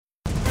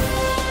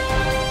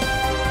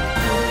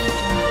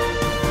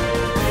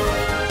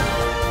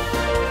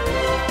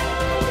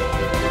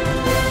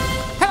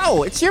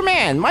Hello, it's your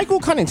man,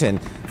 Michael Cunnington,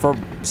 for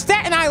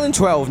Staten Island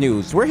 12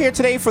 News. We're here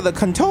today for the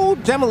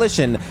controlled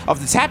demolition of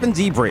the Tappan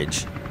Zee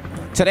Bridge.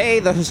 Today,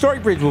 the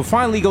historic bridge will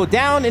finally go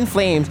down in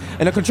flames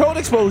in a controlled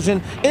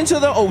explosion into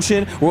the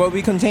ocean where it will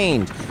be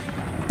contained.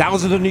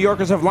 Thousands of New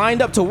Yorkers have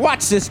lined up to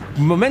watch this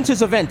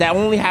momentous event that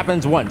only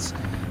happens once.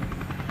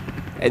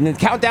 And the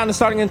countdown is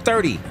starting in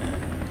 30.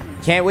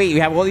 Can't wait. You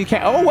have all you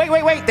can. Oh,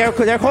 wait.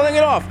 They're calling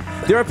it off.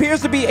 There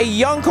appears to be a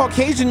young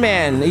Caucasian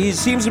man. He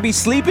seems to be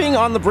sleeping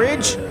on the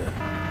bridge.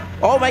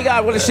 Oh my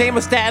God, what a shame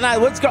of Staten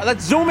Island.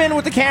 Let's zoom in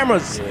with the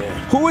cameras. Yeah.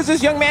 Who is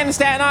this young man in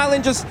Staten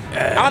Island just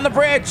on the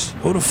bridge?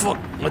 Who the fuck?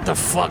 What the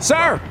fuck?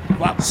 Sir!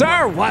 What?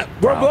 Sir! What?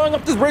 We're Bro? blowing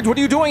up this bridge. What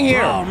are you doing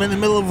here? Bro, I'm in the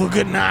middle of a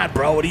good night,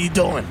 bro. What are you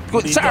doing?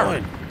 What are you Sir,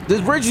 doing? this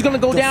bridge is gonna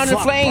go The down in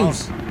fuck,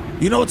 flames. bro?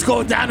 You know what's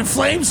going down in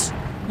flames?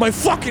 My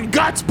fucking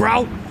guts,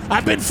 bro.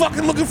 I've been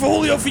fucking looking for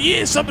Julio for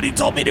years. Somebody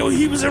told me that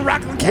he was in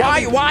Rockland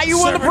County. Why are you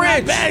on the serving out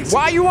bridge? bags.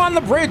 Why are you on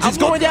the bridge? It's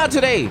going down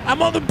today.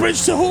 I'm on the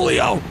bridge to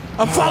Julio.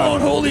 I'm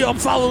following Julio. I'm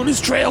following his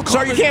trail.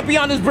 Sir, you can't be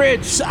on this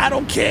bridge. I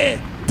don't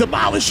care.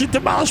 Demolish it.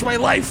 Demolish my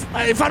life.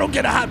 If I don't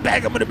get a hot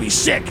bag, I'm gonna be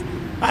sick.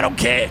 I don't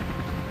care.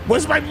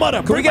 Where's my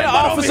mother? Can we get an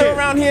officer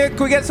around here?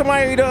 Can we get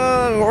somebody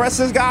to arrest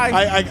this guy?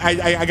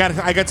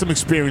 I got some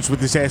experience with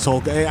this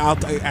asshole.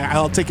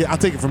 I'll take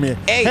it from here.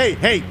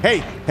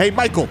 Hey,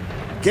 Michael,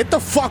 get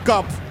the fuck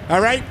up. All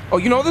right? Oh,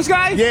 you know this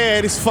guy?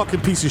 Yeah, this fucking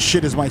piece of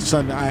shit is my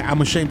son.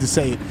 I'm ashamed to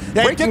say it.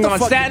 Hey, Breaking on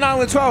Staten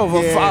Island 12,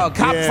 a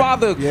cop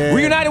father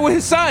reunited with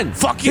his son.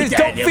 Fuck you, his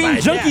Dad. dope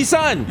fiend junkie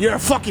son. You're a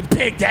fucking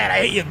pig, Dad.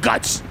 I hate your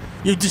guts.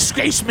 You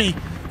disgrace me.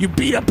 You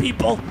beat up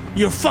people.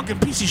 You're a fucking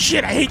piece of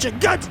shit. I hate your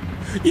guts.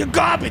 You're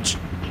garbage.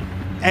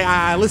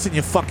 Hey, listen,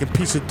 you fucking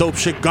piece of dope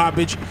shit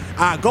garbage.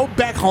 Go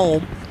back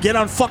home, get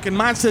on fucking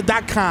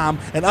Monster.com,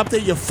 and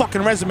update your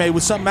fucking resume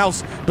with something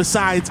else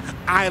besides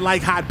I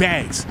like hot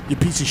bags, you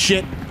piece of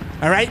shit.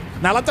 All right?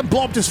 Now let them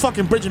blow up this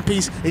fucking bridge in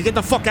peace and get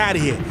the fuck out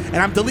of here. And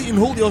I'm deleting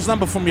Julio's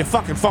number from your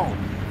fucking phone.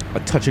 A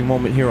touching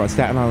moment here on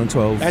Staten Island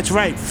 12. That's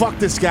right. Fuck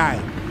this guy.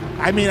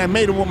 I mean, I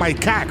made him with my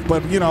cock,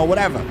 but, you know,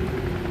 whatever.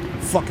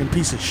 Fucking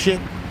piece of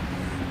shit.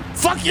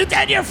 Fuck you,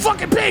 Dad. You're a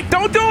fucking pig.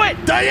 Don't do it.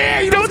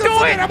 Yeah, you Don't do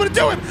it. I'm gonna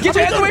do it. Get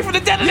your hands away from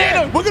the detonator.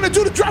 Yeah, we're gonna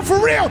do the drop for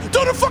real.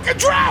 Do the fucking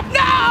drop.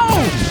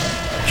 No!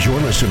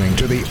 You're listening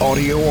to The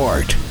Audio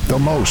Art, the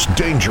most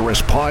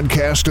dangerous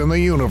podcast in the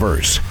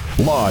universe.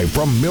 Live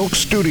from Milk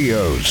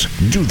Studios.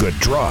 Do the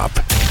drop.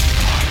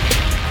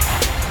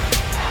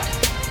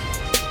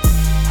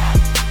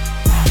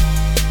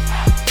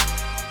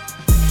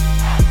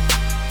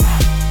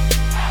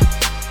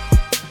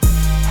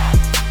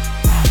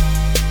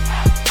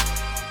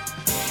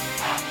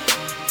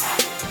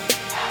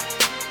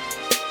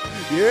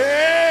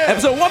 Yeah.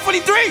 Episode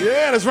 143.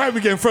 Yeah, that's right. We're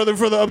getting further and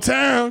further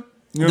uptown.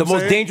 You know The what I'm most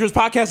saying? dangerous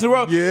podcast in the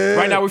world. Yeah.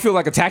 Right now we feel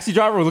like a taxi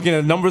driver. We're looking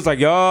at numbers like,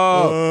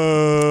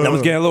 yo, that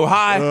was getting a little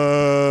high.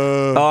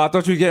 I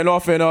thought you were getting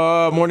off in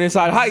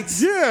Morningside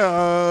Heights.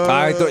 Yeah.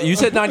 I thought you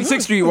said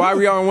 96th Street. Why are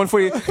we on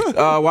 140?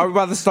 Why are we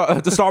by the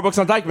Starbucks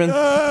on Dykeman?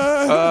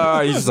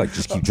 You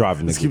just keep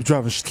driving, nigga. Let's keep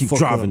driving. Keep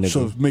driving, nigga.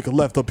 So make a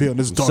left up here on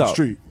this dark So,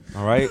 street.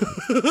 All right.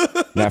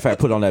 Matter of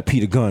fact, put on that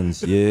Peter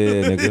Guns.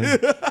 Yeah,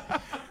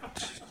 nigga.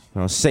 You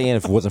know what I'm saying?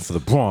 If it wasn't for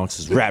the Bronx,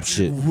 it's rap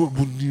shit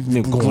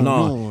going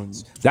on.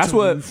 That's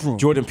what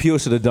Jordan Peele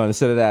should have done.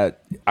 Instead of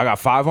that, I got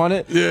 5 on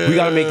it. Yeah. We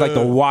got to make like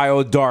the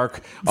wild,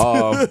 dark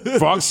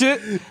Bronx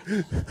shit.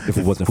 If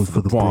it wasn't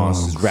for the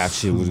Bronx, it's rap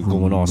shit was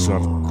going on. So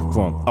I'm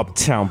from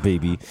Uptown,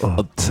 baby.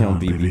 Uptown,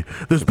 baby.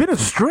 There's been a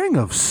string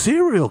of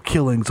serial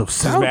killings of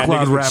Mad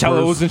niggas SoundCloud with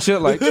cellos rappers. and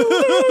shit like.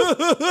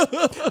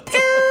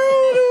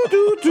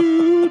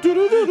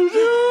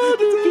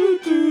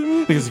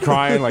 Niggas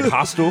crying like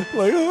Hostile,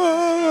 Like,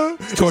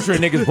 torturing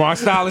niggas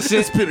Bronx style and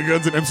shit. Peter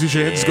Guns and MC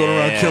Shan just going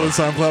around killing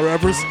SoundCloud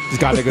rappers. Just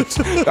got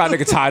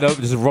nigga tied up,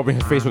 just rubbing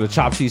his face with a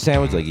chopped cheese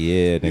sandwich. Like,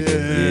 yeah,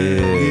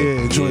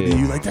 nigga, yeah. Jordan,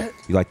 you like that?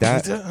 You like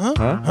that?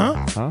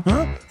 Huh?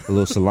 A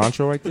little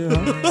cilantro right there,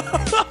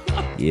 huh?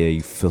 Yeah,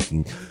 you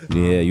filthy.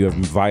 Yeah, you ever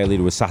been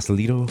violated with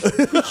Sausalito?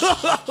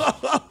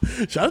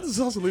 Shout out to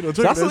Sausalito.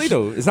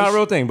 Sausalito. It's not a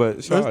real thing,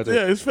 but shout out to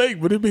Yeah, it's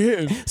fake, but it be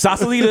hitting.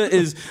 Sausalito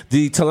is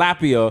the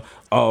tilapia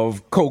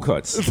of cold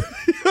cuts.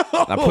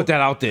 I put that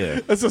out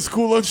there. That's a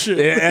school lunch shit.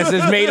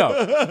 It's made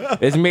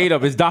up. It's made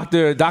up. It's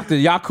Dr.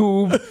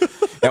 Yakub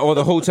and all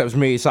the Hoteps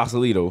made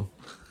Sausalito.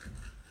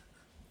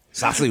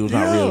 Sausalito's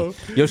not real.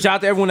 Yo, shout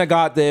out to everyone that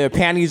got their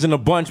panties in a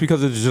bunch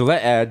because of the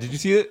Gillette ad. Did you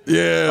see it?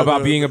 Yeah. About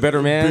man. being a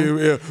better man.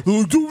 Yeah.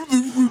 Who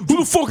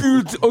the fuck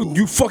are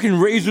you fucking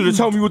razor to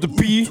tell me what to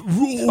be?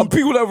 I'll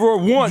be whatever I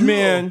want,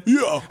 man.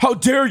 Yeah. How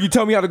dare you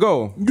tell me how to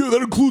go? Yeah,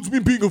 that includes me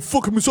being a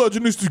fucking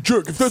misogynistic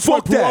jerk. If that's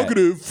Fuck my that.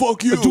 prerogative,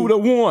 fuck you. I do what I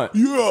want.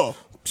 Yeah.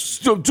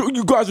 So,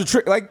 you guys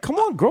are like, come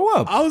on, grow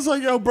up. I was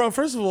like, yo, bro,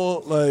 first of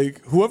all,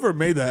 like, whoever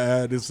made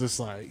that ad is just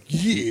like,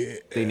 yeah.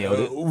 They nailed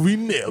it. We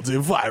nailed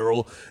it,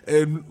 viral.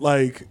 And,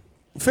 like,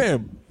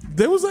 fam,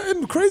 there was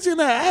nothing crazy in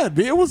that ad.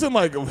 It wasn't,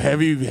 like,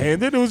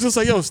 heavy-handed. It was just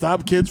like, yo,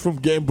 stop kids from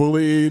getting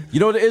bullied. You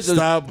know what it is?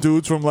 Stop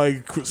dudes from,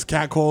 like,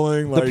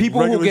 catcalling. The Like,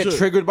 people who regular get shit.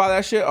 triggered by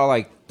that shit are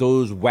like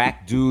those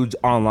whack dudes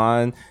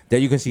online that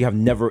you can see have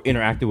never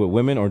interacted with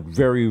women or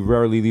very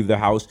rarely leave their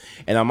house.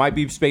 And I might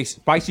be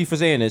spicy for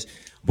saying this,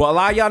 but a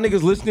lot of y'all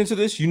niggas listening to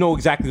this, you know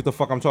exactly what the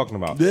fuck I'm talking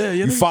about. Yeah,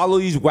 you follow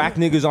these whack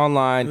niggas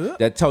online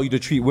that tell you to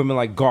treat women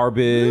like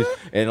garbage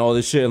and all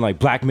this shit, and like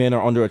black men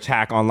are under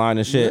attack online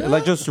and shit.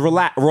 Like, just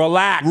relax.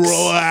 Relax.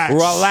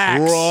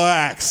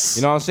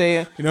 You know what I'm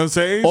saying? You know what I'm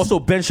saying? Also,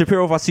 Ben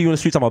Shapiro, if I see you in the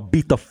streets, I'm gonna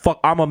beat the fuck.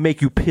 I'm gonna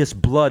make you piss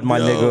blood, my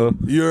nigga.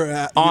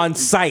 You're on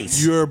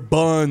site. You're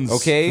buns.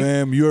 Okay?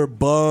 Fam, you're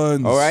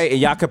buns. All right? And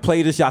y'all can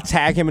play this. Y'all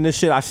tag him in this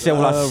shit. I said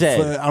what I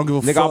said. I don't give a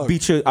nigga,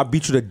 fuck. I'll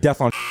beat you to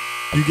death on.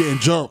 You getting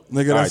jumped,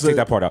 nigga. All right, take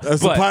that part out.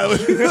 That's the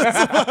pilot.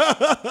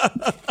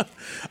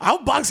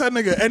 I'll box that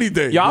nigga any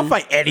day. Yo, I'll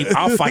fight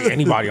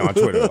anybody on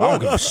Twitter. I don't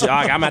give a shit.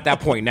 I'm at that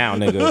point now,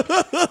 nigga.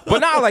 But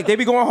now, like, they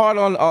be going hard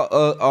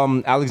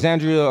on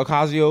Alexandria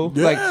Ocasio.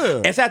 Yeah. Like,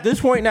 it's at this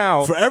point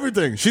now. For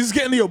everything. She's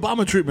getting the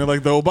Obama treatment,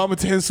 like the Obama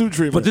tan suit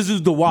treatment. But this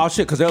is the wild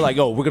shit, because they're like,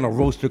 yo, we're going to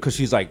roast her because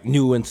she's, like,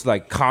 new into,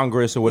 like,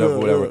 Congress or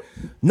whatever.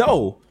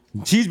 No.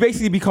 She's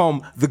basically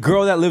become the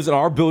girl that lives in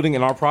our building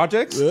in our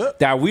projects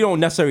that we don't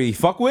necessarily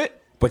fuck with.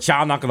 But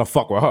y'all not gonna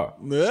fuck with her.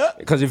 Yeah.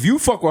 Because if you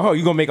fuck with her,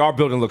 you gonna make our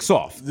building look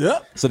soft. Yeah.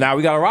 So now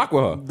we gotta rock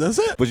with her. That's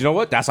it. But you know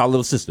what? That's our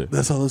little sister.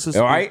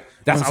 All right?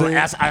 That's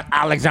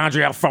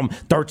Alexandria from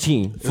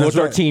 13. Floor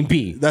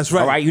 13B. That's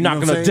right. All right? You're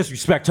not gonna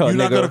disrespect her, You're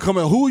not nigga. gonna come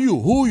in. Who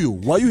are you?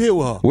 Why you here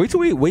with her?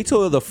 Wait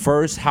till the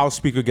first House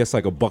Speaker gets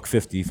like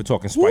 $150 for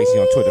talking spicy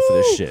on Twitter for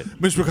this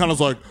shit. Mitch McConnell's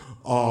like,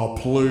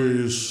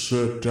 please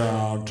sit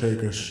down, take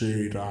a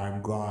seat.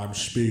 I'm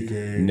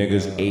speaking.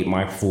 Niggas ate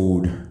my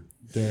food.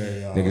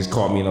 Niggas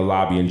caught me in the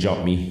lobby and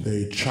jumped me.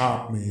 They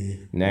chopped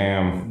me.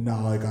 Damn.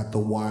 Now I got the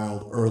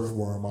wild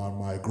earthworm on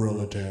my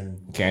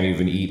grillitin. Can't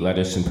even eat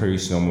lettuce and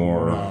peas no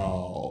more.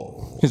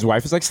 No. His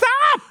wife is like, stop!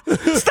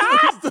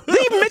 Stop!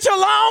 Leave Mitch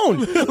alone!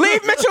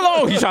 Leave Mitch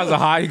alone! He tries to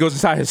hide. He goes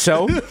inside his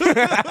shell.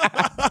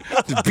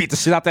 Just beat the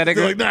shit out that nigga.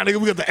 They're like, nah, nigga,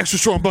 we got the extra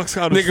strong bucks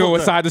out. Nigga go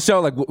inside the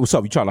shell like, what's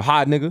up? You trying to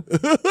hide, nigga?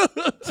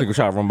 Nigga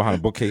trying to run behind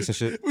a bookcase and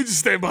shit. We just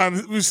stand in front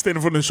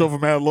of the show for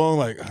mad long.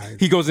 Like,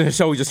 he goes in his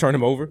show. We just turn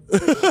him over.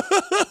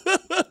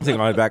 Nigga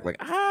on his back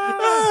like,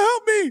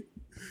 help me.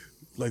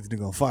 Like the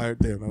nigga on fire.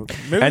 Damn,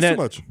 maybe and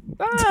it's too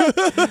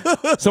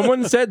much.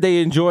 Someone said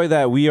they enjoy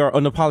that we are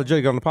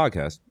unapologetic on the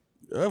podcast.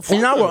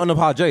 And now we're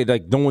unapologetic.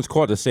 Like, no one's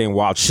caught us saying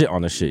wild shit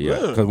on this shit yet.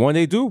 Because when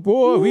they do,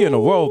 boy, we in a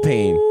world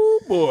pain.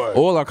 Boy.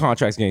 All our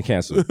contracts getting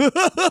canceled. Gonna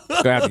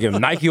have to give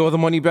Nike all the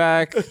money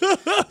back.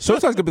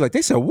 Sometimes gonna be like,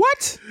 they said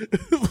what?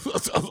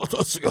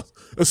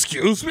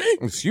 Excuse me?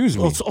 Excuse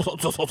me.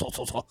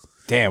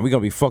 Damn, we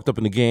gonna be fucked up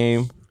in the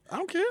game. I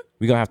don't care.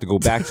 We're gonna have to go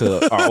back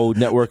to our old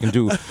network and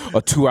do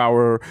a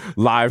 2-hour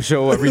live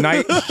show every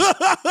night.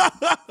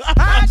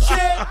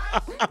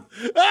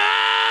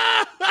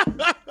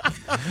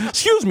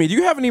 Excuse me, do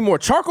you have any more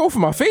charcoal for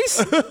my face?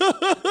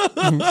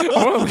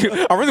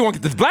 I really want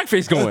to get this black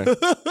face going.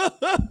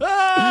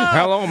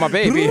 Hello, my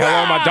baby.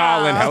 Hello, my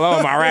darling.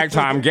 Hello, my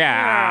ragtime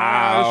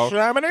gal.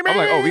 I'm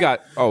like,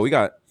 we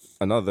got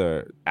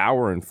another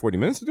hour and 40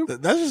 minutes to do.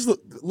 That's just.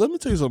 Let me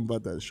tell you something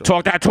about that show.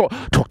 Talk.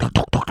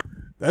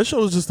 That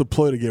show is just a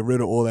ploy to get rid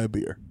of all that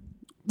beer.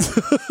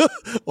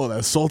 All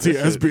that salty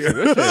ass beer.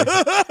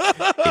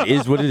 It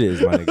is what it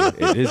is, my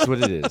nigga. It is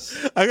what it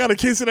is. I got a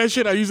case of that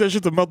shit. I use that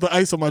shit to melt the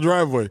ice on my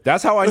driveway.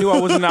 That's how I knew I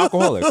was an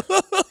alcoholic.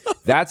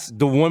 That's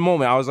the one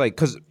moment I was like,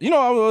 because, you know,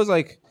 I was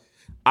like,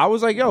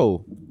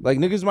 yo, like,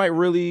 niggas might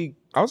really,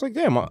 I was like,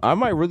 damn, I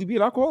might really be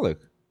an alcoholic.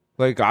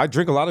 Like, I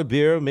drink a lot of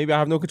beer. Maybe I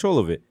have no control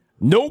of it.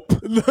 Nope.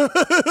 Because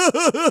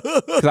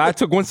I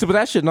took one sip of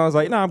that shit and I was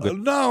like, nah, I'm good.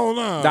 No.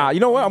 Nah, you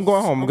know what? I'm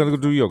going home. I'm going to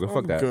go do yoga.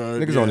 Fuck that.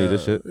 Good. Niggas don't need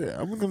this shit.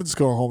 Yeah, I'm going to just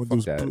go home and go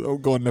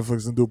on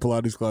Netflix and do a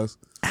Pilates class.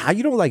 How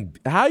you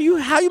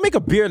make a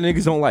beer that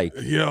niggas don't like?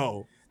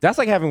 Yo. That's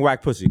like having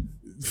whack pussy.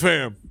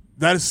 Fam.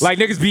 That is. Like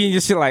niggas being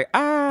your shit like,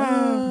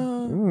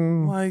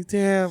 like,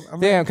 damn.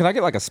 Damn, can I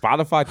get like a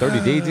Spotify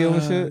 30-day deal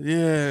and shit?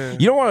 Yeah.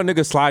 You don't want a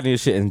nigga slide in your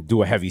shit and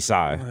do a heavy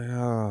sigh.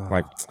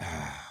 Like,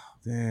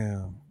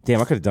 damn,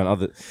 I could have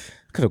done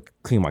could have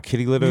cleaned my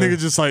kitty litter. Nigga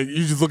just like,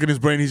 you just look at his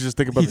brain, he's just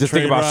thinking about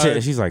shit.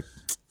 And she's like,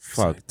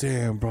 fuck. Like,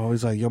 damn, bro.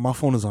 He's like, yo, my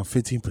phone is on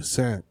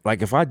 15%.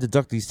 Like, if I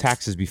deduct these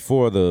taxes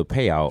before the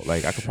payout,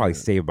 like, I could probably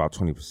save about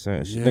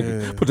 20%. Yeah.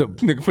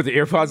 Nigga put the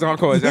AirPods on,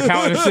 call his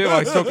accountant and shit,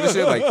 like, smoking the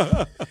shit. Like,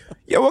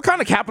 yeah, what kind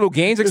of capital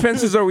gains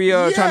expenses are we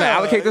trying to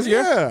allocate this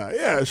year?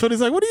 Yeah.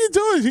 Shorty's like, what are you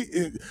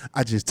doing?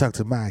 I just talked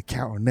to my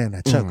accountant and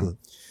I chuckled.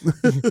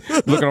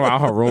 Looking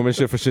around her room and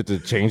shit for shit to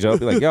change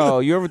up. Be like, yo,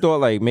 you ever thought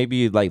like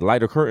maybe like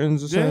lighter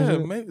curtains or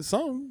something? Yeah, maybe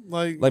something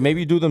like maybe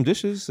you do them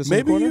dishes.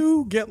 Maybe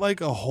you get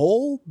like a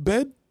whole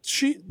bed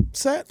sheet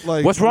set.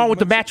 Like, what's wrong with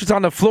the mattress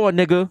on the floor,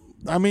 nigga?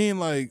 I mean,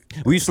 like,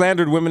 we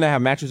slandered women that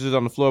have mattresses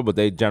on the floor, but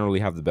they generally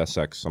have the best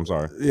sex. I'm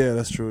sorry. Yeah,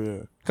 that's true.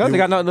 Yeah, because they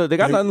got nothing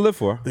to live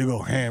for. They go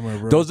hammer,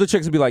 bro. Those are the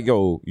chicks that be like,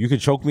 yo, you can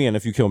choke me, and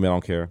if you kill me, I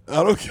don't care.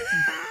 I don't care.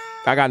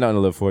 I got nothing to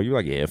live for. You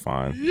like, yeah,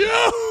 fine.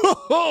 Yo,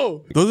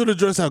 Those are the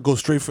joints that go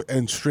straight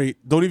and straight.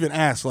 Don't even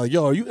ask. Like,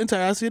 yo, are you into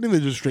ass eating? They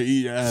just straight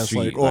eat your ass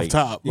Sweet, off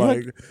top.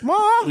 Like, Ma.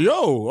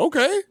 yo,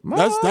 okay.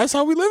 Ma. That's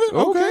how we live it.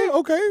 Okay.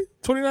 Okay.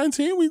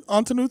 2019, we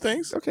on to new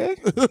things. Okay.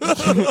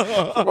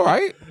 All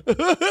right.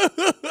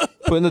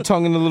 Putting the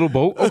tongue in the little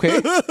boat. Okay.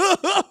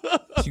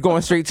 You're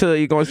going straight to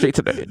the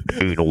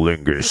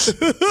analingus.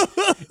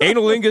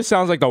 Analingus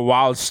sounds like the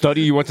wild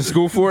study you went to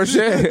school for and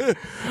shit.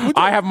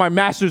 I have my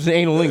master's in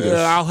analingus.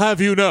 I'll have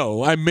you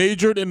know, I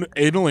majored in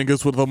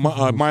analingus with a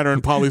minor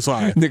in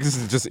poli-sci. Niggas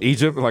is just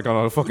Egypt, like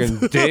on a fucking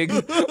dig.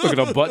 Look at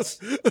the butts.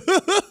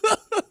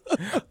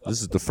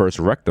 This is the first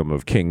rectum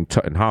of King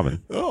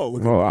Tutankhamun. Oh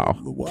wow!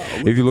 Wow.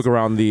 If you look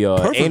around the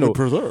anal,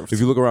 preserved. if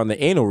you look around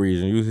the anal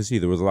region, you can see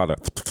there was a lot of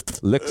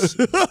licks.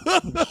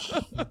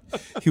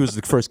 He was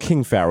the first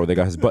king pharaoh that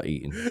got his butt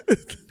eaten.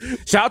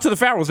 Shout out to the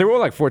pharaohs; they were all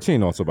like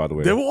 14, also, by the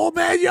way. They were all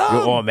mad young. They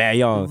were all mad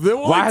young. They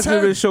were Why like hasn't there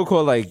 10. been a show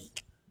called like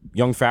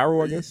Young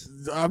Pharaoh? I guess.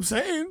 I'm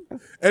saying,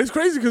 and it's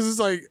crazy because it's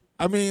like,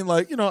 I mean,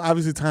 like, you know,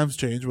 obviously times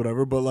change,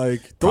 whatever, but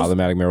like those,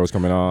 Problematic Mirror was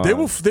coming on.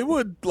 they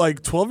were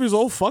like 12 years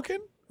old fucking.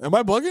 Am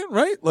I bugging?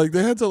 Right? Like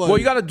they had to like. Well,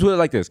 you got to do it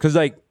like this, because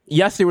like,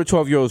 yes, they were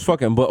 12-year-olds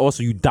fucking, but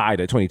also you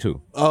died at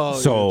 22. Oh,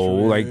 so yeah,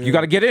 true. like, you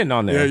got to get in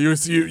on there. Yeah,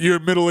 you're a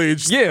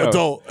middle-aged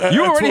adult.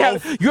 You at already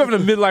 12. you having a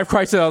midlife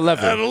crisis at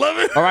 11. At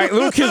 11? All right,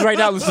 little kids right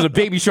now listen to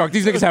Baby Shark.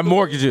 These niggas have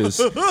mortgages.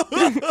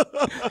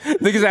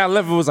 Niggas at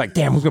 11 was like,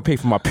 damn, who's gonna pay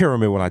for my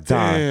pyramid when I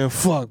die? Damn,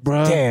 fuck,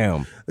 bro.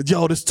 Damn.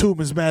 Yo, this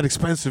tomb is mad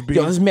expensive, B.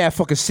 Yo, this mad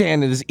fucking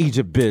sand in this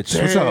Egypt bitch.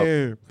 What's up?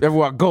 Damn.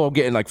 Everywhere I go, I'm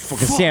getting like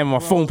fucking sand in my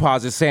phone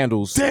posit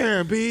sandals.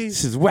 Damn, B.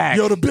 This is whack.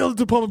 Yo, the building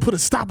department put a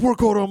stop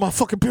work order on my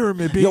fucking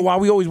pyramid, B. Yo, why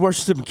we always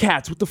worshiping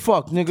cats? What the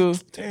fuck,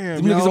 nigga? Damn,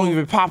 Them niggas yo. don't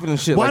even popping and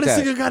shit Why like this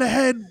that. nigga got a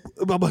head,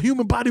 a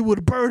human body with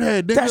a bird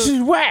head, nigga? That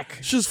shit's whack.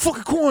 Shit's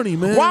fucking corny,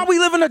 man. Why we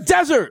live in a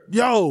desert?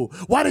 Yo,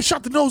 why they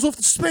shot the nose off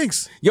the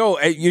Sphinx? Yo,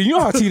 you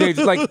know how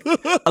teenagers, like,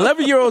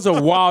 11-year-olds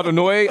are wild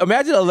annoying.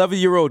 Imagine an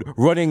 11-year-old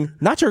running,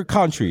 not your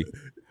country,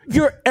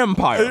 your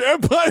empire.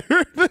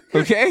 Empire.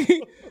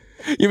 Okay?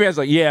 Your man's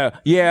like,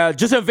 yeah,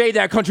 just invade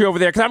that country over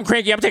there because I'm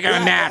cranky. I'm taking a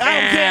nap.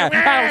 I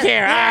don't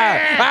care.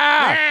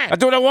 I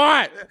do what I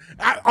want.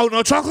 Oh,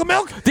 no chocolate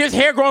milk? There's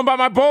hair growing by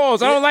my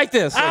balls. I don't like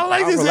this. I don't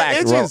like this.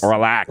 It itches.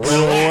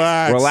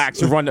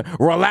 Relax. You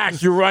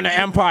run the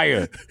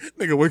empire.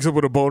 Nigga wakes up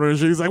with a boner and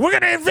shit. He's like, we're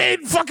going to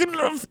invade fucking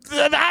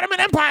the Ottoman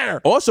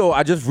Empire. Also,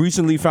 I just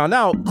recently found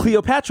out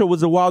Cleopatra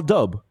was a wild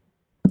dub.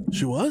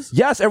 She was?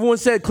 Yes, everyone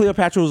said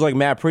Cleopatra was like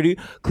mad pretty.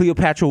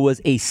 Cleopatra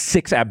was a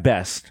 6 at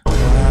best.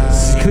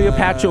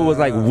 Cleopatra was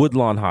like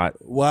Woodlawn hot.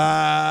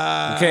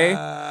 Wow. Okay?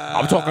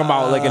 I'm talking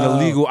about like an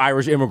illegal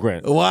Irish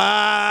immigrant.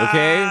 Wow.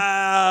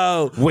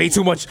 Okay? Way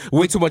too much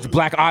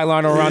black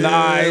eyeliner around the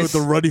eyes. With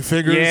the ruddy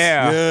fingers.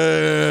 Yeah.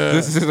 Yeah.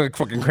 This is like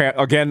fucking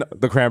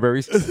the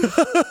cranberries.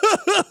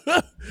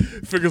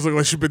 Fingers look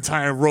like she's been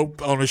tying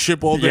rope on a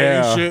ship all day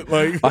and shit.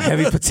 Like a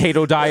heavy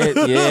potato diet.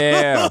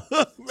 Yeah.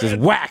 Just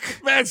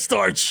whack. mad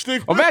starch.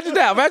 Imagine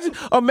that.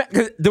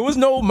 'Cause there was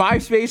no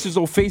MySpace, there's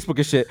no Facebook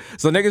and shit.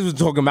 So niggas was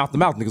talking mouth to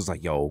mouth. Niggas was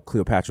like, yo,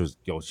 Cleopatra's,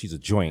 she's a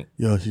joint.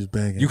 Yo, she's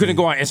banging. You couldn't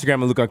go on Instagram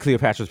and look on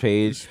Cleopatra's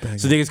page.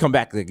 So niggas come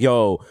back like,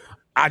 yo,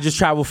 I just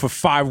traveled for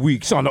 5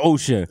 weeks on the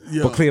ocean,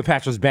 but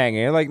Cleopatra's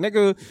banging. Like,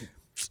 nigga,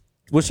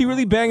 was she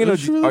really banging,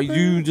 or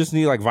you just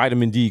need like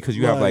vitamin D because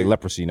you have like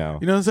leprosy now?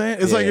 You know what I'm saying?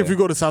 It's like if you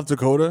go to South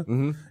Dakota, you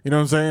know what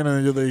I'm saying?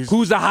 And you're like,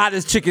 who's the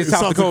hottest chick in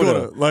South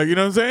Dakota? Like, you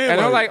know what I'm saying? And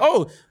they're like,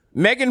 oh,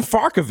 Megan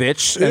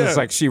Farkovich. And it's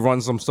like she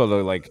runs some sort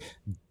of like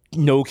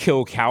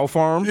no-kill cow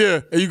farm.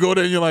 Yeah, and you go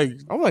there and you're like,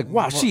 I'm like,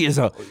 wow, she is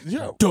a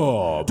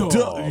dub.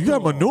 You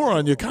got manure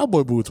on your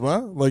cowboy boots,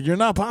 man. Like, you're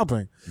not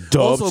popping.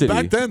 Dub Also, city.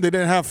 back then, they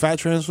didn't have fat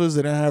transfers.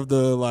 They didn't have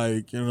the,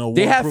 like, you know.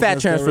 They have waterproof fat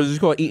and transfers. steroids. It's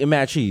called eating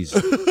mad cheese.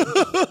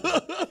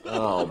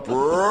 Oh,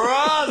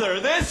 brother,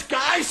 this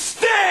guy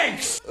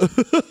stinks!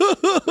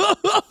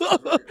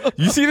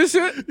 You see this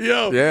shit?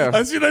 Yo, Yeah.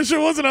 I see that shit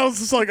once and I was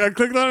just like, I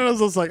clicked on it and I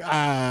was just like,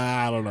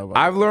 I don't know.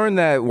 I've learned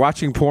that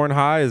watching porn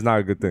high is not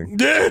a good thing.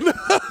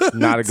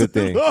 Not a good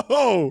thing.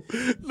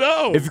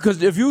 No.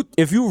 Because if you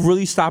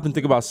really stop and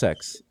think about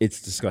sex,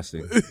 it's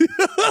disgusting.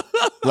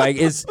 Like,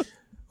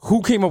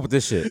 who came up with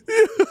this shit?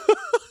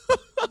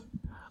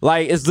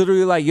 Like, it's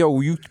literally like, yo,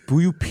 will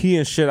you pee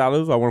and shit out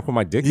of? I want to put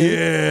my dick in.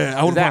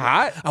 Yeah. Is that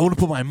hot? I want to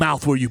put my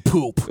mouth where you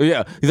poop.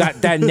 Yeah,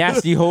 that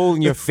nasty hole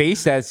in your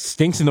face that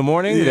stinks in the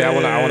morning. Yeah,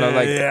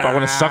 I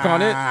want to suck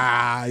on it.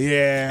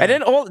 Yeah. And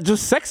then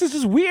sex is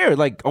just weird.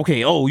 Like, okay,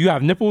 you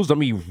have nipples, let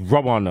me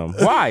rub on them.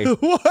 Why?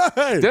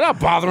 Why? They're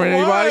not bothering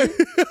anybody.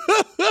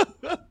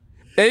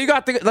 And you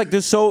got to think, like,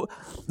 there's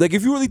like,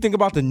 if you really think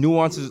about the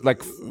nuances,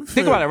 like,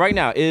 think about it right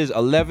now. It is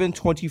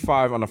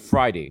 11:25 on a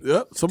Friday.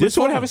 Yep. There's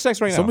someone having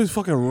sex right now. Somebody's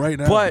fucking right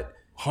now. But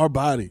hard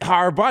body.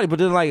 But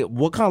then, like,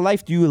 what kind of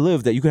life do you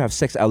live that you can have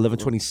sex at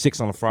 11:26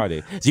 on a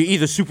Friday? So you're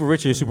either super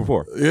rich or you're super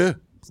poor. Yeah.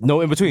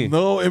 No in between.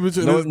 No in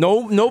between.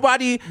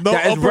 Nobody No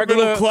that is upper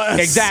regular. middle class.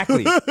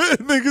 Exactly.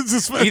 Niggas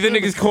just Either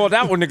niggas called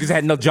out or niggas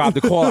had no job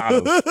to call out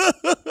of.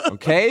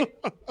 Okay?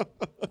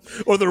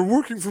 or they're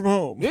working from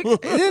home.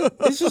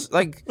 It's just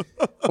like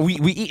we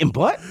eating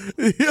butt?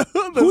 Yeah,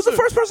 Who's the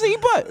first person to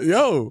eat butt?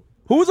 Yo.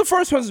 Who was the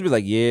first person to be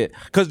like, yeah?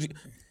 Because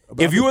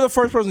if you were the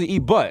first person to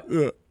eat butt,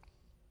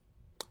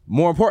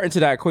 more important to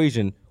that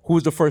equation, who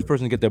was the first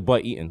person to get their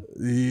butt eaten?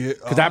 Yeah.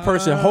 Because that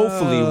person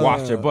hopefully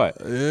washed their butt.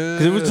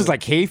 Because it was just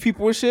like cave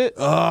people and shit.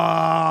 Bro.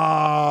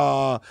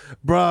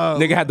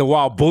 Nigga had the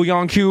wild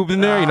bouillon cubes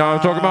in there. You know what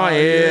I'm talking about?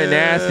 Yeah,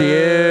 nasty.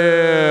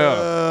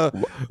 Yeah.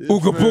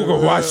 Ooga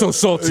booga, why so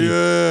salty?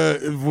 Yeah,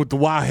 with the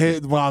wild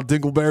head, wild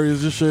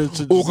dingleberries and shit.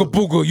 Ooga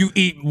booga, you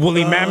eat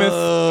woolly mammoth?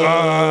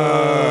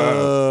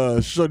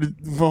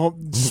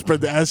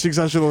 Spread the ass cheeks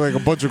out, shit look like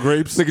a bunch of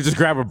grapes. Nigga just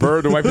grab a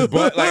bird and wipe his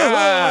butt.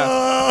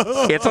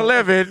 Like, it's a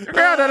living.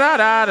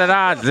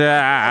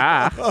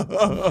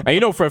 And you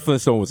know Fred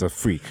Flintstone was a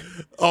freak.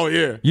 Oh,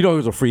 yeah. You know he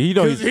was a freak. You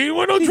know He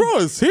went no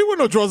drawers. He went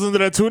no drawers into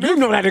that too. You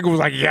know that nigga was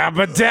like,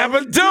 yabba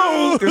dabba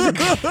doo.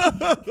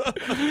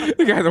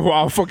 He got the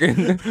wild fucking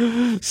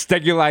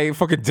stegulite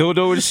fucking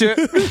dildo and shit.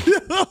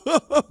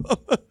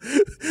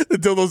 The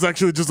dildo's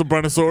actually just a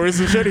brontosaurus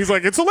and shit. He's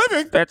like, it's a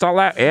living. It's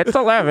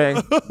a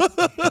living.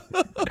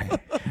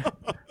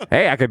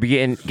 Hey, I could be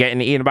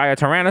getting eaten by a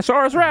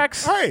Tyrannosaurus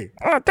Rex. Hey.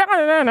 All right,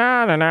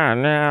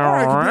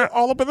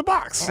 all up in the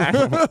box.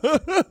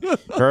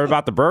 Heard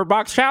about the Bird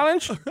Box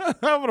Challenge?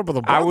 I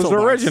was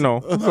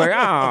original. I was like,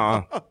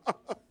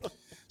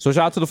 So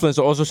shout out to the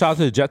Flintstones. Also shout out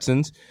to the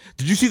Jetsons.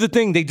 Did you see the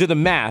thing? They did the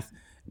math,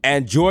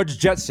 and George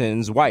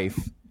Jetson's wife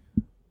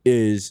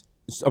is,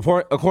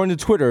 according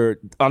to Twitter,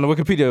 on the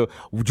Wikipedia,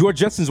 George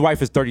Jetson's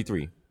wife is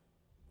 33.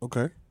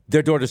 Okay.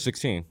 Their daughter's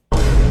 16.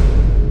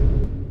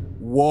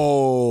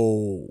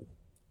 Whoa.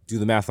 Do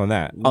the math on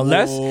that.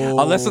 Unless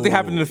something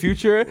happened in the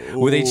future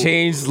where they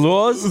changed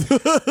laws.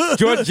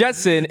 George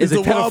Jetson is a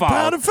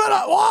pedophile.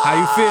 How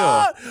you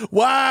feel?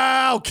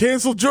 Wow.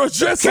 Cancel George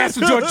Jetson.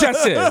 Cancel George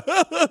Jetson.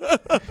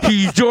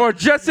 He's George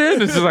Jetson.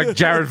 This is like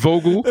Jared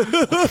Vogel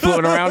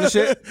floating around and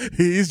shit.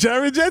 He's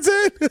Jared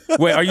Jetson.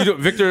 Wait, are you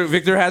Victor?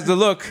 Victor has the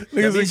look.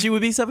 That means she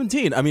would be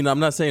 17. I mean, I'm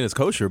not saying it's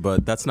kosher,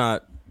 but that's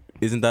not.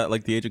 Isn't that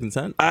like the age of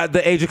consent?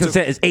 The age of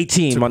consent is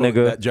 18, my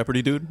nigga. That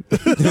Jeopardy dude?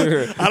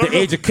 The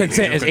age of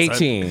consent is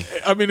 18.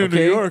 I mean, in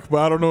New York, but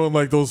I don't know in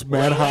like those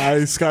mad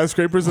high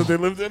skyscrapers that they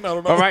lived in. I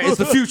don't know. All right, it's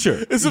the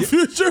future. It's the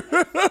future.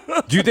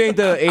 Do you think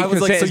the age of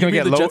consent is going to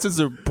get low? The Jetsons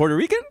are Puerto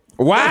Rican?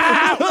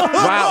 Wow.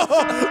 Wow.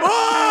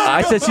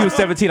 I said she was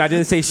 17. I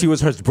didn't say she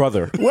was her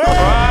brother.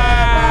 Wow.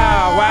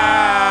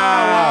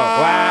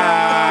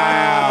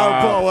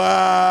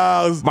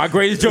 My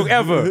greatest joke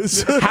ever.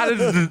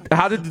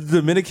 How did the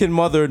Dominican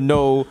mother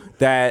know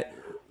that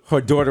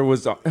her daughter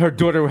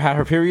had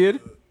her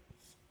period?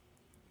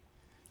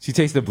 She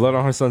tasted blood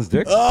on her son's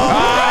dick. Brother,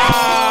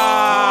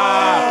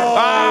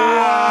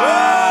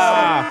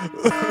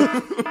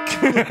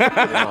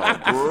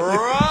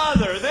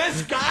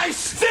 this guy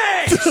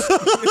stinks!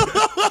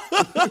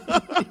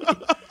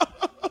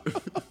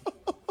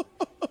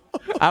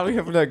 I would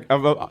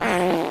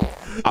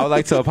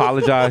like to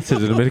apologize to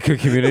the Dominican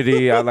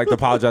community. I'd like to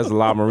apologize to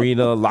La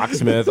Marina,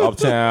 Locksmith,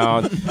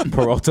 Uptown,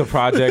 Peralta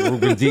Project,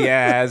 Ruben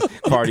Diaz,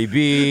 Cardi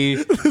B.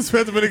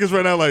 Spent Dominicans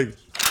right now like,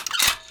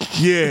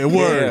 yeah,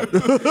 word. Yeah.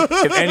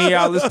 If any of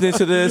y'all listening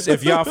to this,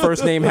 if y'all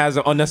first name has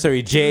an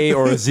unnecessary J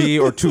or a Z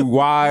or two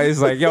Y's,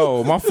 like,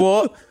 yo, my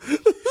fault.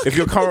 If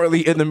you're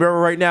currently in the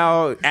mirror right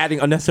now adding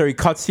unnecessary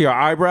cuts to your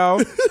eyebrow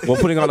while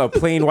putting on a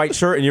plain white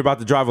shirt and you're about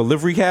to drive a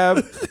livery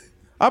cab,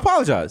 I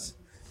apologize.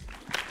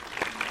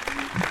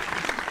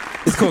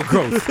 It's called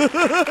growth.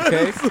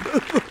 Okay?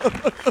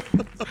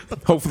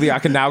 Hopefully I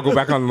can now go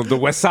back on the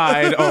west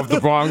side of the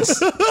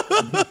Bronx.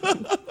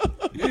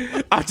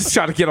 I'm just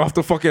trying to get off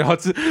the fucking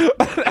Hudson.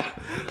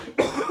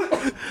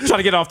 Trying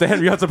to get off the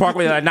Henry Hudson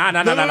Parkway. Like, nah. You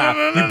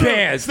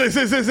banned. Stay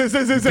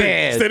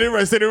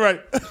there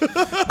right.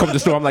 Come to the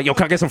store. I'm like, yo,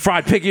 can I get some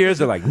fried pig ears?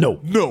 They're like, no.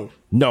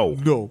 No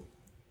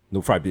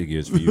fried pig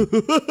ears for you.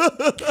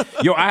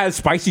 Yo, I had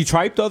spicy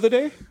tripe the other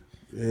day.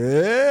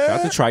 Yeah.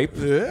 Shout out to tripe.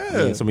 Yeah.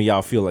 And some of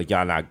y'all feel like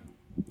y'all not,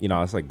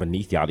 it's like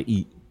beneath y'all to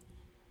eat.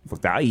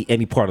 Fuck that, I'll eat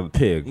any part of the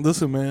pig.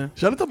 Listen, man.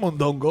 Shout out to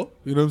Mondongo.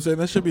 You know what I'm saying?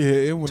 That should be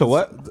hitting. To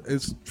what?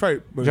 It's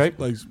tripe. But Tripe? It's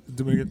like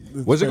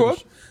Dominican. What's it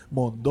called?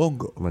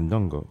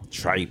 Mondongo.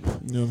 Tripe.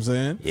 You know what I'm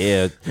saying?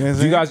 Yeah.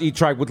 Do you guys eat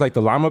tripe with like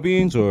the lima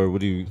beans or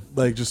what do you?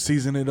 Like just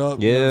season it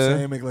up. Yeah. You know what I'm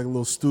saying? Make like a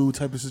little stew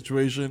type of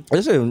situation.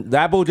 Listen,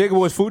 that Bodega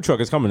Boys food truck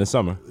is coming this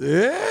summer.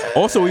 Yeah.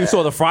 Also, you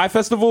saw the Fry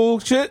Festival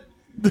shit?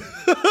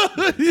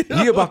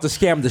 We about to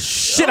scam the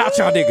shit out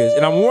y'all niggas,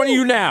 and I'm warning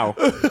you now.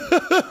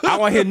 I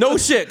want to hear no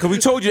shit because we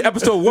told you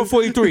episode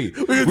 143.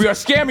 We are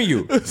scamming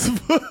you.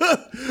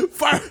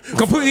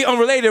 Completely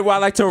unrelated.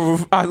 Well,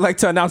 I like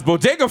to announce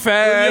Bodega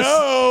Fest.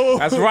 Yo.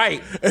 That's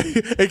right.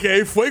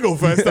 AKA Fuego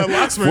Fest at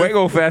Locksmith.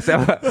 Fuego Fest.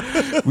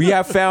 We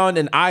have found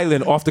an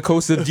island off the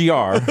coast of the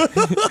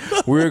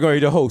GR. We're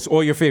going to host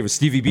all your favorites.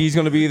 Stevie B's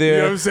going to be there. You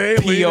know what I'm saying?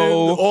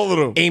 P.O. All of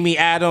them. Amy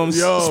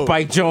Adams.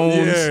 Spike Jones.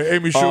 Yeah,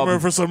 Amy Schumer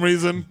for some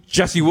reason.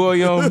 Jesse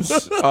Williams.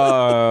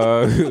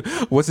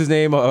 What's his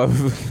name?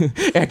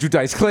 Andrew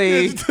Dice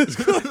Clay.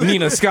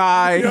 Nina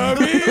Sky. You know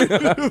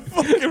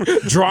what I mean?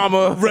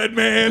 Drama.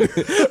 Redman.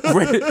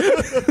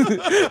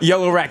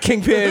 Yellow Rat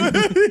Kingpin.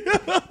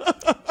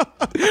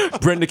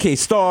 Brenda K.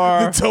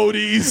 Starr. The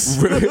Toadies.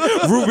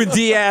 Ruben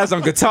Diaz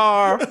on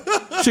guitar.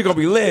 She gonna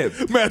be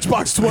lit.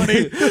 Matchbox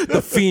 20.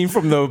 The Fiend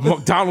from the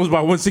McDonald's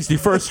by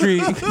 161st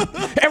Street.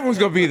 Everyone's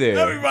gonna be there.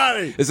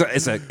 Everybody.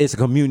 It's a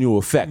communal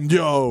effect.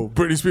 Yo,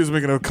 Britney Spears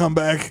making a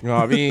comeback. You know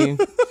what I mean?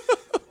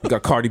 We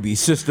got Cardi B's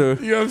sister.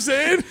 You know what I'm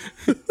saying?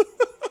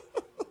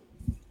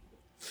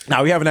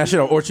 Now we having that shit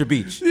on Orchard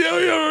Beach. Yeah,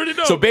 you already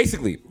know. So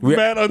basically, we're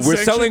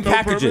selling no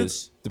packages.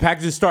 permits. The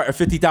packages start at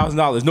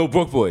 $50,000. No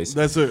broke boys.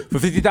 That's it. For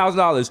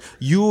 $50,000,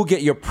 you will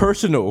get your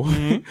personal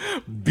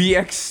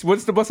BX.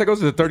 What's the bus that goes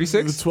to the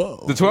 36? The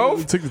 12. The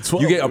 12? Take the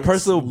 12. You get a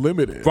personal It's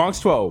limited. Bronx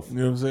 12 You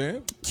know what I'm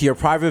saying? to your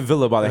private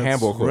villa by the That's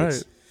handball courts.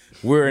 right.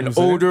 We're You know an what I'm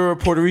saying? older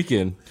Puerto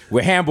Rican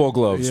with handball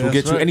gloves. Yeah, we'll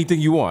get that's you right. anything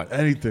you want.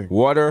 Anything.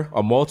 Water,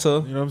 a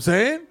Malta. You know what I'm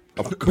saying?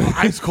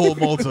 Ice cold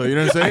Malta. You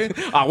know what I'm saying?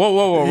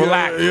 Whoa. Yeah,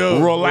 Relax.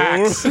 yo.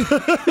 Relax. He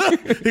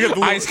got the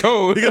little, Ice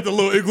cold. He got the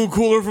little igloo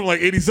cooler from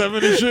like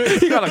 87 and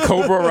shit. He got a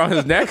cobra around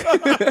his neck.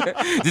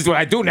 This is what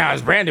I do now.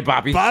 Is branded,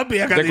 Bobby.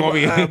 Bobby, I got They call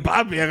me-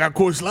 Bobby, I got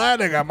Coors Light,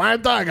 I got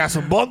Malta, I got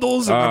some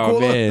bundles in the Oh,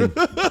 cooler. man.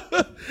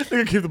 They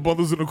can keep the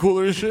bundles in the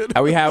cooler and shit.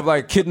 And we have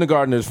like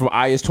kindergartners from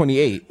IS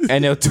 28,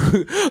 and they'll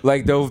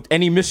do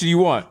any mission you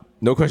want,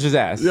 no questions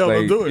asked. Yo,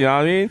 they'll do it. You know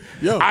what I mean?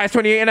 Yo. IS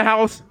 28 in the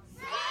house.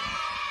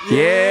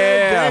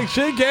 Yeah. Gang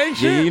shit, gang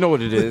shit. Yeah, you know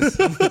what it is.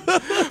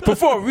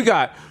 Before we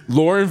got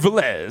Lauren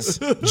Velez,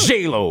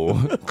 J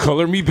Lo,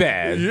 Color Me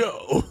Bad,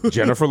 Yo.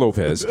 Jennifer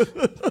Lopez,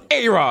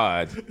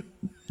 A-Rod,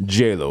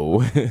 J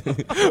Lo,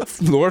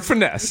 Lord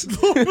Finesse,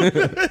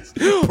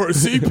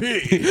 Percy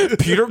P.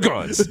 Peter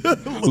Guns,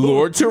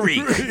 Lord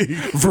Tariq,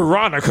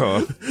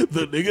 Veronica,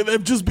 The nigga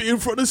that just be in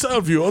front of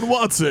Soundview on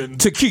Watson.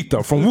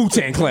 Taquita from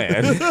Wu-Tang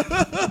Clan,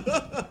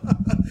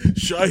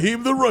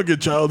 Shaheem the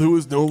rugged child who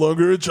is no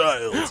longer a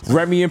child.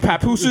 Remy and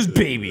Papooses'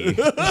 baby,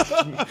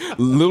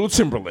 Little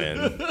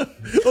Timberland,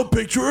 A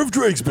picture of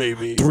Drake's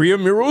baby. 3 of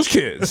Miro's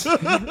kids.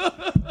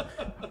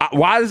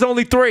 Why is there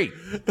only 3?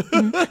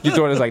 Your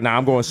daughter's like, nah,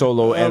 I'm going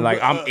solo, and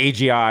like I'm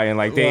AGI, and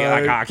like they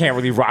like I can't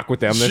really rock with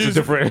them. They're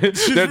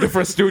a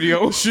different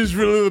studio. She's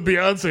really the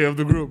Beyonce of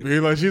the group.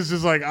 Like she's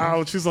just like,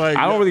 oh, she's like,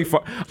 I don't really.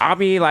 I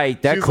mean,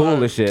 like that She's cool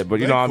like, as shit, but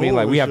you they know what I mean. cool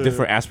Like we as have shit.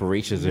 different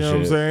aspirations and you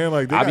know shit. what I'm saying?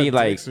 Like they I got mean,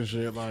 like dicks and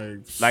shit.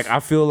 Like I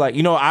feel like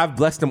I've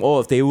blessed them all.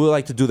 If they would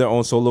like to do their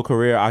own solo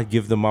career, I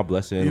give them my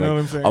blessing. You know like what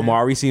I'm saying?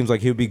 Amari seems like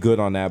he'll be good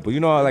on that, but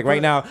like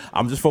right now,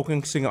 I'm just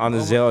focusing on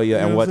Azalea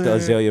and know what what the I'm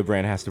saying? Azalea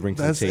brand has to bring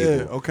to That's the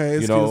table. it. Okay,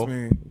 you know,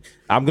 excuse me.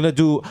 I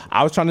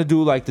was trying to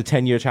do like the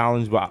 10-year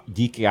challenge, but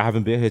DK, I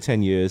haven't been here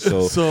 10 years,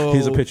 so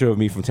here's a picture of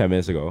me from 10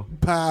 minutes ago.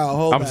 Pow,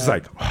 hold I'm just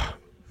like,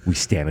 we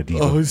stand a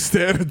diva. oh,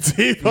 stand a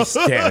diva. We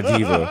stand a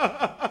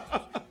diva.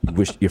 You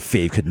wish your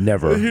fave could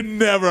never. You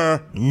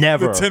never.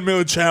 Never. The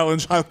 10-minute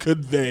challenge. How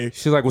could they?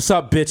 She's like, what's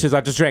up, bitches? I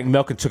just drank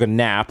milk and took a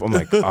nap. I'm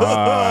like, we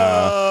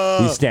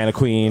stand a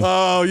queen.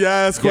 Oh,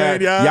 yes,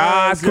 queen.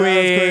 Yes,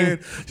 queen.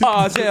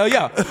 Oh,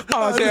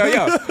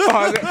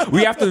 yeah.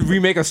 We have to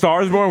remake A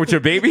Star Is Born with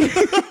your baby.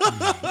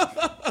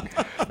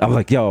 I'm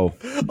like, yo,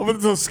 I'm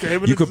gonna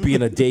scream. you could be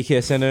in a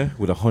daycare center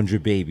with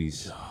 100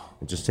 babies.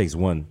 It just takes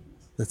one.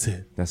 That's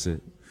it. That's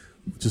it.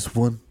 Just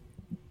one.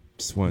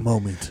 Just one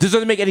Moment. This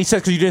doesn't make any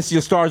sense because you didn't see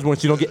A Star Is Born,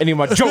 so you don't get any of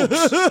my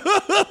jokes.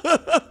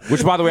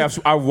 Which, by the way,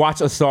 I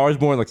watched A Star Is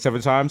Born like 7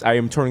 times. I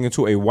am turning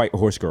into a white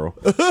horse girl.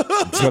 I'm just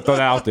gonna throw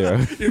that out there.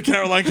 You're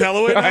Caroline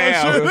Calloway. I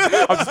am.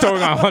 I'm just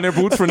throwing on hunter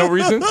boots for no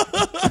reason.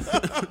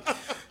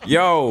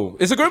 Yo,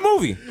 it's a good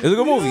movie. It's a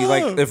good movie.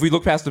 Like, if we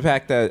look past the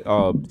fact that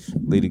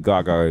Lady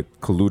Gaga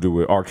colluded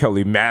with R.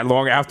 Kelly mad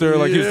long after,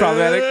 like, he was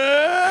problematic.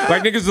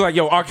 Like, niggas was like,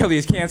 yo, R. Kelly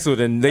is canceled,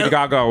 and Lady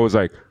Gaga was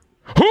like,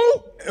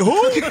 who?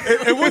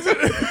 It wasn't.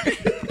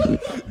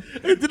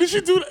 Didn't she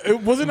do?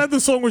 It wasn't that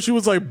the song where she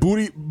was like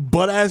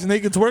butt ass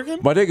naked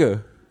twerking? My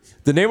nigga,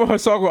 the name of her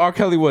song with R.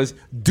 Kelly was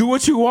 "Do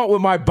What You Want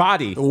with My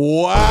Body."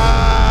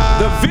 Wow.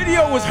 The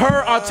video was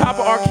her on top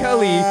of R.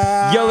 Kelly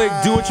yelling,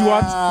 "Do what you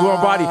want with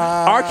my body."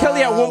 R.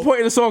 Kelly at one point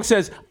in the song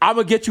says, "I'm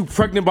gonna get you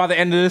pregnant by the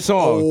end of the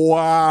song."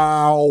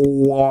 Wow.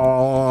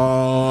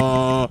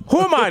 Who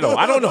am I though?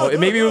 I don't know.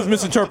 Maybe it was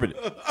misinterpreted.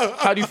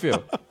 How do you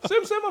feel?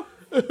 Simmer.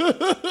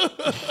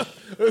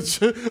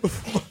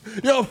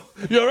 Yo,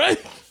 you all right?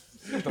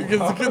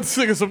 Get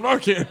sick of some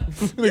Narcan.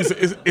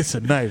 It's a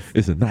knife.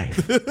 It's a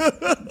knife.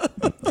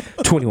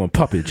 21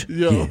 puppage.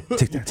 Yo. Yeah,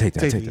 take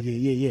that.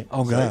 Yeah.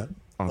 Oh God.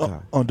 On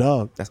dog. On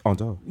dog. That's on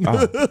dog.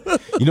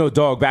 You know,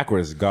 dog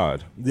backwards is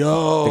God.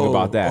 Yo. Think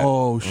about that.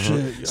 Oh,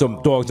 shit.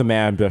 So dog's a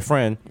man best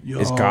friend. Yo.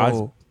 Is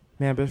God's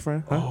man best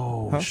friend? Huh?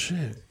 Oh,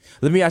 shit.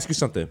 Let me ask you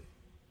something.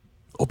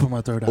 Open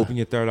my third eye. Open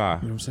your third eye.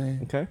 You know what I'm saying?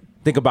 Okay.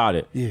 Think about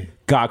it. Yeah.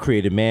 God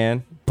created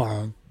man.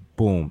 Bang.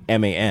 Boom.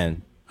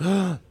 M-A-N.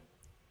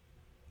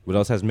 What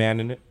else has man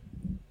in it?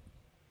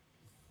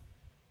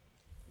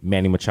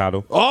 Manny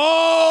Machado.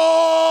 Oh!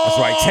 That's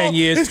right. 10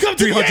 years. He's coming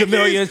to the 300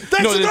 million. Yankees.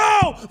 Let's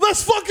go.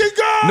 Let's fucking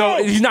go.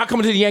 No, he's not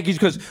coming to the Yankees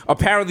because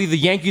apparently the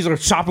Yankees are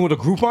shopping with a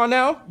Groupon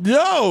now.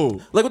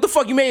 Yo. Like, what the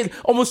fuck? You made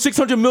almost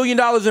 $600 million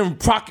in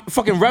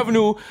fucking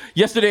revenue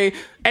yesterday,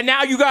 and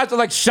now you guys are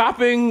like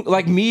shopping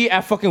like me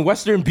at fucking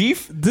Western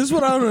Beef? This is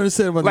what I don't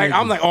understand about Like, the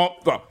I'm like, oh,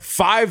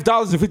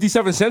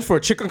 $5.57 for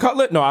a chicken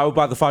cutlet? No, I would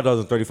buy the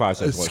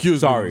 $5.35 one.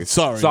 Excuse me.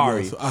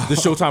 Sorry. Yes. The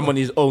Showtime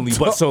money is only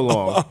but so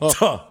long.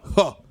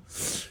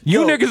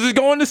 You niggas is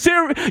going to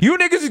You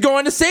niggas is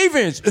going to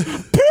savings.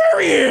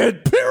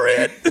 Period.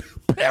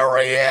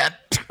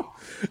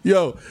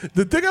 Yo,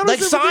 the thing I don't Like,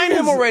 sign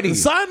him already.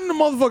 Sign the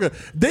motherfucker.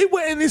 They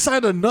went and they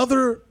signed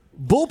another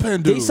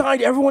bullpen dude. They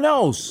signed everyone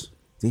else.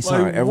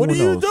 Like, what are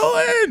you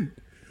doing?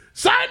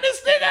 Sign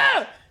this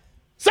nigga.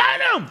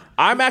 Sign him.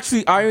 I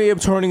am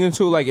turning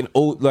into like an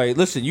old, like,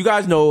 listen, you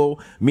guys know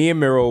me and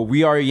Miro,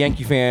 we are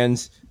Yankee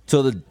fans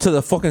till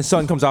the fucking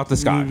sun comes out the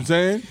sky. You know what I'm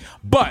saying?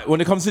 But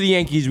when it comes to the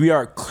Yankees, we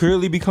are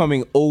clearly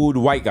becoming old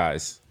white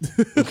guys.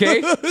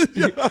 Okay?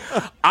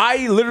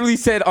 I literally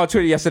said on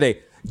Twitter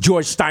yesterday,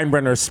 George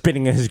Steinbrenner is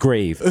spitting in his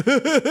grave.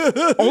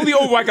 Only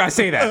old white guys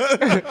say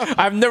that.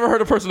 I've never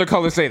heard a person of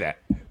color say that.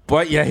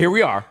 But yeah, here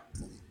we are.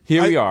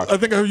 I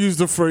think I used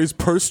the phrase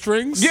purse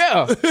strings.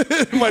 Yeah.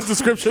 In my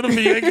description of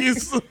the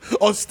Yankees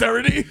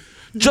austerity.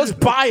 Just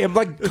buy him.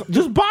 Like,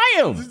 just buy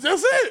him.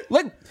 That's it.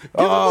 Like, give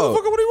the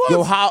motherfucker what he wants.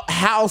 Yo,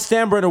 Hal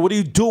Steinbrenner, what are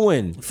you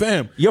doing?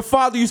 Fam. Your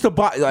father used to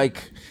buy,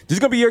 like, this is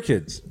going to be your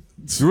kids.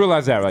 You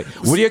realize that, right?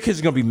 What are your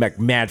kids going to be like,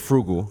 mad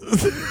frugal?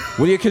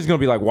 What are your kids going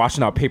to be like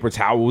washing out paper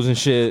towels and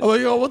shit? I'm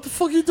like, yo, what the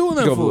fuck you doing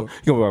that You're for? going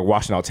to be like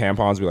washing out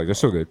tampons, be like, they're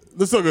so good.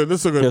 They're so good. They're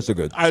so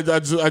good. I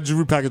just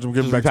repackage them,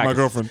 give them back to my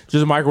girlfriend.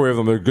 Just microwave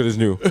them, they're good as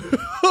new.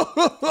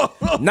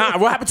 Nah,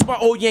 what happened to my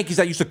old Yankees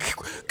that used to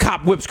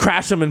cop whips,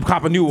 crash them, and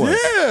cop a new one?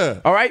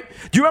 Yeah. All right?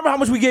 Do you remember how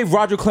much we gave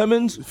Roger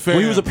Clemens when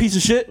he was a piece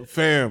of shit?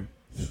 Fam.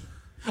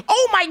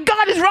 Oh my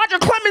God, is Roger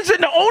Clemens in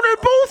the owner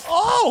booth?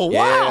 Oh, wow.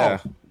 Yeah.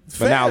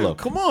 But now look.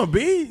 Come on,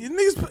 B. You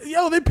niggas,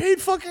 yo, they paid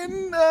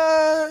fucking.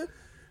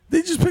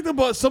 They just picked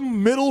up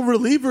some middle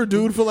reliever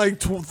dude for like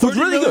 $30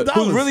 million.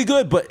 Who's really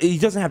good, but he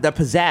doesn't have that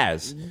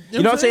pizzazz.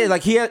 You know what I'm saying?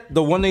 Like, he had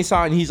the one they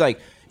signed. He's like,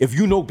 if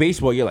you know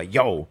baseball, you're like,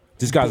 yo,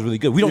 this guy's really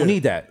good. We don't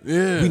need that.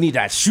 Yeah. We need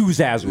that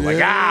shoezazzle. Like,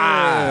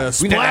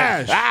 we need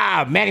splash.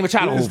 that, Manny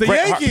Machado. It's the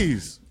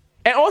Yankees.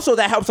 And also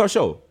that helps our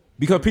show.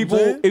 Because people,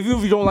 if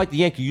you don't like the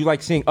Yankees, you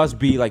like seeing us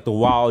be like the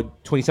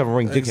wild 27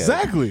 ring dickhead.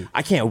 Exactly.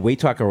 I can't wait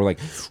till I can like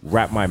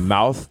wrap my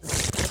mouth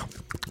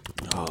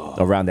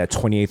around that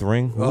 28th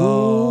ring.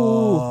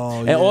 Oh,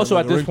 and yeah, also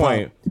at the this ring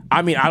point,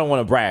 I mean, I don't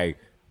want to brag,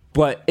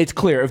 but it's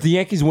clear if the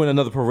Yankees win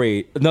another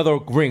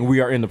ring,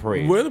 we are in the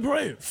parade. We're in the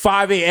parade.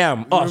 5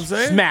 a.m. what us I'm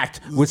saying? smacked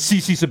with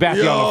CC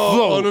Sabathia on the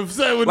floor. On the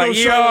set with like, no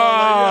yo. shirt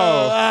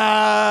on,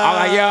 I'm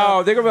like,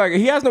 yo, they're gonna be like,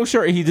 he has no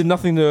shirt. He did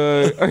nothing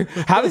to.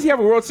 How does he have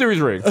a World Series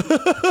ring?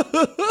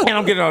 And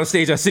I'm getting on the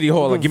stage at City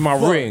Hall, like, give me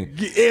my ring.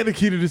 And the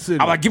key to the city.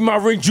 I'm like, give me my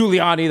ring,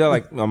 Giuliani. They're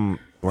like, my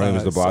name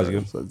is de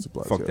Blasio. Sorry.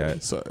 Fuck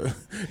that. Sorry.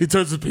 He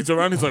turns his pizza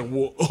around. He's like,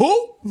 who?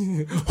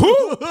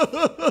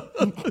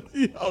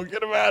 Yo,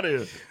 get him out of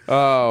here.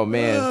 Oh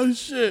man. Oh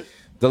shit.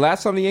 The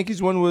last time the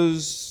Yankees won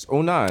was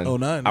 09.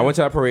 09, I went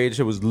to that parade.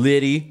 It was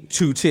litty,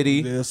 too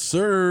titty. Yes,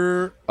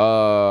 sir.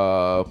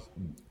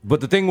 But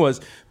the thing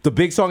was, the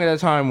big song at that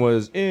time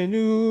was In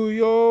New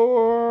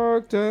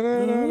York. Damn,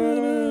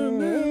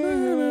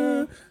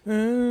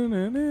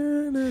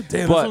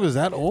 that But song is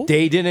that old?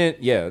 They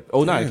didn't. Yeah,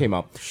 09 came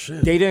out.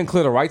 Shit. They didn't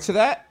clear the rights to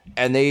that,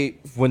 and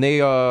what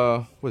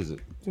is it?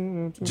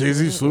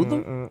 Jay-Z sued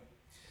them?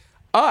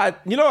 I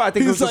think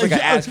it was just like an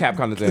yo, ASCAP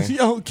kind of thing.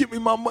 Yo, give me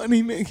my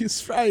money,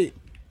 niggas. Right.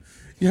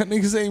 Y'all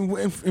niggas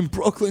ain't in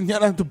Brooklyn.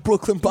 Y'all not the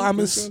Brooklyn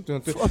Bombers.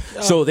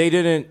 So they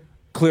didn't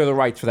clear the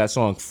rights for that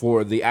song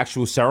for the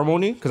actual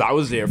ceremony, because I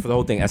was there for the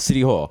whole thing at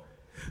City Hall.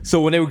 So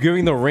when they were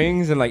giving the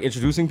rings and like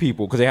introducing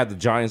people, because they had the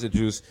Giants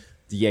introduce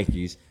the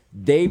Yankees,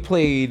 they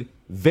played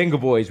Venga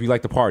Boys, We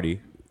Like to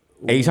Party.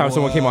 Anytime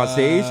someone came on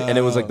stage, and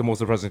it was like the most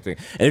depressing thing.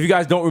 And if you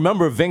guys don't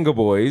remember Venga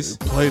Boys,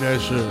 play that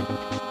shit.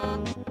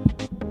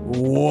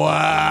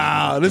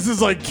 Wow, this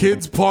is like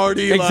kids'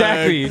 party.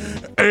 Exactly.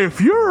 Like, if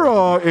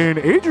you're in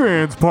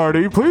Adrian's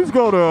party, please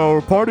go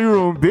to party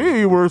room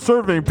B. We're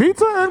serving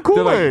pizza and they're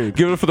Kool-Aid. like,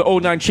 give it for the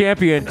 09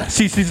 champion,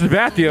 CC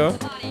Sabathia.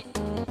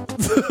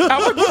 I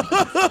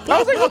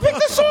was like, well, pick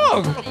the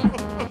song.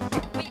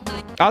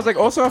 I was like,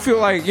 also, I feel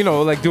like,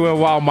 like doing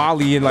Wild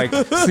Molly and like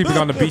sleeping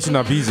on the beach in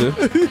Ibiza.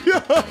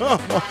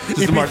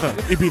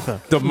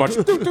 Ibiza. The march.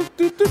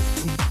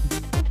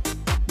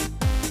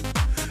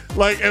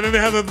 Like, and then they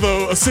have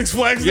a Six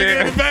Flags thing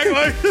in the back.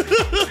 Like,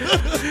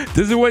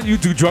 This is when you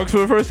do drugs for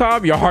the first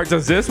time. Your heart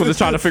does this when it's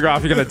trying to figure out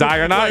if you're gonna die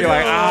or not. You're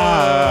like,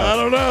 I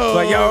don't know.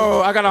 Like,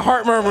 yo, I got a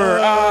heart murmur.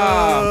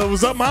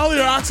 Was that Molly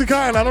or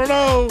Oxycontin? I don't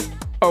know.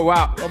 Oh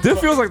wow, this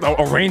feels like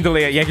a rain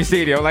delay at Yankee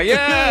Stadium. Like,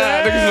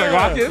 yeah, niggas just like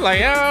rocking, like,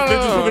 yeah. They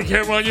just put the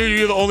camera on you.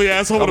 You're the only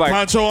asshole with a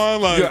poncho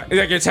on. Like,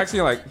 you're texting,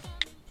 you're like.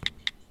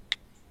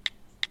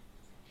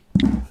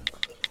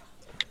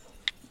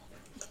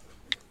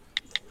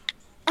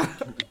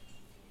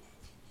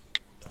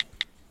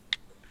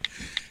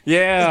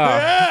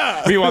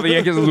 Yeah. Meanwhile, the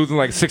Yankees are losing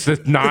like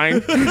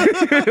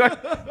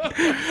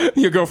 6-9.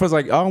 Your girlfriend's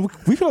like, "Oh,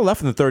 we could have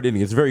left in the third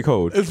inning. It's very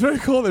cold. It's very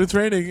cold and it's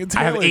raining. It's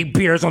I have 8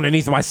 beers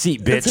underneath my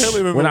seat, bitch.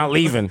 We're not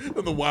leaving."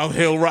 And the wild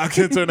hail rock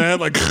hits her in the head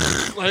like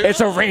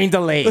It's a rain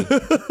delay.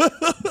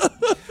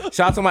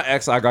 Shout out to my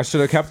ex. I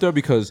should have kept her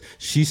because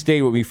she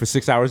stayed with me for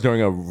 6 hours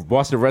during a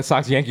Boston Red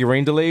Sox Yankee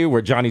rain delay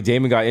where Johnny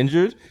Damon got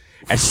injured,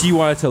 and she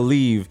wanted to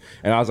leave,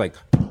 and I was like,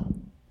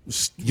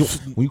 yo,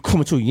 when you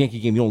come into a Yankee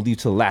game, you don't leave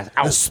till the last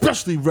out.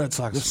 Especially Red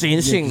Sox. I'm saying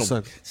this ain't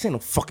no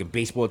fucking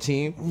baseball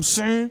team. I'm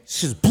saying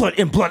it's just blood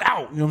in, blood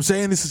out. You know what I'm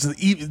saying? This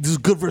is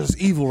good versus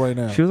evil right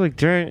now. She was like,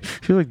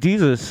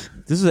 Jesus,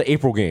 this is an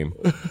April game.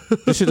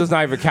 This shit does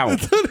not even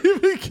count. It doesn't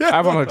even count. I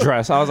have on a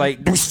dress. I was like,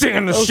 stay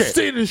in this shit.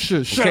 Stay in this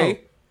shit. Shut okay. up.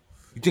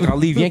 You think I'll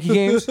leave Yankee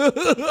games?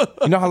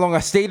 You know how long I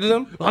stayed in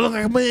them? I look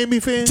like a Miami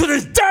fan. To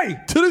this day.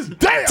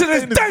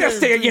 I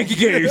stay at Yankee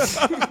games.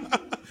 I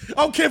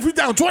don't care if we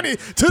down 20.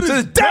 To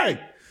this day.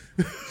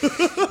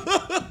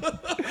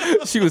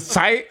 She was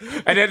tight,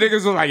 and then niggas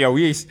was like, "Yo,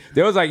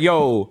 they was like,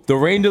 yo, the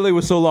rain delay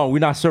was so long, we're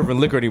not serving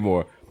liquor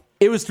anymore."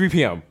 It was 3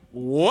 p.m.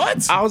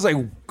 What? I was like,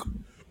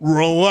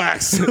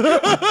 relax.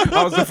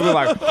 I was definitely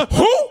like,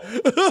 who?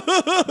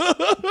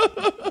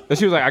 And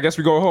she was like, I guess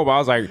we go home. I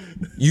was like,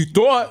 you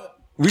thought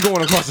we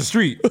going across the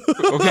street,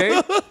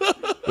 okay?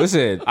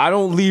 Listen, I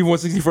don't leave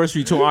 161st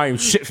Street till I am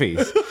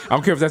shit-faced. I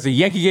don't care if that's a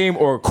Yankee game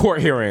or a court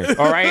hearing,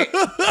 all right?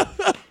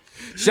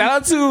 Shout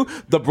out to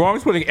the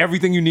Bronx putting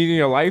everything you need in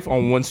your life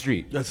on one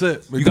street. That's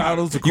it. You got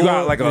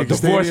like a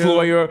divorce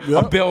lawyer,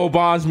 a bail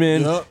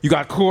bondsman. You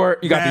got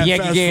court. You got the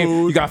Yankee game.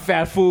 Food. You got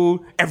fast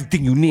food.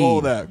 Everything you need.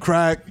 All that.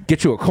 Crack.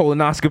 Get you a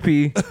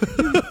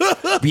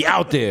colonoscopy. Be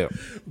out there.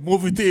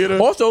 Movie theater.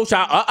 Also,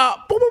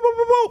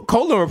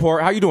 colon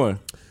report. How you doing?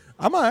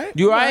 I'm all right.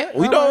 You all right?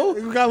 We know.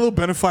 We got a little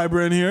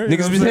Benefiber in here.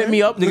 Niggas been hitting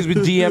me up. Niggas been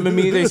DMing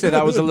me. They said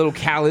I was a little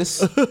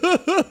callous.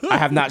 I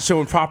have not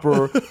shown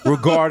proper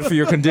regard for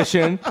your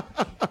condition.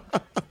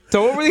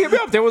 So what really hit me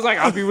up? They was like,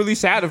 I'd be really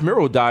sad if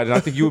Miro died, and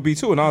I think you would be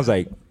too. And I was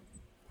like,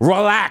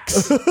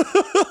 relax.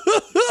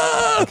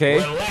 Okay?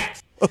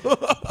 Relax.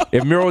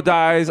 If Miro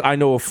dies, I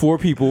know of 4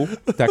 people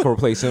that can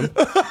replace him.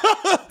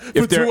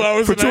 For 2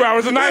 hours for 2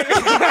 hours a night.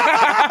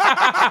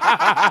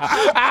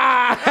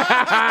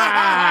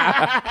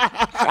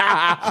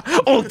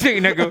 Okay,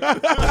 nigga.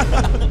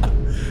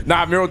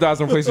 Nah, Miro dies,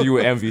 I'm replacing you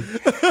with Envy.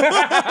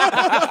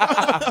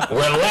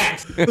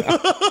 Relax.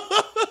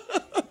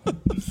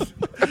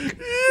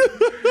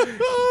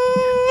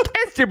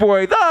 It's your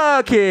boy,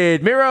 the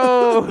Kid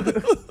Miro.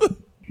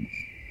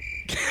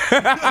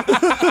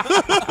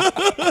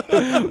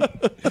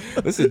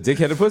 Listen,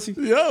 dickheaded pussy.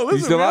 Yo, listen, you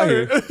still out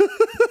here.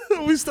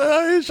 We still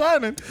out here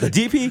shining. The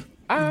DP.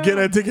 Get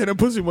that dickheaded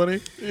pussy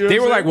money. You know They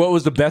were like, what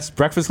was the best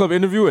Breakfast Club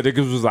interview? And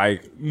niggas was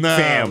like, nah,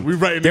 fam. we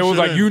writing They this was shit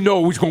like, in. you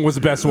know which one was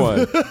the best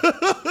one.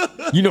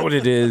 You know what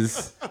it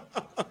is.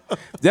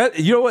 That,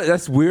 you know what?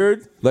 That's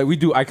weird. Like, we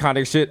do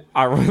iconic shit,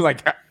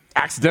 like,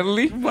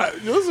 accidentally.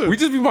 Listen, We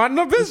just be minding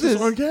our business.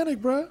 it's organic,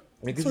 bro.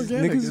 It's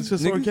organic. It's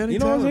just niggas- organic you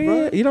know what I'm talent,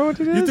 saying? bro. You know what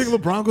it is? You think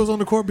LeBron goes on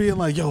the court being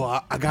like, yo,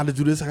 I got to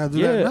do this, I got to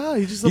do that? Nah,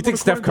 he just You think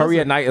Steph Curry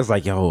at night is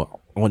like, yo,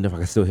 I wonder if I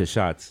can still hit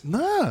shots.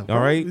 Nah. All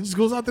right. He just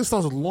goes out there,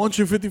 starts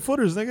launching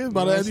 50-footers, nigga.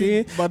 By the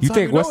You time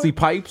think know Wesley it-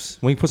 Pipes,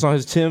 when he puts on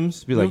his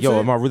Timbs, be know like, what yo, I'm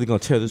am I really going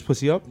to tear this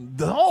pussy up?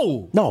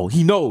 No. No,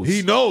 he knows.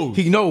 He knows.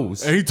 He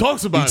knows. And he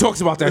talks about He talks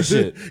about that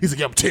shit. He's like,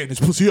 yeah, I'm tearing this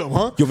pussy up,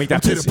 huh? Yo, make that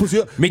I'm tearing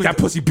pussy, up. make that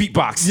pussy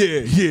beatbox.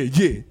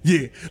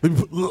 Yeah. Let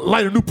me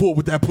light a Newport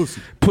with that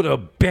pussy. Put a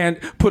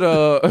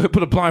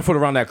blindfold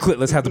around that clit.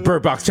 Let's have the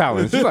Bird Box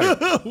challenge. He's like,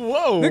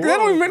 Whoa. nigga, that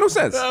don't even make no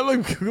sense.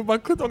 Look, my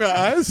clit don't got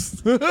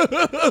eyes.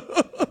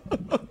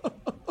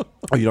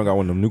 Oh, you don't got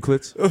one of them new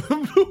clits?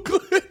 New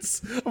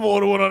clits. I'm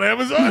ordering one on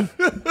Amazon.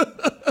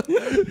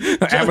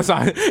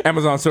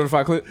 Amazon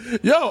certified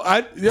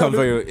clit. Come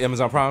for your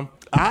Amazon Prime.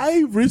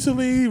 I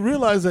recently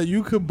realized that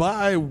you could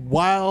buy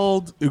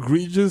wild,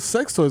 egregious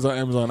sex toys on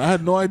Amazon. I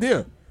had no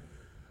idea.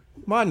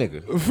 My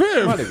nigga.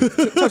 Fair. My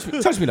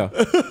nigga. Touch me now.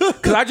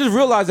 Because I just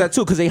realized that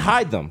too, because they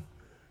hide them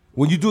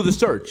when you do the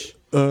search.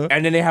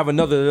 And then they have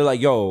another, they're like,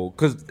 yo,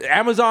 because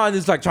Amazon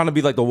is like trying to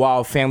be like the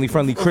wild,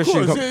 family-friendly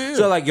Christian. course, yeah.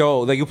 So like,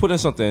 yo, like you put in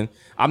something.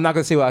 I'm not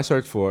going to say what I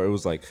searched for. It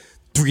was like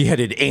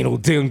 3-headed anal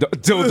dildo.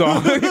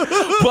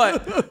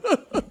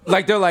 But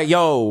like, they're like,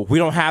 yo, we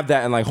don't have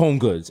that in like Home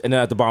Goods. And then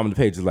at the bottom of the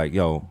page, it's like,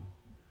 yo,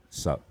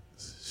 sup.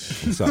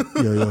 What's up?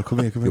 Yo, come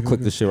here. Yo, click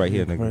this shit right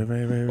here, nigga.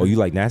 Right. Oh, you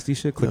like nasty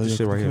shit? Click this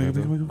shit right here,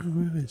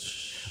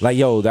 nigga. Like,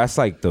 yo, that's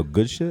like the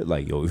good shit.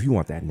 Like, yo, if you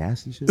want that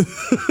nasty shit.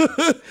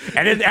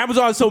 And then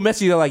Amazon's so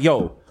messy, they're like,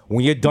 yo,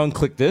 when you're done,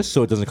 click this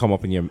so it doesn't come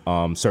up in your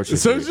search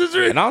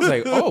history. And I was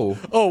like, oh,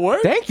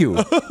 what? Thank you.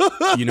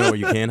 You know where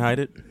you can hide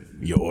it?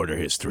 Your order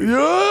history.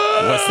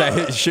 Yeah. What's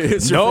that shit?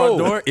 It's your front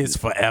door. It's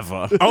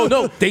forever. Oh,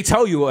 no, they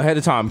tell you ahead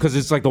of time because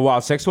it's like the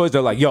wild sex toys.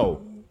 They're like,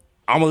 yo,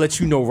 I'm going to let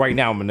you know right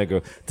now, my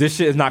nigga. This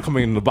shit is not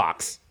coming in the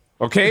box.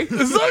 Okay?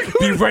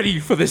 Be ready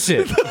for this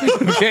shit.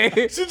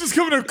 Okay? Shit just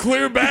come in a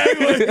clear bag.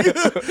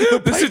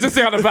 This shit just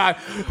say on the back,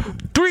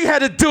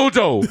 3-headed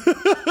dildo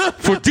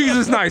for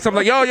Jesus Nice. I'm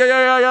like, yo,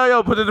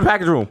 put it in the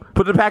package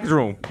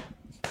room.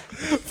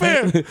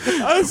 Fam,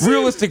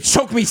 Realistic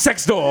choke me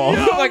sex doll.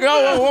 I'm like,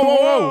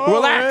 whoa,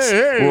 relax.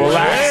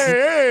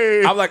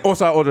 Hey. I'm like,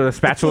 also I ordered a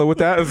spatula with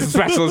that. The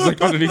spatula's like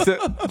underneath it.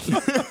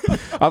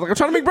 I was like, I'm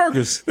trying to make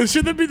burgers. The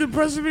shit that be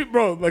depressing me,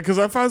 bro. Like, cause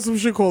I found some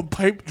shit called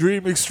Pipe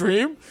Dream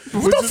Extreme.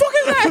 What the fuck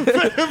is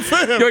that?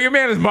 Fam. Yo, your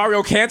man is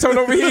Mario Cantone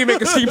over here. You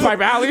make a steam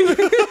pipe alley.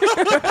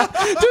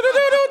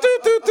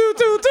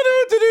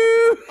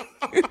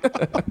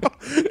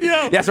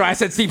 Yo. That's right. I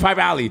said steam pipe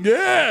alley.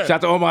 Yeah. Shout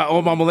out to all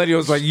my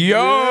millennials. Like,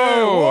 yo.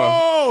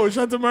 Whoa.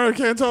 Shout out to Mario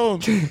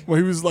Cantone. When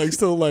he was like,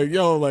 still like,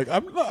 yo, like,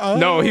 I'm not.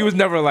 No, he was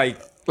never like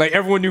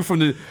everyone knew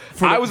from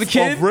I was a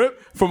kid.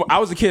 I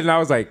was a kid and I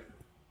was like,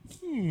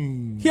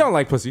 he don't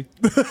like pussy.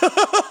 He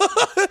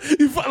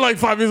like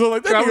 5 years old,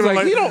 like that. I was like,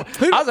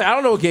 I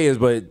don't know what gay is,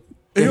 but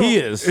he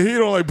is. He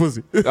don't like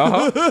pussy.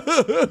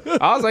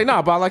 I was like,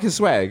 nah, but I like his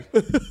swag.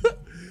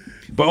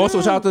 But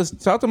also shout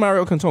out to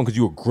Mario Cantone because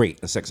you were great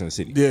in Sex and the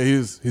City. Yeah,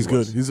 he's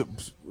good.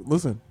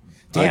 listen.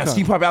 Damn, icon.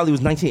 Steam Pipe Alley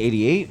was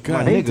 1988.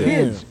 God, my nigga.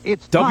 kids,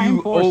 it's time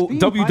for Steam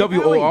Pipe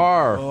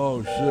WWOR.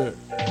 Oh shit.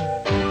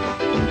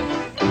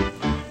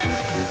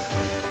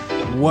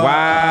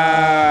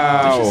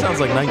 Wow. This shit sounds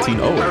like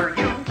 1900.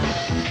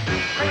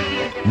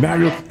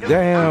 Mario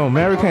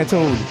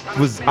Cantone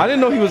was. I didn't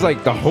know he was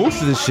like the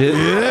host of this shit.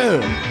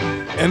 Yeah.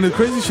 And the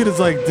crazy shit is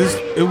like this.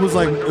 It was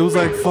like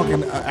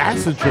fucking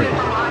acid trip.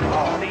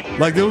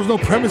 Like there was no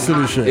premise to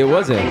this shit. It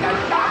wasn't.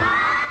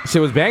 Shit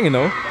was banging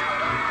though.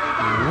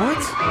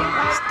 What?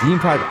 Steam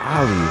Pipe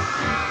Alley.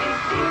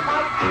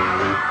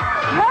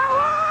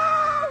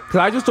 Cause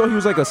I just thought he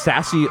was like a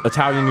sassy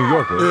Italian New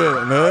Yorker.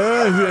 Yeah,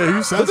 man. Yeah,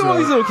 he sounds Look at all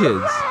these little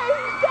kids.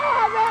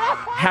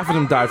 Half of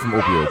them died from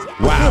opioids.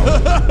 Wow.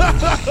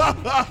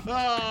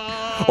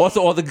 Also,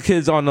 all the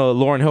kids on the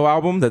Lauryn Hill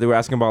album that they were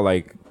asking about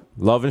like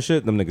love and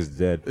shit, them niggas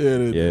dead.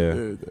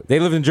 Yeah. They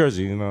lived in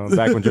Jersey, you know,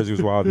 back when Jersey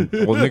was wild. All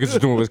the niggas was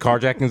doing was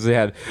carjackings. They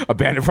had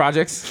abandoned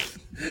projects.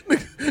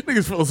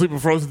 Niggas fell asleep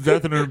and froze to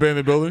death in an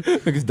abandoned building.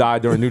 Niggas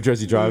died during New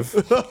Jersey Drive.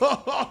 Shout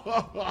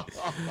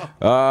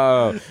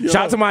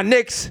out to my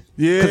Knicks.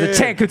 Yeah. Because the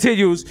chant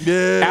continues.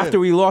 Yeah. After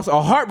we lost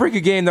a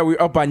heartbreaking game that we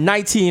were up by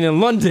 19 in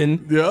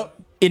London. Yep.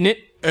 In it.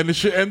 And the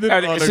shit ended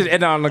on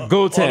a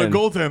goaltend. On a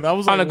goaltend. I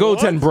was like, on a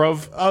goaltend,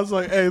 bruv. I was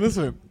like, hey,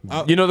 listen.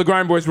 You know the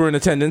Grind Boys were in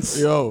attendance.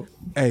 Yo.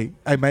 Hey,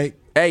 mate.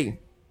 Hey,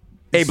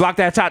 block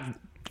that shot.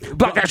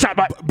 Block that shot,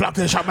 mate. Block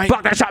that shot, mate.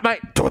 Block that shot, mate.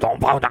 Grind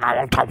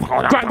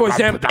Boys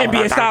Jam,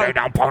 NBA style.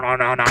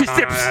 Chris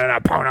Sips,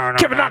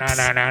 Kevin Knox,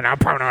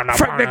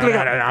 Frank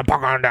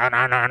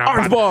Ntilikina,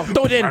 Orange Ball,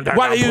 throw it in.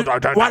 While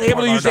they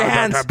able to use their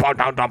hands.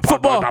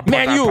 Football,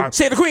 Man U,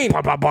 Save the Queen,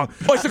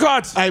 Oyster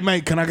Cards. Hey,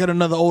 mate, can I get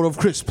another order of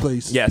crisps,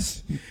 please?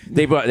 Yes.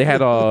 They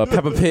had a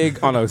Peppa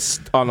Pig on a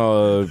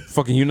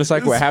fucking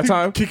unicycle at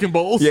halftime. Kicking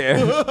balls? Yeah.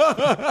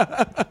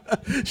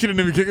 She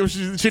didn't even kick him.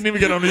 She didn't even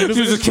get on the unicycle.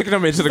 She was just kicking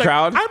them into the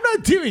crowd. I'm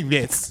not doing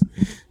this.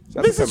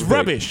 This is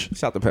rubbish.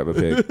 Shout out to Peppa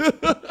Pig.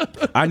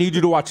 I need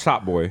you to watch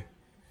Top Boy.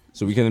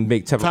 So we can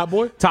make Top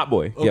Boy? Top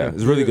Boy. Okay. Yeah,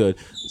 it's really good.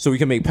 So we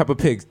can make Peppa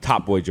Pig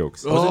TopY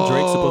jokes. Wasn't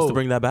Drake supposed to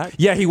bring that back?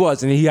 Yeah, he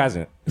was, and he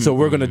hasn't. So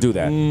we're gonna do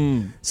that.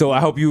 So I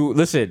hope you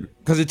listen,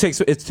 because it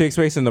takes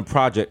place in the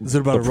project. Is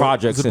it about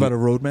a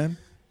roadman?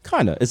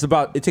 Kinda.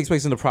 It takes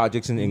place in the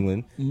projects in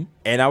England,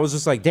 and I was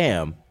just like,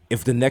 damn,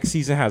 if the next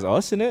season has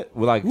us in it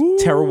with like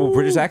terrible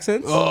British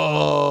accents.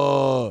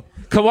 Oh,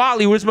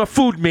 Kawali, where's my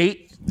food,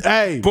 mate?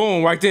 Hey,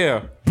 boom, right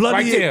there,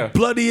 right there.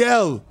 Bloody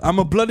hell, I'm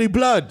a bloody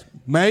blood,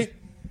 mate.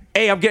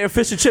 Hey, I'm getting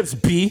fish and chips,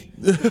 B.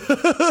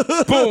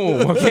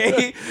 Boom,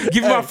 okay?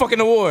 Give me my fucking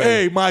award.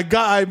 Hey, my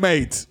guy,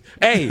 mate.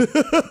 Hey.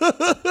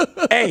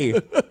 Hey.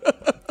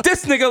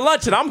 This nigga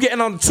lunching. I'm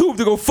getting on the tube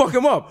to go fuck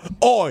him up.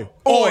 Oi,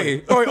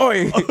 mate. Oh,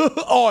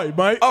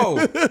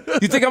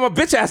 you think I'm a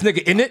bitch ass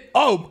nigga, innit?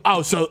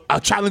 Oh, so I'll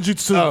challenge you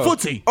to the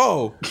footy.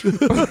 Oh.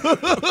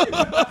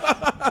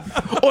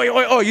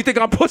 Oi, you think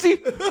I'm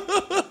pussy?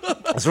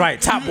 That's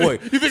right, Top Boy.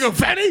 You think I'm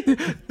fatty?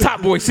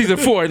 Top Boy season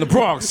 4 in the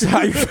Bronx.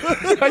 How you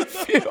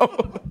feel?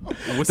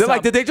 They're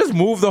like, did they just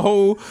move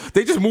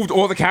they just moved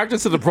all the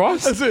characters to the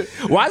Bronx? That's it.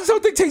 Why does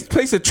something take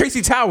place at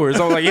Tracy Towers?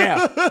 I was like,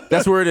 yeah,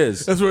 that's where it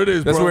is. That's where it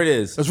is, That's bro. where it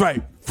is. That's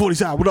right. 40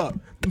 side, what up?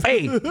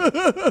 Hey.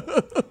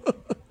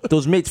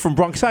 Those mates from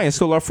Bronx Science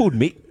stole our food,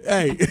 mate.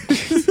 Hey.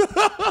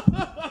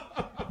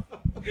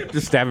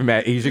 Just stabbing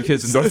mad Asian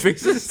kids in North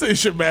faces. Say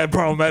shit, mad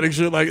problematic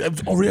shit like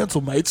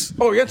Oriental mates.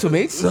 Oriental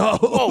mates?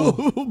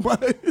 Oh,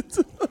 mate.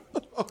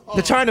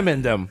 The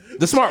Chinamen, them.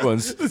 The smart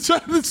ones. The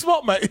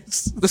smart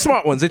mates. The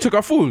smart ones. They took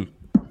our food.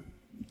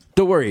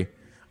 Don't worry.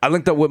 I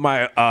linked up with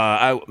my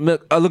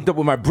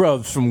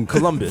bruvs from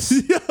Columbus.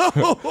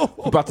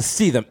 About to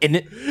see them in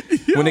it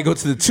when they go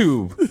to the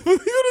tube.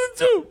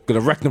 Gonna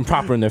wreck them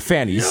proper in their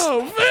fannies.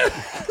 Yo, man.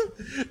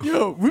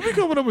 Yo, we've been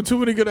coming up with too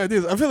many good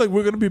ideas. I feel like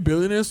we're gonna be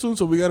billionaires soon,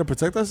 so we gotta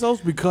protect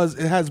ourselves because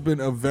it has been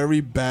a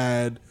very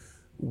bad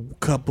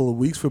couple of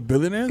weeks for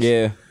billionaires.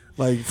 Yeah.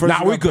 Like,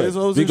 first we good.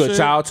 We good.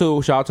 Shout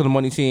out to the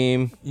money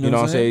team. You know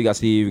what I'm saying? You got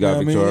Steve, you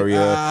got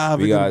Victoria,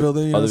 we got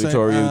other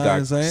Victoria, we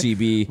got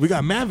CB. We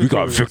got Matt. We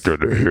got Victor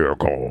the hair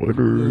call.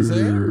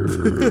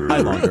 I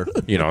longer.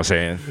 You know what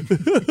I'm saying?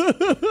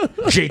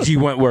 JG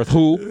Wentworth,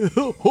 who?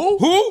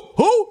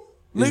 Who?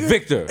 It's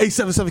Victor.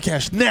 877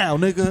 cash now,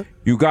 nigga.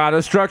 You got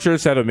a structured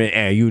settlement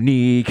and you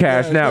need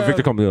cash now. Yeah.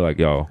 Victor comes in like,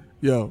 yo,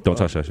 don't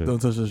touch that shit. Don't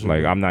touch that shit.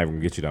 Like, I'm not even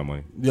gonna get you that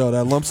money. Yo,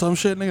 that lump sum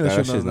shit, nigga.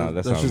 That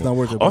shit's not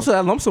worth it. Also,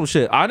 that lump sum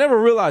shit, I never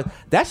realized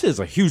that shit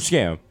is a huge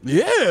scam.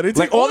 Yeah, they take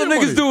like all the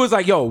niggas money. do is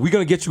like, yo, we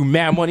gonna get you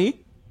mad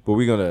money, but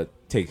we gonna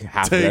take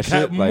half of that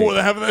shit. Like, more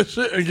than half of that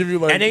shit and give you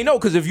like. and they know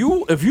because if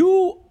you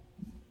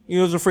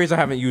there's a phrase I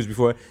haven't used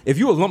before. If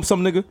you a lump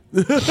sum nigga,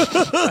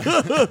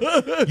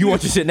 you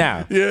want your shit now.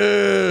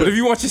 Yeah. But if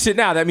you want your shit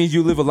now, that means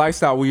you live a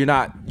lifestyle where you're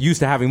not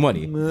used to having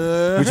money,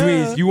 which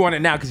means you want it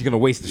now because you're gonna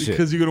waste the shit.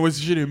 Because you're gonna waste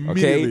the shit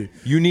immediately. Okay,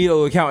 you need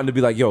an accountant to be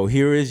like, yo,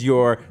 here is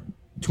your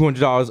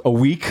 $200 a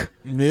week.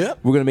 Yeah.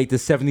 We're gonna make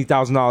this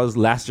 $70,000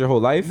 last your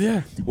whole life.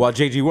 Yeah. While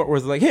JG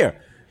Wentworth is like,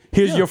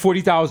 here's your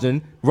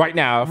 $40,000 right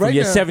now from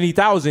your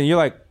 $70,000. You're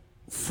like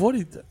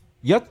 40.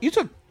 you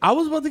took. I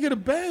was about to get a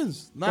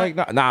Benz. Like,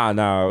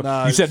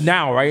 nah. You said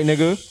now, right,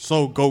 nigga?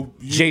 So go.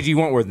 JG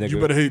Wentworth, nigga. You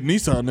better hit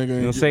Nissan, nigga. You know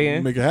what I'm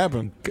saying? Make it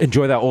happen.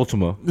 Enjoy that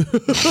Ultima.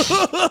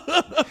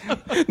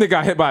 Nigga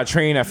got hit by a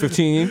train at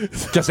 15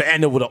 just to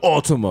end up with an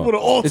Ultima.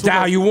 Is that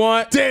how you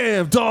want?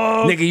 Damn,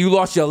 dog. Nigga, you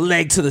lost your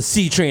leg to the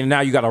C train and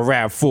now you got a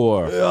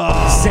RAV4.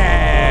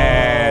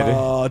 Sad.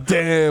 Oh,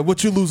 damn.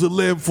 What you lose a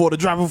limb for to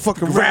drive a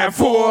fucking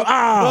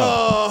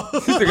RAV4?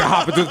 This nigga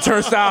hopping through the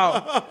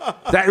turnstile.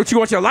 That what you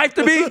want your life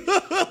to be?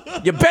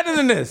 You're better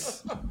than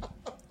this.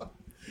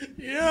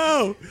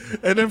 Yo.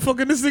 And then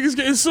fucking this nigga's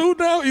getting sued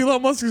now?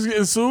 Elon Musk is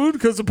getting sued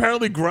because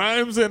apparently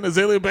Grimes and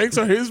Azalea Banks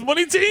are his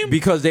money team?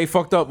 Because they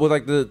fucked up with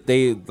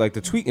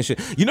the tweet and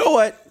shit. You know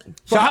what?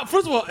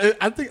 First of all,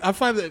 I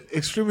find that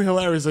extremely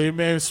hilarious that a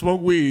man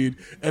smoked weed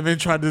and then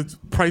tried to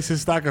price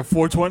his stock at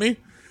 $420.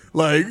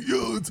 Like,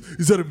 yo,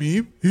 is that a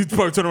meme? He'd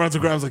probably turn around to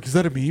Grimes like, is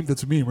that a meme?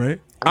 That's a meme, right?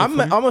 I'm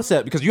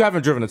upset because you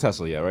haven't driven a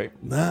Tesla yet, right?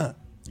 Nah.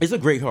 It's a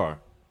great car.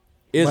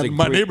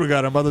 My neighbor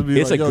got it. I'm about to be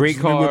it's like, a great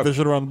car. Whip that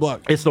shit around the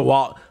block. It's the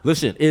wild.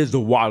 Listen, it is the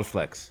wild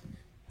flex.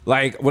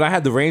 Like when I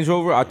had the Range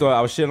Rover, I thought I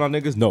was shitting on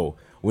niggas. No,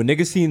 when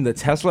niggas seen the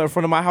Tesla in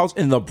front of my house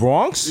in the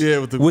Bronx,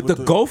 with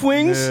the Gulf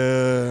Wings,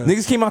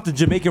 niggas came out the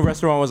Jamaican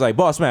restaurant and was like,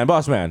 boss man.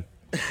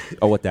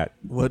 Oh, what that?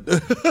 What? What?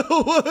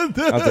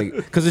 I was like,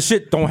 because the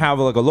shit don't have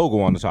like a logo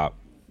on the top,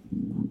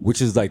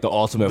 which is like the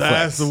ultimate flex.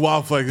 That's the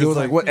wild flex. It was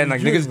like what? And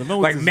like niggas,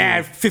 like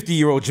mad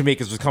 50-year-old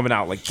Jamaicans was coming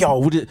out like, yo,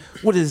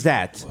 what is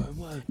that?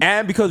 What?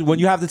 And because when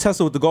you have the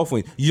Tesla with the Gulf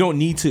Wings, you don't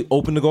need to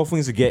open the Gulf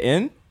Wings to get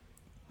in.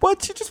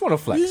 But you just want to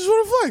flex. You just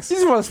want to flex. You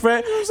just want to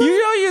spread.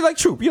 You're like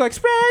Troop. You're like,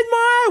 spread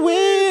my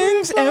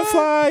wings and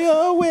fly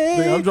away.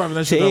 Nigga, I'm driving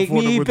that shit down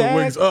Florida with the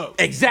wings up.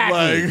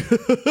 Exactly.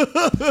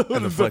 Like,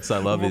 and the flex I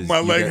love is my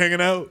leg hanging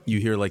out. You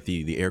hear like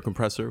the air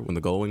compressor when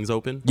the gull wings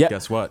open. Yeah.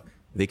 Guess what?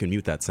 They can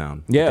mute that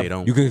sound. Yeah. They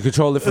don't. You can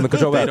control it from the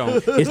control. They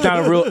don't. It's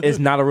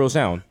not a real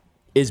sound.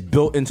 It's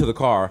built into the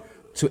car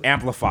to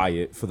amplify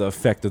it for the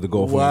effect of the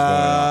Gulf Wings going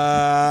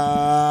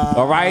on.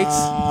 All right?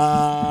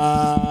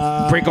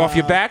 Break off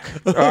your back.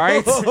 All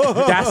right?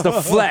 That's the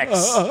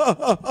flex.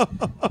 All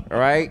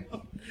right?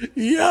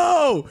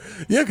 Yo.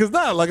 Yeah, because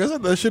like I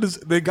said, that shit is,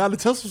 they got a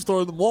Tesla store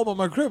in the mall by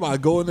my crib. I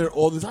go in there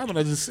all the time and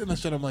I just sit in that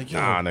shit. I'm like,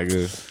 yo. Nah,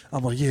 nigga.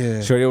 I'm like,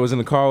 yeah. Shorty was in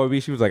the car with me.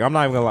 She was like, I'm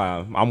not even gonna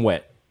lie. I'm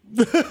wet.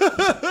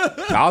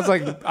 I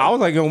was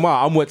like, yo,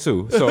 ma, I'm wet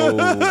too. So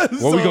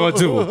what we gonna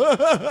do?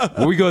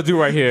 What we gonna do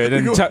right here? And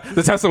then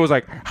the Tesla was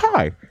like,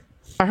 hi,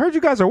 I heard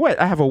you guys are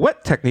wet. I have a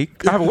wet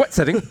technique. I have a wet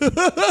setting.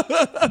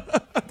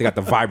 They got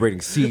the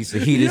vibrating seats, the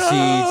heated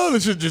seats.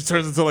 This shit just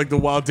turns into like the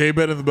wild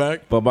daybed in the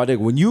back. But my nigga,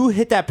 when you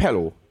hit that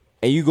pedal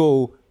and you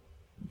go,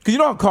 because you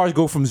know how cars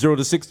go from 0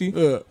 to 60?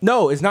 Yeah.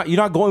 No, it's not. You're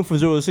not going from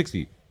 0 to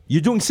 60.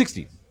 You're doing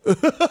 60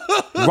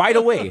 right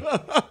away.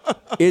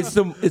 It's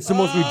the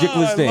most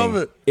ridiculous thing. I love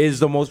it. It's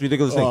the most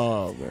ridiculous thing.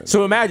 Oh, man.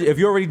 So imagine if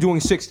you're already doing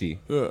 60,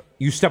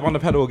 you step on the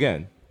pedal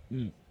again.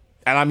 Mm.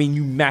 And I mean,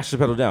 you mash the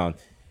pedal down.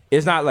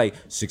 It's not like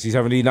 60,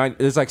 70,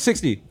 90. It's like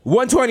 60,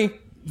 120.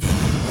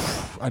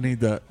 I need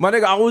that. My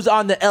nigga, I was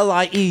on the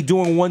LIE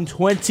doing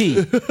 120.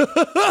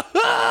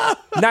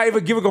 Not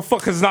even giving a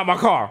fuck because it's not my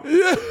car.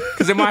 Because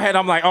Because in my head,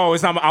 I'm like, oh,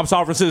 it's not. I'm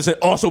sovereign citizen.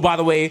 Also, by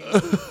the way,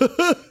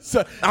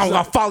 I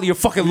don't follow your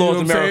fucking laws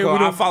in America.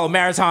 I follow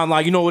maritime law.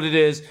 You know what it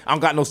is. I don't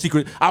got no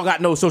secret. I don't got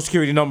no social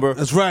security number.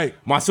 That's right.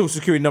 My social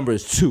security number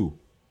is 2.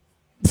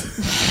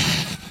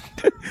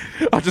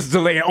 I'll just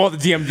delay all the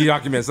DMD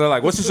documents. They're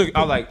like, what's your?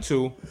 I'm like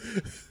 2.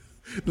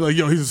 They're like,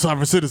 yo, he's a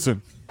sovereign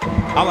citizen.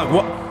 I'm like,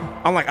 what?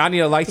 I'm like, I need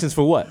a license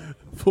for what?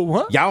 For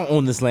what? Y'all don't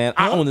own this land.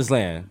 I own this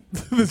land.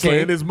 This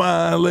land is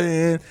my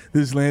land.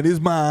 This land is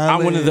my land.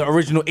 I'm one of the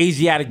original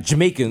Asiatic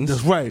Jamaicans.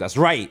 That's right. That's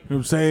right. You know what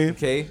I'm saying?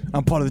 Okay.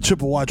 I'm part of the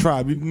Chippewa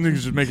tribe. You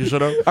niggas just making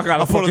shit up. I'm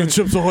part of the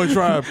Chips Ahoy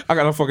tribe. I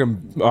got a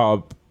fucking...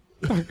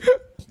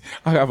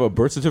 I have a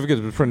birth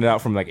certificate that's printed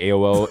out from like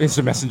AOL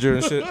Instant Messenger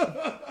and shit.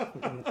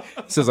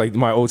 It says like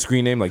my old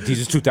screen name, like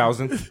Jesus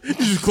 2000. You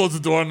just close the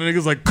door and the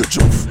nigga's like,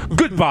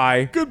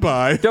 goodbye.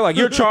 Goodbye. They're like,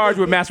 you're charged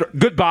with mass...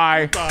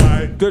 Goodbye.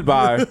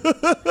 Goodbye.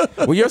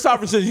 When you're a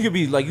sovereign citizen, you can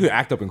be like, you can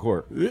act up in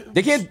court.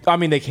 They can't... I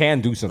mean, they can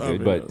do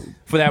something, but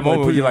for that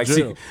moment when you're like...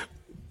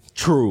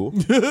 True.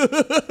 Which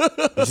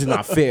is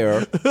not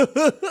fair.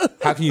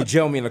 How can you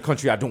jail me in a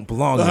country I don't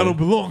belong in? I don't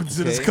belong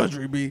to this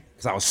country, B.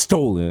 Because I was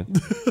stolen.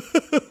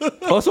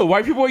 Also,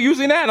 white people are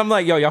using that, and I'm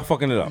like, yo, y'all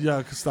fucking it up.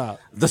 Yeah, stop.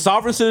 The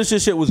sovereign citizen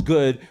shit was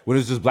good when it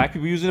was just black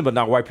people using it, but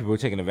now white people are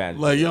taking advantage.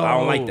 Like, yo, I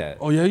don't like that.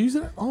 Oh, yeah,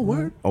 using it? Oh,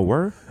 word? Oh,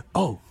 word?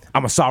 Oh.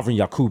 I'm a sovereign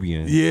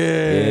Yakubian.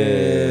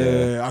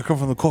 Yeah. I come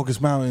from the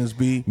Caucasus Mountains,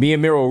 B. Me and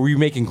Miro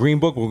remaking Green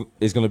Book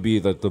is going to be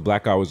the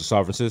black guy was a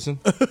sovereign citizen.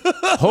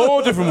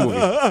 Whole different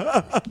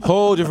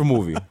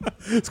movie.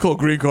 It's called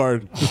Green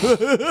Card.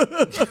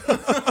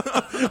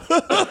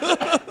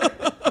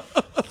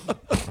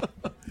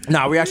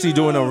 Nah, we're actually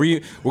doing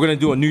we're gonna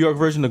do a New York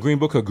version of Green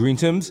Book of Green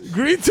Tims.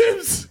 Green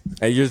Tims?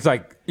 And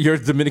you're a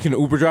Dominican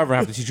Uber driver and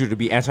I have to teach you to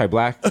be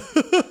anti-black.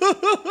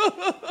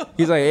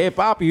 He's like, hey,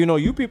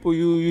 Papi, you people,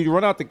 you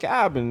run out the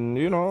cab and,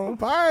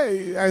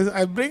 Bye.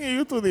 I bring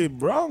you to the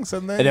Bronx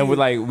and then... And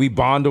then we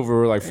bond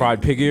over, like,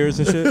 fried pig ears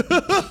and shit.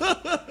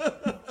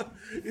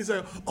 He's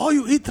like, oh,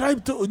 you eat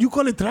tripe too? You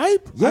call it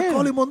tripe? Yeah. I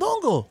call it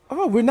mondongo.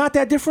 Oh, we're not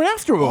that different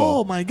after all.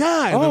 Oh, my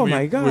God. Oh,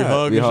 my God. We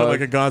hug and shit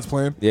like a God's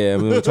plan. Yeah,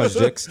 we touch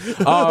dicks.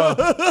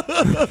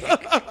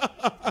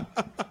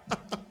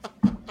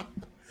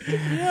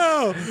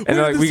 Yo, and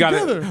then, like, we got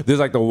it. There's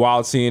like the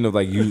wild scene of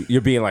like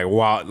you're being like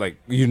wild, like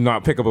you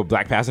not pick up a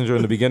black passenger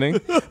in the beginning,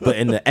 but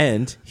in the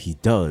end he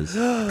does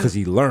because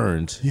he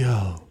learned.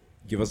 Yo,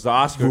 give us the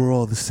Oscar. We're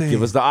all the same.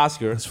 Give us the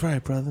Oscar. That's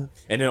right, brother.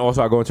 And then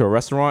also I go into a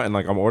restaurant and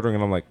like I'm ordering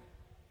and I'm like,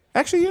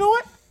 actually, you know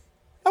what?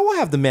 I will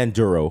have the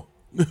Manduro.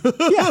 Yeah,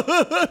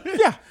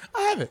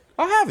 I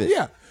have it.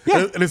 Yeah.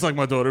 Yeah. And it's like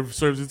my daughter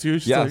serves it to you.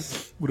 She's like,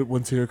 with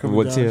one tear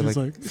coming down. She's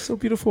like, it's so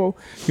beautiful.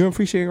 You're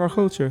appreciating our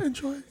culture.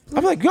 Enjoy.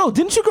 I'm like, yo,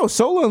 didn't you go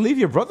solo and leave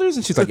your brothers?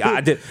 And she's like, yeah,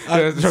 I did.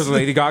 There's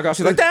Lady Gaga.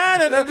 She's like,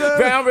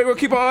 we'll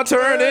keep on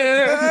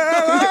turning.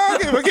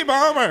 We'll keep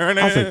on turning.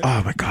 I was like,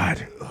 oh my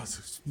God.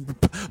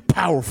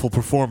 Powerful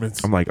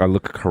performance. I'm like, I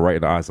look her right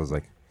in the eyes. I was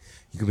like,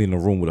 you could be in a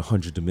room with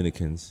 100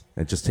 Dominicans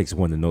and it just takes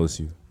one to notice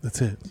you. That's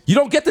it. You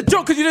don't get the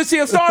joke because you didn't see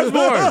A Star Is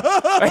Born.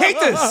 I hate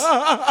this.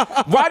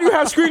 Why do you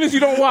have screeners you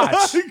don't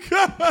watch?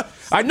 Oh,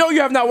 I know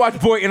you have not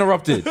watched Boy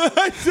Interrupted.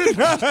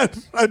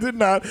 I did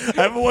not.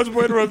 I haven't watched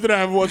Boy Interrupted. I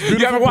haven't watched Beautiful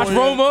You haven't watched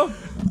Roma?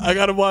 I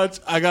gotta watch.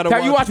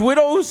 Have you watched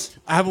Widows?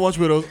 I haven't watched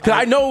Widows. Because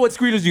I know what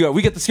screeners you got.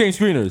 We get the same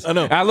screeners. I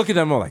know. And I look at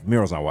them. I'm like,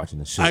 Miro's not watching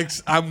this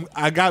shit.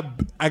 I got.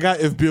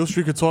 If Beale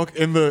Street could talk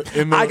in the.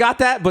 I got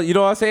that, but you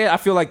know what I'm saying? I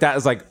feel like that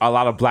is like a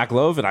lot of black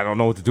love, and I don't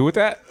know what to do with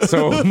that.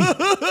 So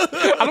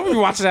I don't be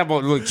watching that,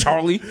 but like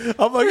Charlie.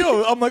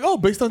 I'm like, oh,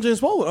 based on James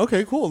Baldwin.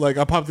 Okay, cool. Like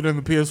I popped it in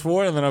the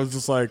PS4, and then I was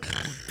just like,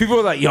 people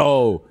were like,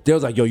 yo, they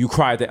was like, yo, you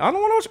cried. That I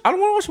don't want to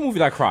watch a movie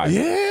that I cried.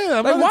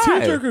 Yeah, I'm like, not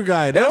a tearjerker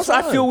guy. And also,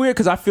 I feel weird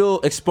because I feel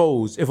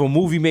exposed. If a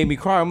movie made me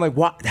cry, I'm like,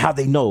 what? How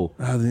they know?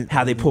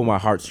 How they pull my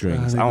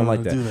heartstrings? I don't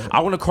like that. I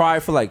want to cry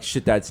for like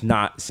shit that's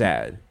not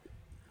sad.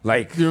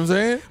 Like, you know what I'm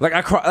saying? Like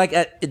I cry. Like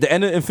at the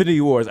end of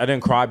Infinity Wars, I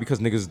didn't cry because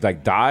niggas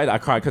like died. I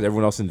cried because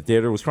everyone else in the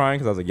theater was crying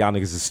because I was like, y'all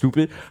niggas is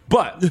stupid.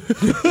 But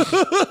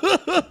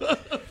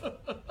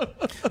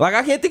like,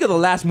 I can't think of the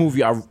last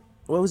movie. What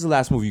was the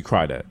last movie you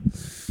cried at?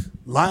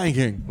 Lion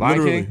King.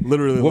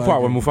 Literally. What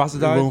part? When Mufasa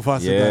died? When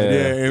Mufasa died.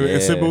 Yeah.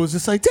 And Simba was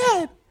just like,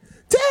 Dad.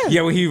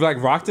 Yeah, when he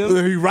like rocked him.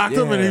 He rocked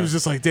him, and he was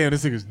just like, "Damn,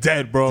 this nigga's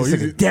dead, bro.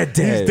 He's dead.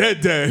 He's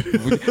dead."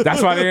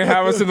 That's why they didn't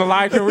have us in the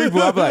Lion King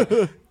reboot. I'm like,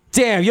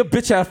 damn, your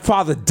bitch ass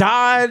father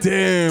died.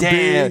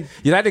 Damn.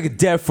 Yeah, that nigga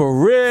dead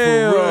for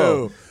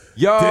real.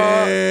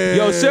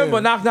 Yo, Simba,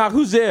 knock.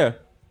 Who's there?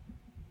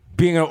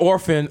 Being an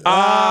orphan. You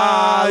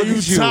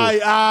tight.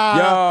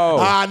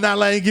 Not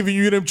like giving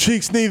you them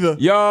cheeks neither.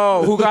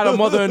 Yo, who got a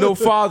mother and no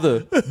father?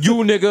 You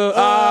nigga.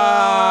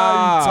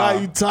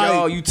 You tight.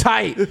 Yo, you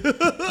tight.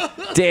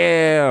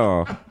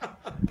 Damn.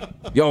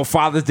 Yo,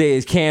 Father's Day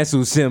is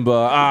canceled,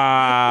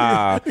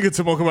 Simba. Nigga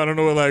Timon come out of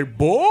nowhere like,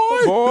 boy,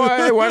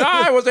 when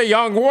I was a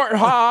young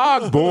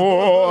warthog,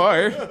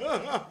 boy.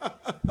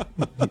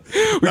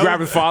 We grab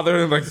his father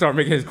and like start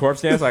making his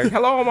corpse dance. Like,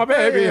 hello, my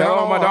baby.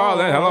 Hello, my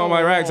darling. Hello,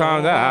 my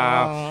ragtime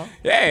doll.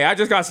 Hey, I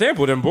just got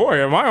sampled and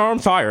boy, my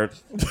arm's tired.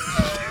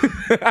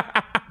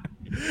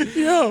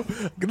 Yo,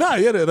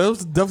 that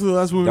was definitely the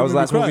last movie. That was the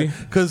last movie?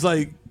 Because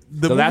like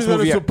the last movies that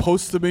movie are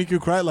supposed to make you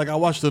cry. Like I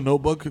watched The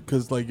Notebook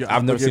because like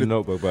I've never seen The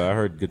Notebook, but I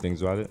heard good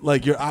things about it.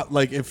 Like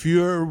like if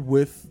you're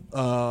with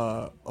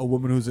a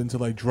woman who's into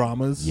like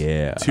dramas,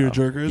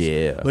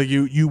 tearjerkers, like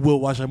you will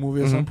watch that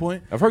movie at some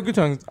point. I've heard good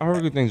things. I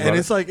heard good things, and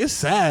it's like it's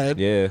sad.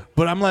 Yeah,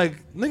 but I'm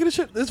like, nigga, this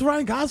shit. It's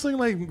Ryan Gosling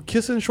like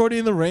kissing Shorty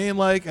in the rain,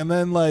 like, and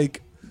then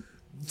like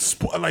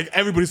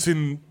everybody's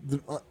seen.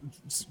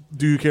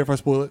 Do you care if I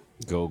spoil it?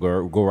 Go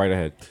right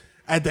ahead.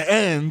 At the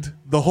end,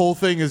 the whole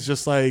thing is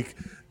just like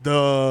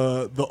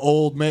the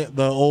old man,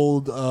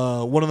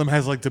 one of them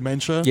has like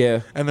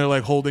dementia, and they're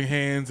like holding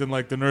hands in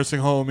like the nursing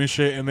home and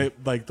shit, and they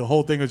like the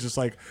whole thing is just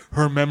like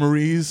her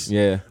memories,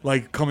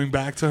 like coming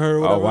back to her.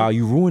 Or whatever. Oh wow,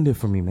 you ruined it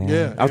for me,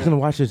 man. I was gonna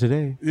watch it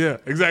today. Yeah,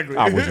 exactly.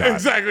 I was not.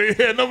 Exactly.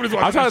 Yeah, nobody's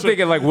watching. I'm trying to think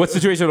of like what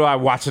situation do I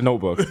watch The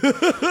Notebook?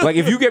 Like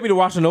if you get me to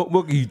watch The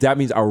Notebook, that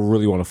means I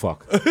really want to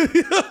fuck.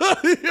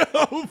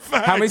 Yo,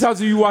 how many times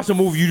do you watch a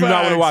movie you do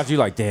not want to watch? You're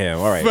like, damn,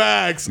 all right.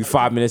 Facts. You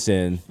 5 minutes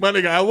in. My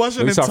nigga, I watched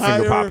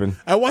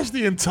I watched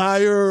the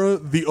entire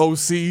The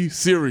OC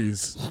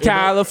series.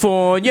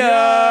 California.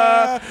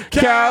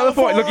 Look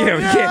at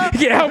him. He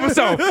can't help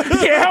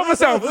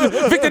himself.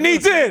 Victor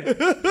needs it.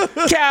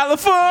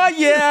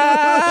 California.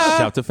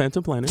 Shout to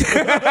Phantom Planet.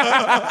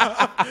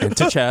 And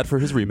to Chad for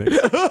his remix.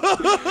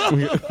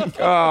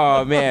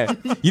 Oh, man.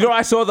 You know,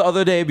 I saw the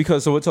other day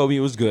because someone told me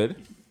it was good.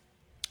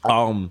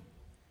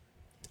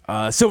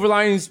 Silver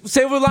Linings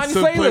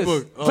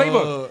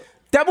Playbook.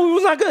 That movie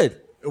was not good.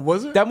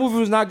 Was it? That movie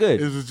was not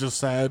good. It was just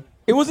sad.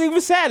 It wasn't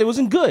even sad. It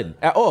wasn't good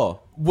at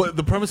all. What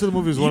the premise of the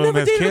movie is one You of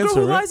them never has dated a cancer.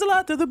 girl who Right? lies a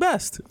lot. They're the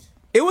best.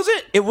 It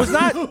wasn't. It was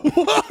not.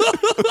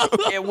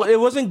 it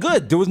wasn't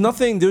good. There was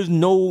nothing. There's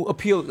no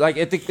appeal. Like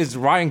I think it's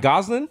Ryan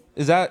Gosling.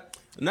 Is that?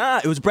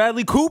 Nah, it was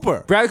Bradley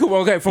Cooper. Bradley Cooper.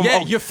 Okay, from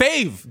your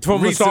fave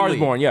from The Star Is recently.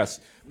 Born. Yes,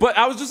 but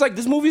I was just like,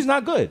 this movie's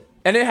not good.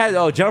 And it had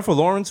Jennifer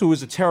Lawrence, who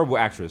is a terrible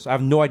actress. I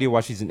have no idea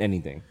why she's in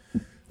anything.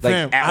 Like,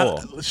 Fam, at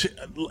all.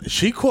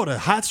 She caught a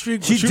hot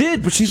streak. She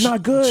did, but she's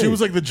not good. She was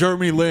like the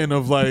Jeremy Lin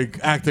of like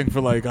acting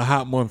for like a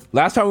hot month.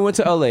 Last time we went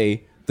to LA,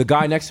 the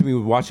guy next to me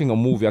was watching a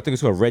movie. I think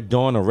it's called Red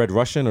Dawn or Red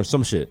Russian or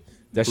some shit.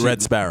 That shit.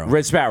 Red Sparrow.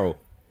 Red Sparrow.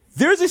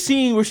 There's a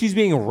scene where she's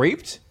being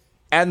raped,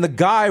 and the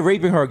guy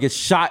raping her gets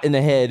shot in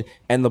the head,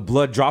 and the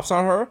blood drops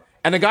on her.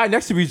 And the guy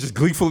next to me is just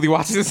gleefully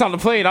watching this on the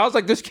plane. I was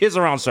like, "This kid's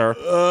around, sir.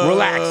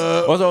 Relax."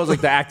 Also, I was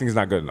like, "The acting is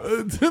not good enough.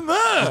 It's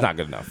not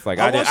good enough." Like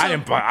I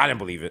didn't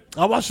believe it.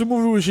 I watched the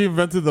movie where she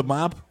invented the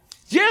mop.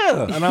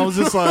 Yeah, and I was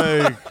just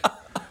like,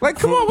 "Like,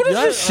 come on, what is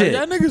this shit?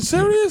 Y'all niggas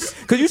serious?"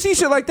 Because you see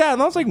shit like that,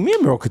 and I was like, "Me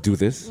and Meryl could do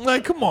this."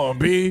 Like, come on,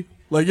 B.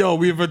 Like, yo,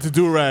 we invented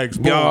do-rags.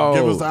 Boom, Yo.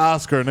 give us the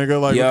Oscar,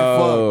 nigga. Like, what the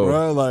fuck,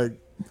 bro? Like,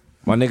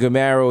 my nigga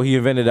Meryl, he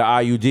invented the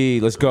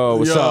IUD. Let's go.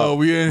 What's up?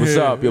 We in What's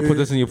here. up? Yo, put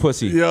this in your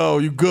pussy. Yo,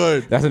 you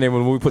good? That's the name of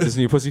the movie. Put this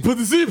in your pussy. Put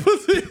this in your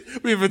pussy.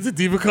 We invented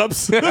Diva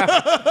Cups.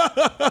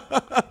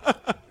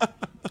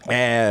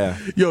 Yeah.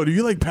 Yo, do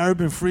you like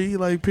paraben-free,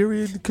 like,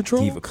 period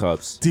control? Diva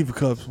Cups. Diva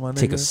Cups, my nigga.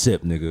 Take a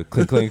sip, nigga.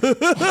 Clink, clink. We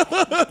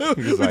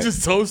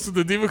just toasted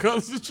the Diva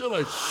Cups and shit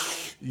like,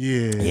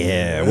 yeah.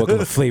 Yeah, welcome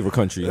to flavor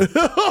country.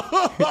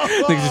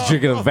 Niggas just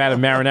drinking a vat of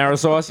marinara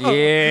sauce. Yeah.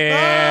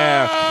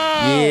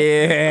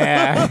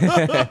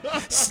 Yeah.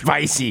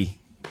 Spicy.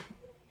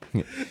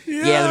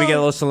 Yeah, let me get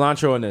a little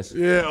cilantro in this.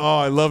 Yeah, oh,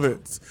 I love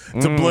it.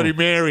 It's a Bloody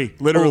Mary,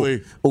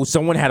 literally. Oh,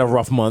 someone had a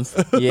rough month.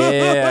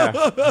 Yeah.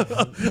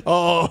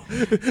 Oh,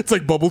 it's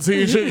like bubble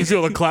tea and shit. You see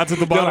all the clots at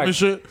the bottom and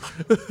shit.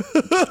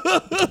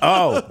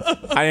 Oh,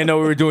 I didn't know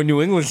we were doing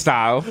New England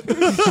style.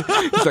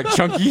 It's like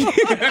chunky.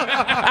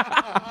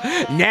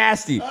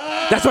 Nasty.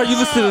 That's why you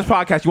listen to this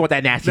podcast. You want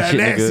that nasty shit,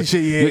 nasty nigga.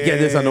 shit, yeah. You get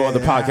this on no other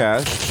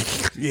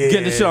podcast. Yeah.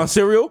 Getting this shit on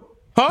cereal?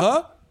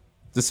 Huh?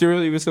 The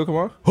cereal even still come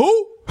on?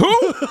 Who?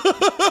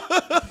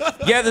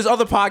 Yeah, there's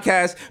other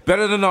podcasts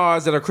better than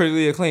ours that are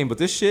critically acclaimed, but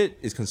this shit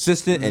is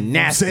consistent and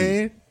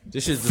nasty.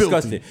 This shit's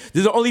disgusting. This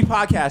is the only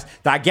podcast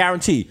that I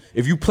guarantee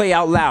if you play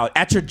out loud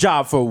at your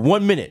job for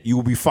 1 minute, you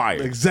will be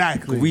fired.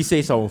 Exactly. We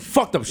say some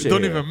fucked up shit. It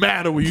don't here. even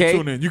matter where you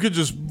tune in. You can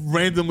just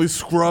randomly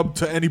scrub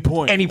to any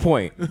point. Any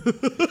point.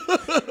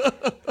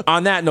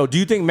 On that note, do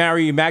you think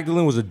Mary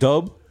Magdalene was a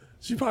dub?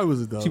 She probably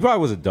was a dub. She probably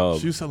was a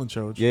dub. She was selling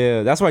church.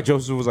 Yeah, that's why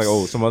Joseph was like,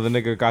 "Oh, some other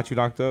nigga got you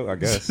knocked up." I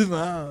guess.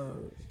 Nah.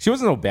 She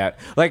wasn't no bad.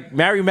 Like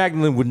Mary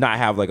Magdalene would not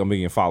have like 1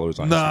 million followers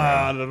on Instagram.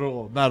 Not at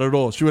all. Not at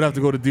all. She would have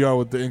to go to DR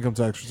with the income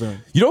tax return.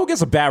 You know who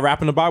gets a bad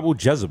rap in the Bible?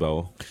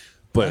 Jezebel.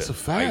 But that's a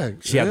fact.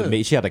 Like, she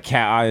had a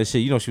cat eye and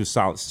shit. You know she was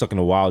stuck in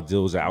the wild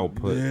deals at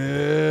Output.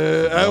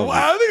 Yeah,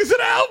 I think it's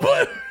an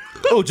Output.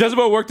 Oh,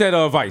 Jezebel worked at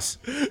Vice.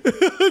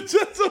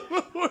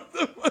 Jezebel worked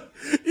at Vice.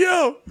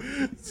 Yo,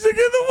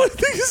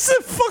 nigga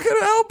said fucking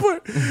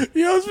Output.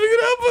 Yo, speaking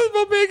of Output,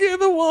 my man getting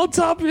the Wild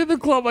Toppy in the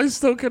club. I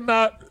still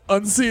cannot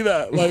unsee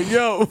that. Like,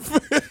 yo.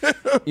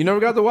 You never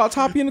got the Wild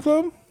Toppy in the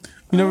club?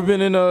 You never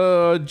been in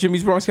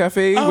Jimmy's Bronx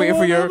Cafe waiting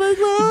for your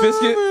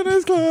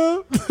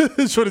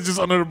biscuit? Short is just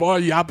under the bar,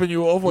 yapping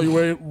you off while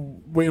you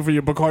waiting for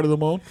your Bacardi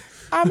Limon.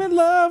 I'm in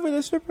love with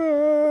a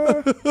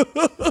stripper.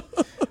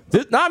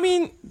 I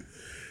mean,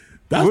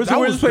 where's the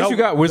weirdest place you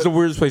got? Where's the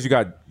weirdest place you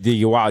got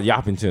you wild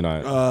yapping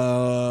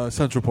tonight?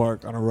 Central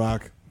Park on a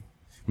rock.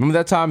 Remember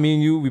that time me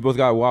and you, we both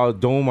got a wild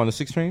dome on the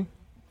 6 train?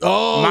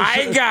 Oh,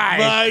 my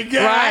guy. You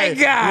trying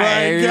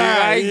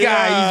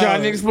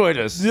to exploit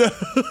us. Yeah.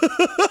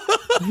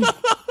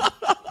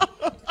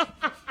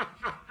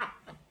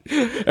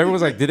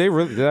 Everyone's like, did that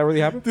really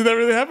happen? Did that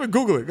really happen?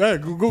 Google it. Go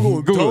ahead. Google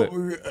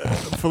it.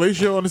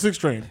 Fellatio on the 6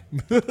 train.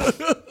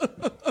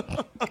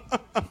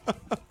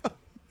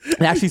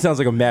 It actually sounds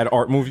like a mad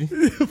art movie.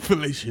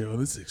 Fellatio on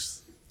the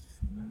 6.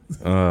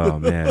 Oh,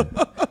 man.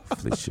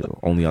 Fellatio,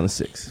 only on the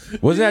 6.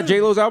 Wasn't that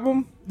J-Lo's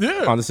album?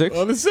 Yeah. On the 6?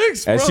 On the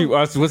 6, bro. And she,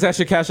 was that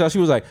shit cash out? She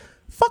was like,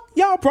 fuck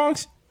y'all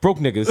Bronx broke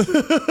niggas.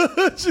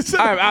 She said,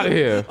 I'm out of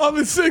here. On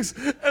the 6.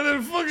 And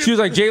then fucking... She was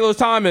like, J-Lo's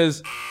time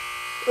is...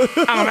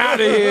 I'm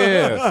out of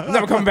here.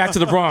 Never coming back to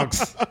the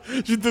Bronx.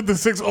 She did the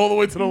 6 all the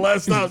way to the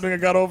last stop. Nigga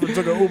got over and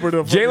took an Uber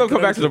to J-Lo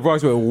come back to the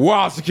Bronx with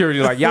wild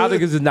security. Like, y'all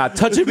niggas is not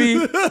touching me.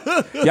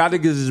 Y'all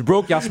niggas is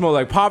broke. Y'all smell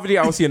like poverty.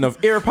 I don't see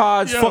enough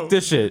AirPods. Fuck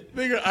this shit.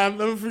 Nigga, I'll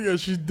never forget.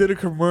 She did a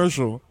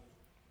commercial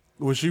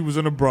when she was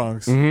in the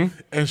Bronx. And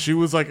she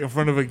was like in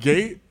front of a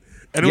gate.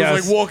 And it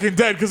was like Walking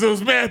Dead because it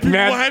was mad people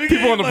behind the gate.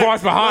 People on the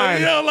Bronx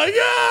behind. We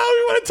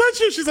want to touch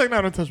you. She's like,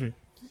 no, don't touch me.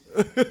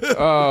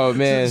 Oh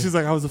man, she's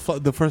like, I was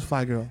the first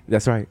fly girl.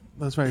 That's right.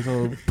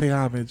 So pay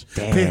homage.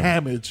 Damn. Pay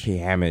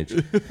homage.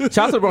 Shout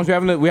out to the Bronx.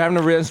 We're having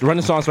a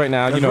renaissance right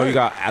now. You know, you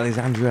got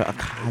Alexandria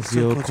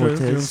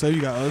Ocasio-Cortez. You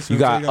got us. You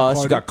got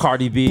us. You got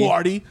Cardi B. You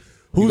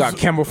got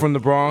Kemba from the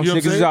Bronx.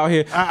 Niggas is out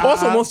here.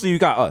 Also, mostly you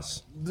got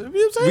us. You know what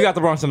I'm saying? We got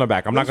the Bronx on our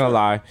back. I'm not gonna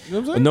lie. You know what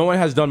I'm saying? No one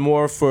has done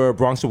more for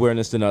Bronx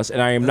awareness than us,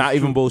 and I am not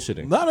even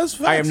bullshitting. No, that's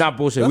facts. I am not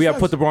bullshitting. We have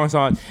put the Bronx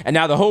on, and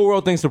now the whole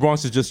world thinks the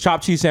Bronx is just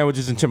chopped cheese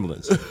sandwiches and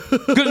Timberlands.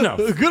 Good enough.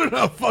 Good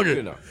enough. Fuck it. Good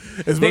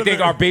enough. They think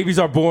our babies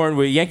are born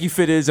with Yankee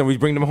fitteds, and we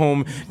bring them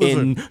home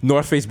in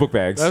North Face book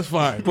bags. That's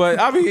fine. But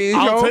I mean,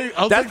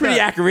 that's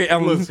pretty accurate.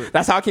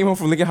 That's how I came home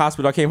from Lincoln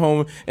Hospital. I came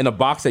home in a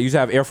box that used to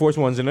have Air Force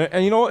Ones in it,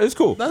 and you know what? It's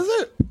cool. That's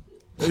it.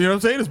 You know what I'm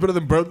saying? It's better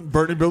than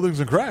burning buildings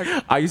and crack.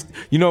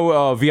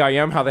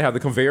 VIM, how they have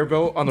the conveyor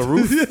belt on the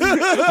roof where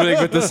they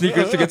get the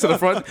sneakers to get to the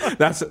front.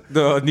 That's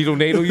the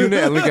neonatal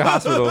unit at Lincoln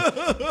Hospital.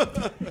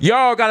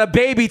 Yo, got a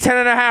baby 10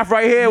 and a half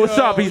right here. What's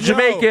up? He's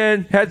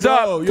Jamaican. Heads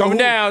up. Coming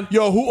down.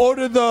 Yo, who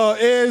ordered the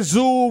Air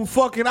Zoom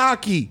fucking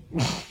Aki?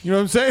 You know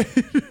what I'm saying?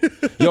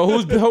 Yo,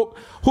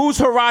 whose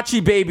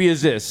Hirachi baby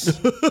is this?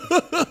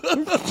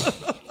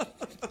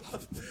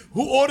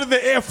 Who ordered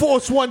the Air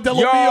Force One Del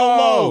Rio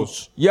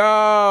Lows?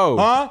 Yo.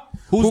 Huh?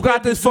 Who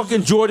got this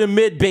fucking Jordan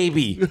Mid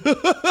baby?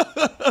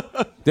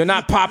 They're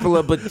not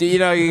popular, but you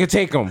can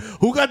take them.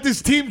 Who got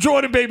this Team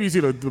Jordan babies?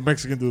 You know, the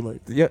Mexican dude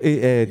like. Yeah,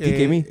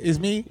 DK me? It's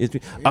me. It's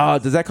me.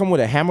 Does that come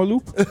with a hammer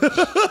loop?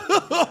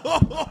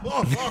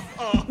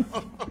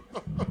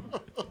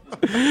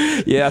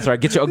 Yeah, that's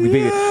right. Get your ugly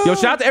baby. Yo,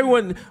 shout out to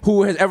everyone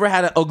who has ever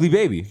had an ugly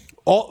baby.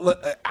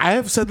 I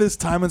have said this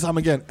time and time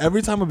again.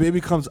 Every time a baby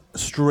comes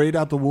straight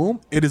out the womb,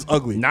 it is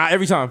ugly. Not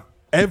every time.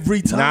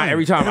 Every time. Not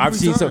every time.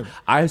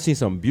 I have seen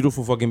some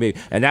beautiful fucking baby,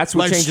 and that's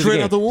what changes straight the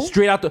game. Out the womb.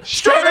 Straight out.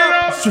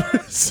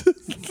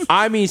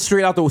 I mean,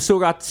 straight out the still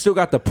got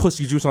the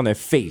pussy juice on their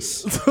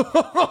face.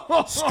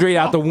 Straight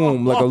out the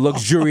womb, like a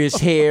luxurious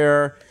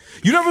hair.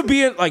 You never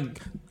be in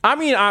like. I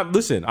mean,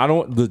 listen.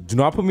 Do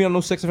not put me on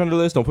no sex offender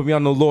list. Don't put me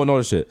on no law and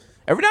order shit.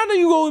 Every now and then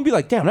you go and be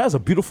like, damn, that was a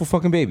beautiful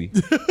fucking baby.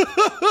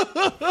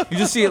 You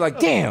just see it like,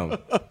 damn.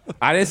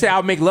 I didn't say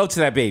I'll make love to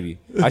that baby.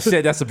 I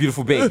said that's a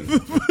beautiful baby.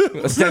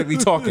 Aesthetically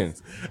talking.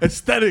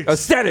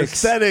 Aesthetics.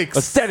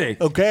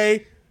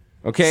 Okay.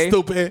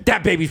 Stupid.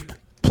 That baby's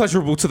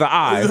pleasurable to the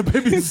eye.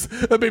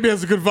 That baby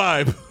has a good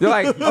vibe. They're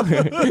like,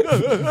 okay.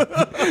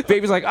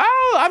 Baby's like,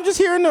 oh, I'm just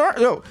here in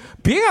the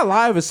being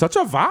alive is such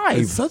a vibe.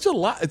 It's such a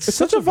lot. It's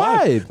such a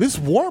vibe. This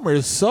warmer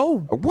is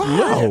so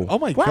wow. Oh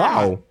my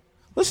God.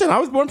 Listen, I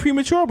was born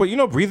premature, but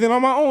breathing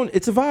on my own,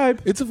 it's a vibe.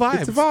 It's a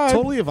vibe.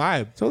 Totally a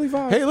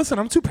vibe. Hey, listen,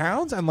 I'm 2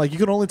 pounds, and like you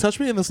can only touch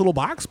me in this little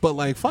box, but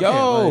like, fuck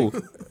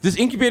it. This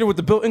incubator with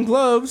the built-in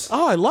gloves.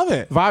 Oh, I love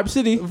it. Vibe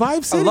City. I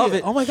love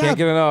it. Oh my God. Can't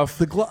get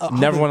enough.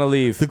 Never want to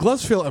leave. The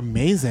gloves feel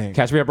amazing.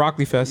 Catch me at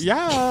Broccoli Fest. Yo.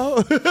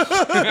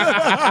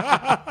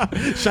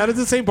 Shout out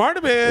to St.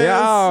 Barnabas.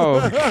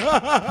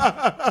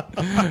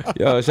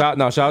 Yo.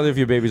 Shout out if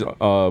your baby's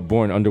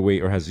born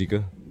underweight or has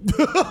Zika.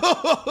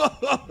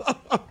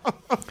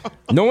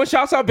 No one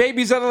shouts out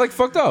babies that are like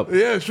fucked up.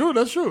 Yeah, sure,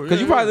 that's true. Because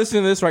you probably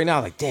listening to this right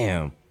now, like,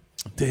 damn.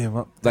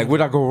 Like,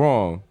 where'd I go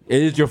wrong?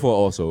 It is your fault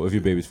also if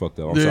your baby's fucked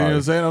up. I'm sorry. You know what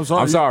I'm saying? I'm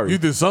sorry. You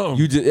did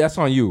something. That's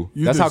on you.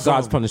 That's how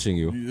God's punishing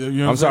you.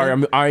 I'm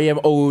sorry. I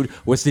am owed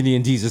West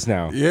Indian Jesus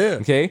now. Yeah.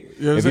 Okay?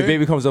 If your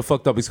baby comes up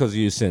fucked up, it's because of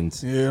your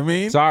sins. You know what I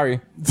mean? Sorry.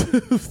 Did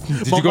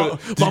you go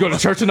to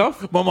church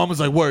enough? My mom was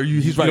like, "Where?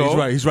 He's right.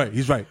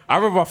 I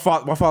remember my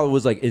father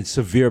was like in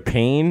severe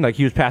pain. Like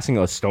he was passing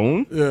a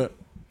stone. Yeah.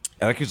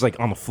 And like he's like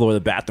on the floor of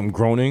the bathroom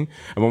groaning,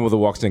 and my mother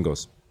walks in and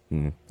goes,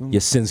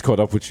 your sins caught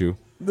up with you.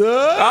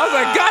 I was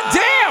like, God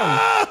damn!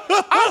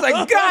 I was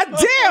like, God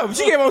damn!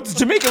 She came out to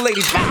Jamaican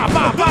lady, bah,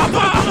 bah, bah,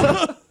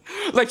 bah.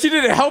 Like she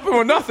didn't help him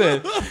or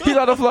nothing. He's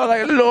on the floor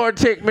like, Lord,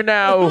 take me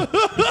now.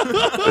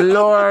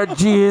 Lord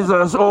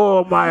Jesus,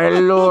 oh my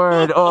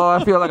Lord. Oh,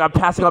 I feel like I'm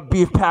passing a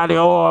beef patty.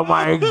 Oh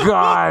my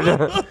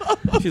God.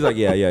 She's like,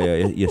 yeah.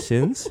 Your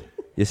sins?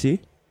 You see?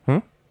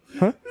 Huh?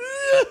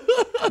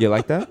 You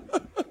like that?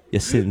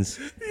 Your sins,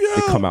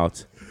 they come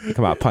out. They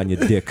come out upon your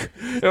dick.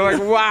 They're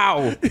like,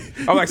 wow.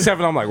 I'm like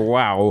 7. I'm like,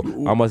 wow.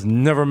 I must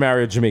never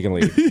marry a Jamaican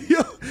lady.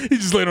 He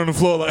just laid on the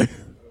floor like.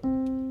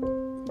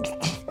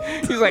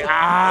 He's like,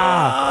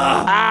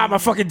 my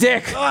fucking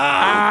dick.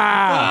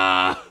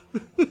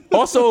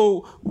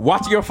 Also,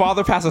 watching your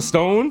father pass a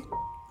stone,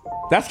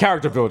 that's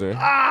character building.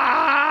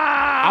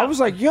 I was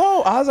like,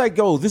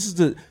 yo, this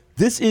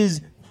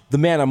is the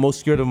man I'm most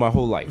scared of my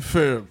whole life.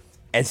 Fair.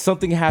 And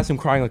something has him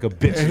crying like a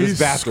bitch in his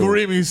bathroom.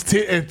 Screaming,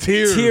 and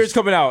tears. Tears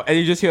coming out, and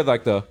you just hear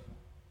like the.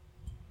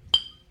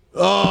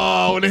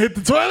 Oh, when they hit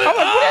the toilet. I'm like,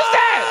 what is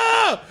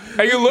that?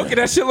 And you look, and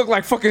that shit look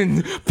like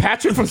fucking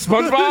Patrick from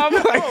SpongeBob.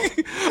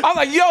 Like, I'm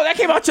like, yo, that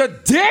came out your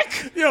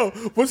dick? Yo,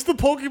 what's the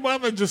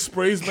Pokemon that just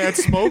sprays mad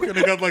smoke and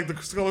they got like the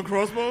skull and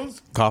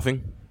crossbones?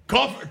 Coughing.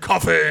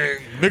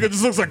 Coughing. Nigga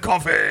just looks like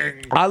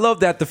coughing. I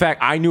love that the fact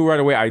I knew right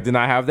away I did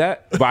not have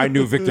that, but I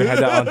knew Victor had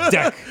that on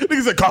deck.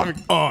 Nigga said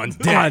coughing. On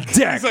deck. He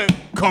said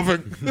coughing.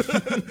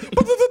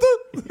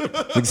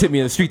 Niggas hit me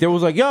in the street. They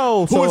was like,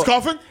 yo. Who is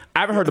coughing? I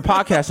haven't heard the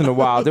podcast in a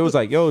while. They was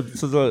like, yo,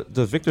 so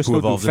does Victor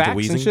still do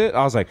facts and shit?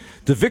 I was like,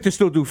 does Victor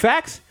still do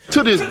facts?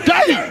 To this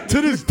day.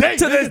 To this day.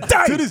 To this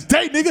day. To this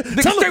day,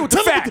 nigga. Tell him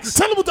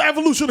what the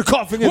evolution of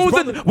coughing is.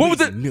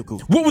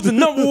 What was the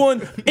number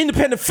one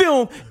independent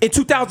film in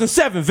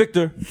 2007,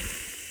 Victor?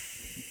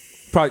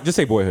 Probably just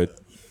say Boyhood.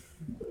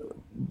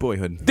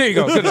 Boyhood. There you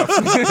go. Good enough.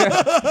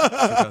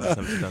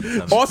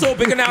 Also,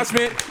 big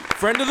announcement.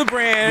 Friend of the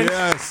brand.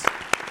 Yes.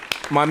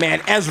 My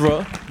man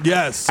Ezra.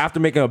 Yes.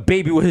 After making a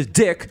baby with his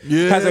dick,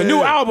 has a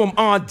new album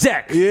on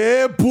deck.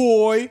 Yeah,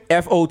 boy.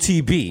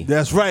 FOTB.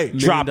 That's right.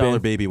 $1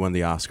 Million Baby won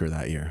the Oscar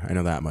that year. I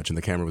know that much, and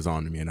the camera was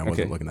on me, and I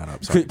wasn't looking that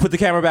up. Sorry. Put the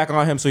camera back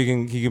on him so he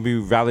can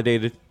be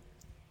validated.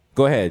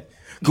 Go ahead,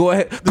 young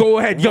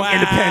independent.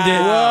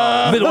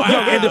 Little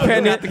young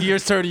independent. The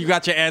year's turning. You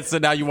got your answer.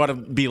 Now you want to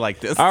be like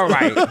this. All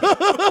right.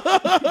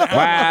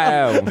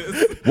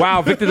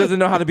 Wow. Victor doesn't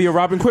know how to be a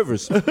Robin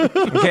Quivers.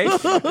 Okay?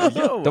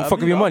 Don't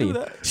fuck up your money.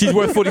 She's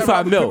worth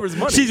 45 mil.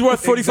 She's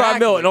worth 45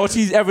 mil, and all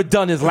she's ever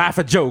done is laugh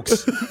at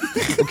jokes.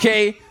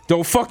 Okay?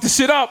 Don't fuck the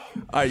shit up.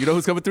 All right, you know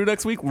who's coming through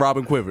next week?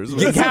 Robin Quivers.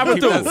 Keep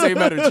that same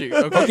energy.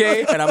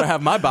 Okay? And I'm going to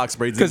have my box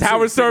braids. Because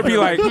Howard Stern be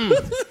like,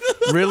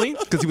 really?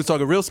 Because he was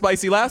talking real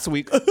spicy last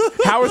week.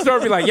 Howard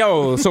Stern be like,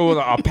 yo, so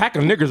a pack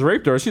of niggas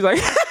raped her. She's like,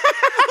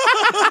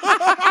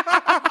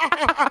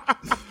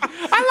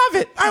 I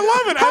love it.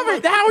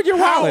 Howard, you're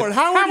wild.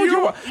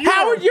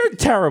 Howard, you're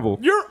terrible.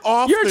 You're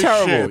off. You're the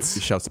terrible. Shits.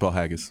 He shouts to Paul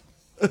Haggis.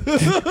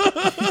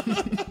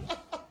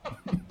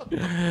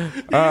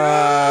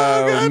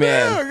 Oh,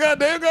 man.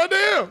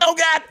 Goddamn. Oh,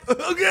 God.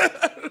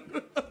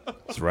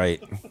 That's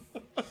right.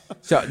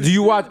 So, do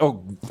you watch?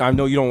 Oh, I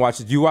know you don't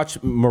watch it. Do you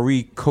watch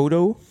Marie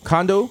Kondo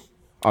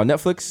on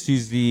Netflix?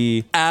 She's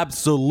the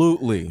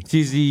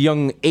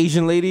young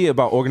Asian lady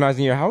about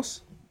organizing your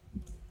house.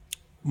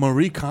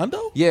 Marie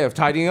Kondo? Yeah, of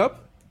tidying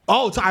up.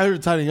 Oh, I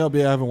heard tidying up.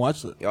 Yeah, I haven't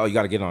watched it. Oh, you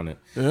got to get on it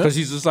because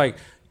she's just like,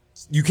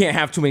 you can't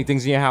have too many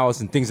things in your house,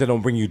 and things that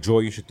don't bring you joy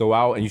you should throw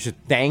out, and you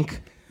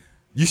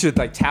should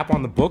like tap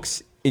on the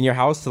books in your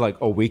house to like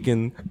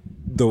awaken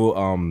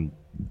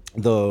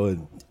the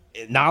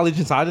knowledge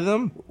inside of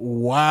them.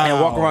 Wow.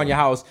 And walk around your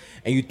house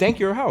and you thank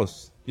your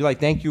house. You're like,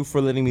 thank you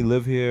for letting me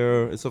live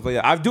here and stuff like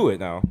that. I do it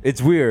now.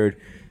 It's weird,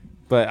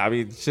 but I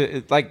mean, shit,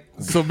 it's like.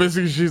 So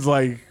basically, she's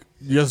like,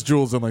 yes,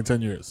 Jules in like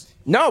 10 years.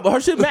 No, but her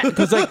shit mad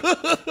because like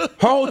her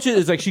whole shit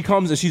is like she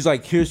comes and she's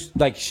like, here's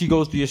like she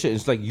goes through your shit and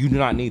it's like, you do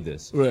not need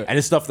this. Right. And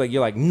it's stuff like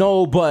you're like,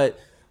 no, but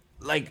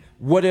like,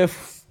 what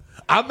if?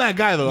 I'm that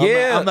guy though.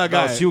 Yeah, I'm that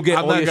guy. No, she'll get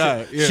I'm all that your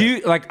guy. shit. Yeah.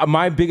 She like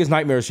my biggest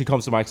nightmare is she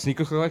comes to my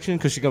sneaker collection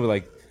because she's gonna be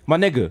like, my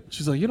nigga.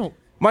 She's like,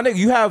 my nigga,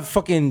 you have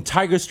fucking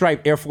Tiger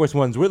Stripe Air Force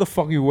Ones. Where the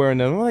fuck are you wearing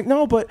them? I'm like,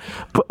 no, but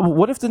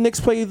what if the Knicks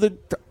play the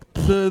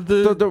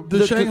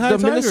Shanghai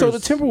Minnesota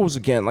Tigers. Timberwolves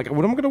again? Like,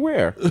 what am I gonna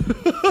wear?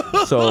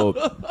 So,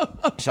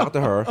 shout out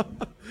to her.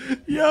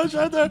 Yo,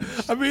 shout out.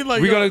 I mean,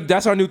 like,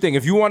 That's our new thing.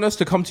 If you want us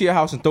to come to your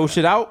house and throw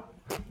shit out,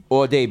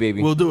 all day,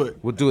 baby, we'll do it.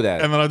 We'll do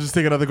that. And then I'll just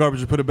take it out of the garbage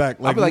and put it back.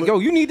 I'll be like, yo,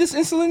 you need this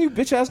insulin, you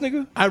bitch ass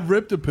nigga. I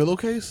ripped a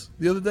pillowcase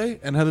the other day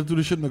and had to do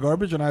the shit in the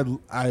garbage, and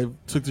I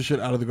took the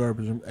shit out of the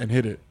garbage and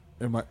hid it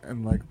in my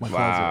closet.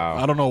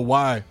 I don't know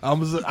why. I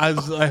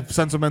have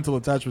sentimental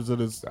attachments to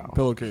this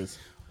pillowcase.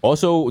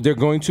 Also, there's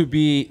going to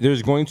be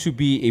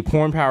a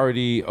porn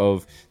parody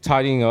of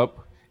Tidying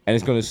Up, and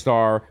it's going to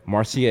star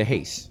Marcia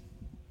Hayes.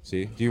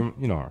 See, you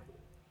know her?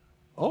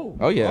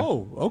 Oh, yeah.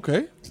 Oh,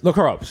 okay. Look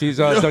her up. She's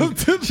done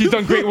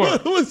great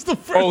work. What's the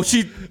first?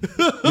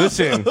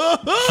 Listen,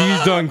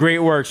 she's done great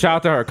work. Shout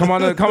out to her. Come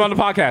on the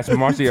podcast,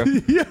 Marcia.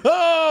 Yo.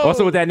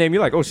 Also with that name,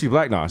 you're like, oh, she's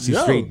black. Nah, she's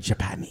straight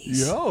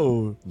Japanese.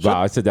 Yo.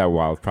 Wow, I said that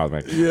while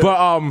problematic. Yeah.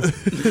 But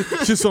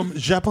she's from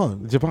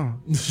Japan. Japan.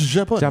 She's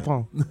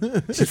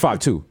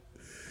 5'2".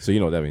 So you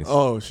know what that means.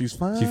 Oh, she's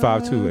 5'2". She's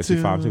 5'2".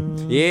 She's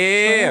 5'2".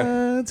 Yeah.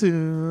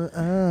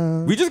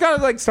 5'2". We just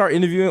gotta like start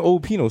interviewing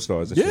old Pinot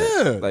stars. And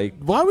shit. Like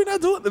why are we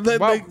not doing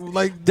that?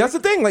 Like that's the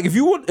thing. Like if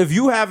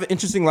you have an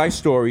interesting life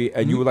story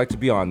and you would like to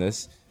be on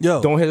this,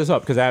 don't hit us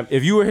up because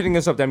if you were hitting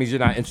us up, that means you're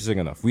not interesting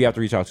enough. We have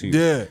to reach out to you.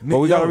 Yeah, but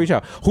we gotta reach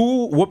out.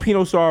 What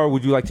Pinot star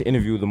would you like to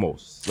interview the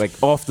most? Like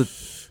off the.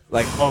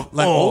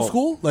 Old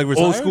school? Like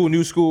retired? Old school,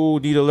 new school,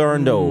 Dita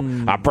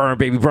Lerndo. I burn,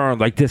 baby, burn,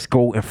 like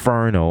Disco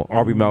Inferno.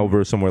 Aubrey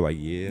Melver, somewhere like,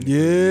 Yeah.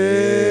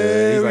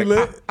 He's like,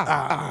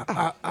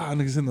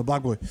 niggas in the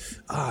Block Boy.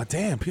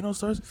 Damn, Pinot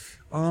stars?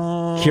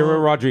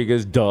 Kira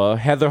Rodriguez, duh.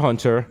 Heather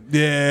Hunter.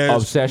 Yeah.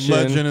 Obsession.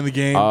 Legend in the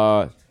game. You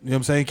know what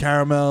I'm saying?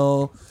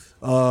 Caramel.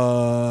 Who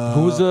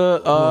was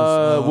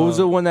what was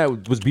the one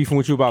that was beefing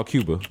with you about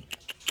Cuba?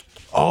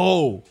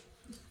 Oh.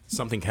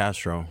 Something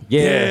Castro.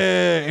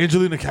 Yeah,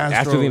 Angelina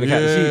Castro.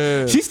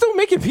 Yeah. She's still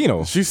making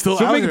Pinot. She's still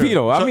making here.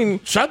 Pinot. I mean,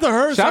 shout to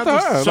her. Shout to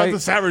her. Shout to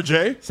Sarah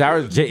J.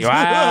 Sarah J.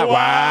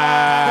 Wow,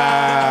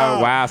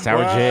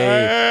 Sarah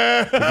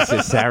J. This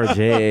is Sarah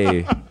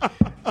J.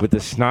 With the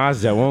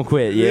schnoz that won't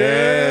quit.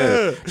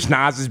 Yeah.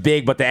 Schnoz is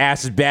big, but the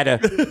ass is better.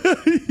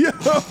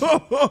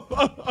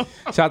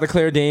 Shout out to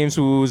Claire Dames,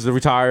 who's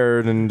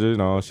retired, and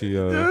she. You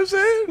know what I'm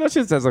saying? She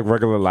just has like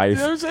regular life.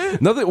 You know what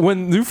I'm saying?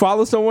 When you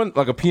follow someone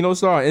like a Pinot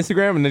star on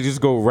Instagram and they just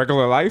go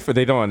regular life and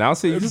they don't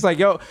announce it, you're just like,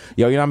 yo,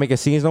 you're not making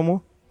scenes no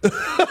more.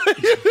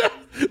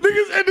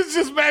 Niggas, and it's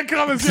just mad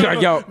comments.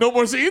 Like, yo, no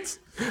more scenes.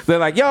 They're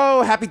like,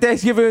 yo, happy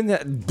Thanksgiving,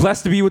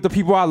 blessed to be with the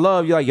people I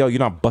love. You're like, yo, you're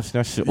not busting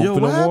that shit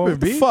open no more. What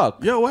the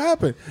fuck? Yo, what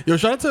happened? Yo,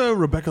 shout out to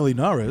Rebecca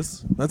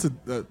Linares. That's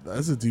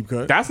a deep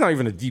cut. That's not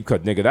even a deep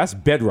cut, nigga. That's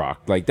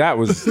bedrock. Like that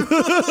was.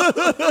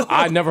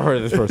 I never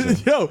heard of this person.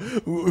 Yo,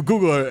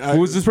 Google her.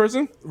 Who is this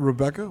person?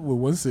 Rebecca with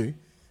one C.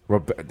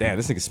 Damn,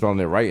 this nigga's spelling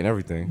it right and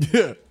everything.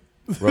 Yeah.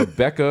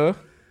 Rebecca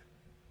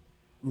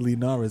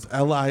Linares.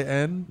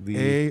 Linares.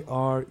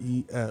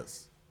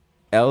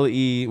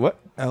 L-E what?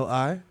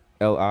 L-I.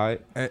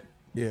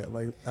 Yeah,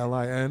 like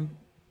Linares.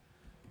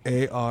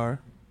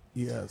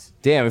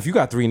 Damn, if you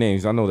got 3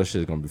 names, I know that shit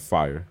is gonna be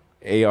fire.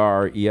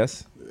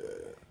 Ares.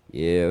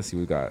 Yeah, let's see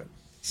what we got.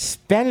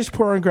 Spanish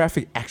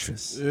pornographic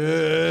actress.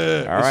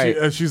 Yeah. All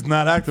right. She's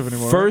not active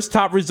anymore. First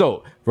top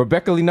result: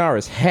 Rebecca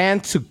Linares,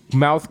 hand to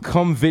mouth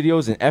cum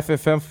videos and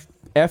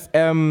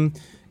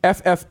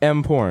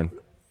FFM porn.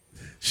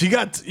 She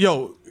got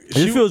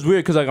It feels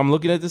weird because like I'm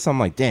looking at this, I'm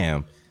like,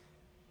 damn.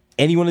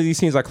 Any one of these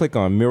scenes I click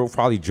on, Miro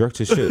probably jerked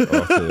his shit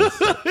off to this.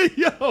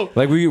 Yo.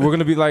 Like we're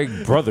gonna be like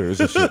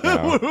brothers and shit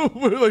now.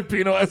 We're like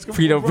Pinot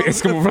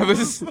Eskimo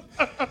brothers.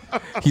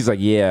 He's like,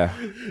 yeah.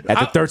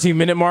 At the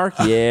 13-minute mark,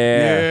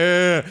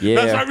 yeah.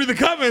 That's why I read the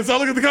comments. I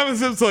look at the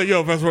comments and it's like,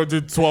 yo, fast forward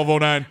to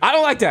 12:09. I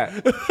don't like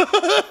that.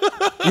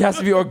 It has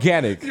to be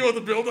organic. You want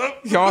the build up?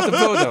 You want the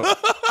build up.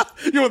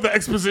 You want the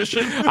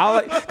exposition?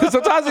 Because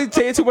sometimes they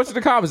say too much in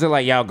the comments. They're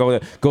like, "Yeah, go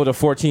to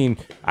 14.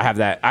 I have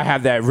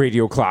that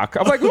radio clock."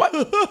 I'm like, "What?"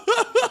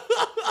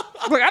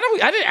 I'm like,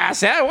 I didn't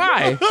ask that.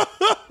 Why?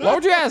 Why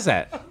would you ask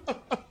that?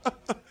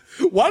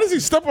 Why does he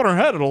step on her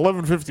head at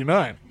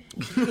 11:59?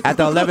 At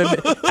the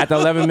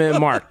 11-minute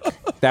mark,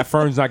 that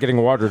fern's not getting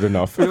watered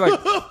enough. You're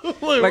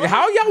like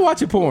how y'all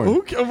watching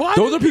porn?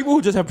 Those are people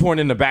who just have porn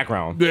in the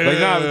background. Yeah.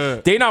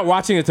 Like, they're not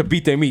watching it to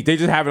beat their meat. They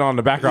just have it on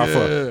the background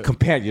for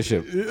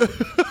companionship.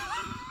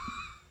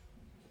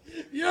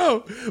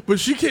 Yo, but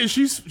she can't.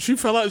 She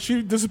fell out.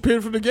 She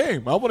disappeared from the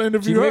game. I want to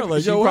interview her.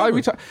 Like, yo,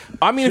 probably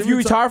I mean, if you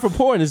retire from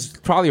porn, there's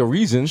probably a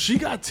reason. She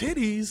got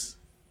titties,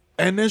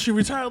 and then she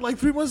retired like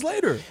 3 months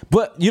later.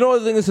 But you know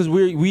the thing is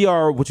we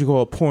are what you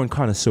call porn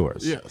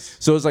connoisseurs. Yes.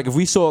 So it's like if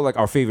we saw like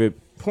our favorite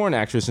porn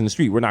actress in the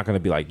street, we're not going to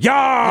be like, yo,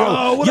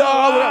 what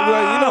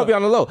up? Be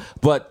on the low.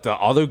 But the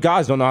other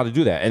guys don't know how to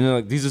do that. And then,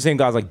 like, these are the same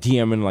guys like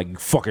DMing like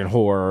fucking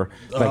whore,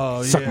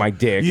 like suck my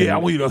dick. Yeah, I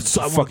want you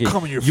to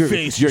come in your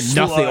face. You're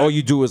nothing. All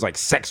you do is like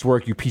sex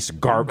work, you piece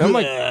of garbage. I'm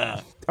like,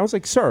 I was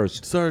like, sir,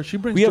 she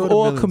brings. We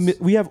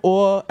have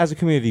all as a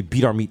community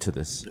beat our meat to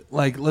this.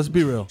 Like, let's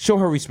be real. Show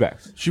her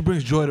respect. She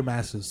brings joy to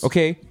masses.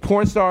 Okay,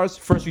 porn stars,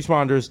 first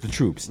responders, the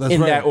troops. That's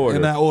in that order.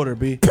 In that order,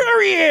 B.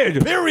 Period.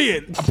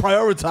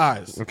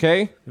 Prioritize.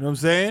 Okay. You know what I'm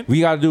saying? We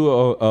got to do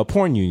a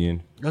porn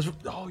union. A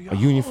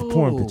union for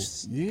porn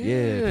bitches.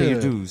 Yeah, pay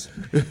your dues.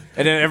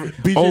 And then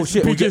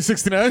BJ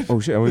 69. Oh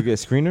shit, and we get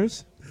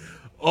screeners.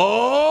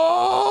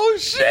 Oh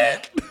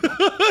shit!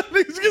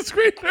 Niggas get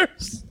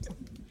screeners.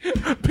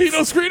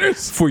 Pinot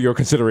screeners for your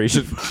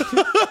consideration.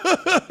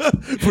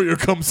 For your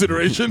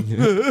consideration.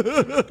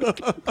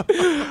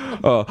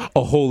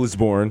 A hole is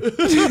born.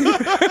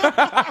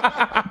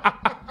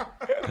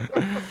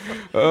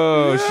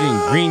 Oh,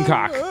 she green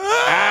cock.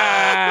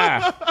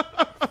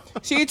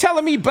 So you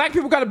telling me black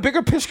people got a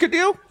bigger pishka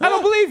deal? I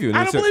don't believe you. And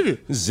I don't believe you.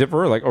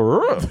 Zipper, like,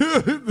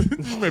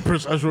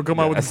 Prince Usher will come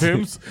out with the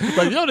Timbs.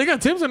 Like, yo, they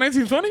got Timbs in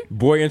 1920?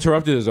 boy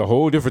interrupted is a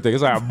whole different thing.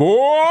 It's like,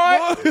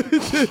 boy.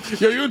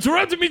 Yo, you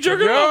interrupted me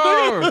jerking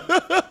off,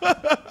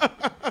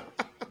 nigga.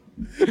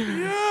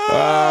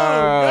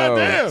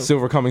 Goddamn.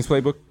 Silver Cummings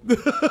playbook.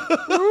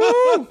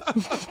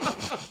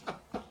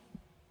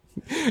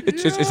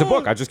 It's a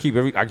book. I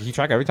keep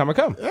track every time I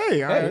come.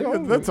 Hey,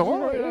 that's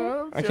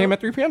all. I came at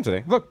 3 p.m.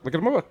 today. Look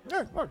at my book.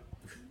 Yeah, look.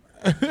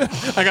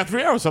 I got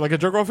 3 hours, so I can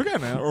jerk off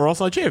again, or else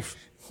I chafe.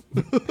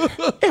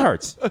 It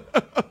hurts.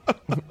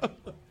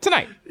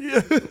 Tonight.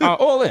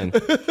 All in.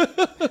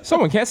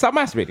 Someone can't stop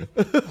masturbating.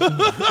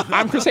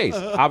 I'm Chris Hayes.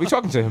 I'll be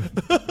talking to him.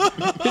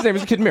 His name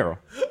is Kid Miro.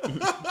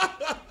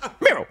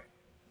 Miro,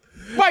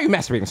 why are you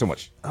masturbating so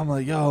much? I'm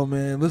like, yo,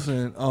 man,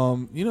 listen,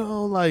 you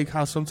know, like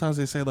how sometimes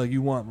they say like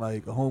you want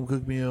like a home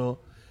cooked meal,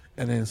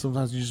 and then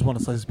sometimes you just want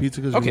a slice of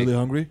pizza because you're really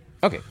hungry.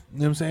 Okay. You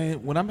know what I'm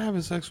saying? When I'm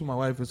having sex with my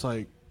wife, it's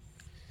like.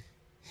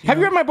 Have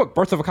you read my book,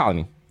 Birth of a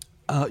Colony?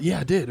 Yeah,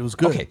 I did. It was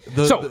good. Okay.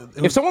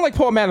 If someone like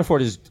Paul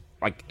Manafort is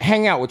like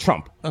hanging out with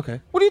Trump,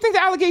 okay, what do you think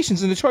the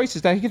allegations and the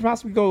choices that he could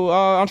possibly go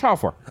on trial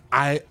for?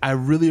 I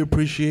really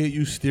appreciate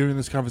you steering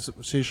this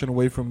conversation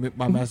away from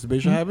my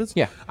masturbation habits.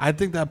 Yeah. I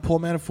think that Paul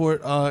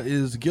Manafort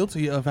is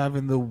guilty of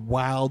having the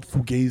wild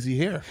fugazi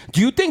hair. Do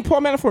you think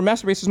Paul Manafort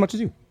masturbates as much as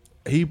you?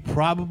 He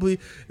probably.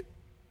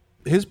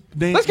 His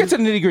name. Let's get to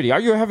the nitty gritty. Are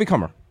you a heavy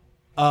comer?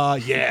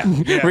 Yeah.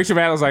 Rachel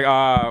Maddow's like,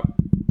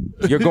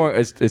 you're going.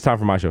 It's time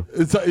for my show.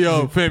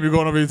 Yo, fam, you're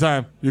going over your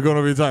time.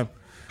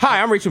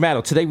 Hi, I'm Rachel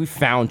Maddow. Today we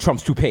found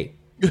Trump's toupee.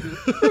 I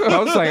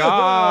was like,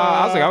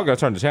 I'm gonna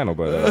turn the channel,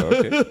 but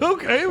okay.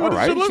 Okay, what All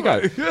does it look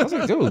like? I was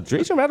like, dude,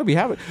 Rachel Maddow be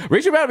having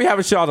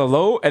shit on the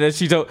low, and then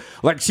she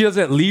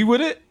doesn't lead with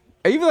it.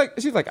 And even like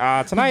she's like,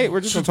 tonight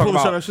we're just gonna talk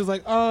about. She's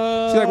like,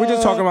 we're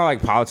just talking about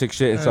like politics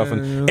shit and stuff.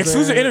 And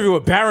exclusive interview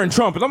with Barron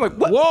Trump, and I'm like,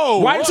 what? Whoa,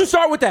 why didn't you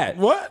start with that?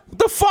 What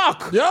the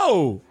fuck?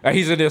 Yo, and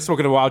he's in there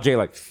smoking a Wild J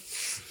like.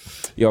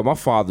 Yo, my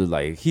father,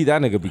 like,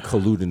 that nigga be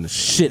colluding the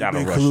shit out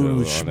of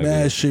Russia.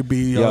 Smash shit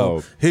be,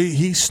 yo.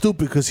 He's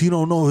stupid because he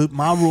don't know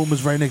my room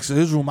is right next to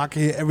his room. I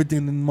can hear everything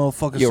in the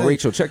motherfucker say. Yo,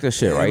 Rachel, check this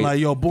shit, right? Like,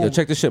 yo, boom. Yo,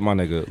 check this shit, my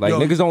nigga. Like,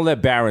 niggas don't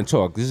let Barron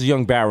talk. This is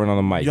young Barron on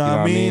the mic. You know what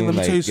I mean? Let me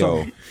like, tell you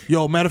something.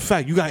 Yo, matter of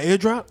fact, you got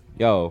airdrop?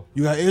 Yo.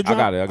 You got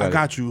airdrop? I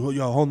got you.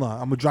 Yo, hold on.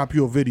 I'm going to drop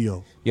you a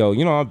video. Yo,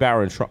 you know I'm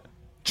Barron Trump.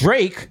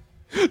 Drake?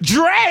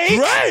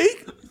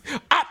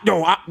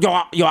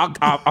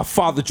 I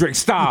father Drake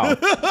style.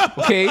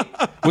 Okay?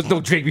 Was no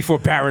Drake before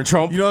Barron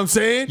Trump. You know what I'm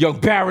saying? Young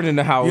Barron in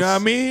the house. You know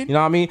what I mean? You know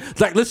what I mean?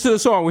 Like, listen to the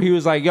song where he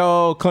was like,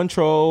 yo,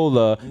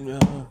 controller.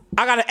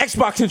 I got an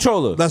Xbox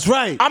controller. That's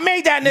right. I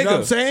made that nigga. You know what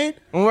I'm saying?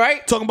 All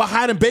right? Talking about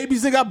hiding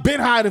babies, nigga. I've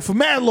been hiding for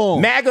mad long.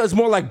 MAGA is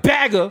more like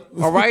bagger,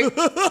 all right?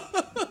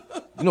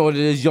 You know what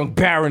it is, young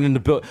Barron in the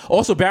building.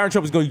 Also, Barron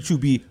Trump is going to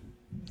be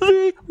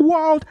the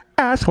wild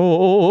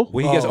asshole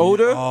when he gets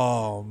older.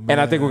 Oh, man. And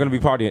I think we're going to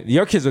be partying.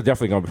 Your kids are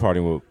definitely going to be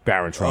partying with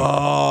Barron Trump.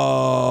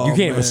 Oh, you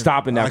can't even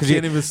stop it now because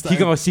he's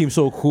going to seem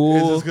so cool.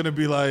 It's just going to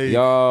be like,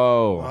 yo.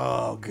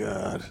 Oh,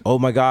 God. Oh,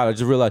 my God. I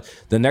just realized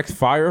the next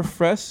Fire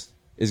Fest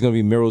is going to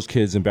be Miro's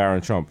kids and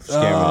Barron Trump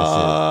scamming and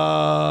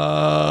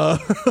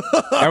shit.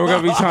 And we're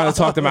going to be trying to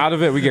talk them out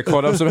of it. We get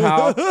caught up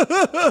somehow.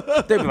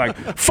 They'll be like,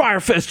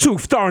 Fire Fest 2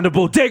 starring the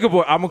Bodega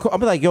Boy. I'll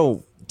be like,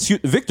 yo,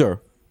 Victor.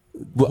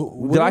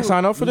 Did I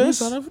sign up for this?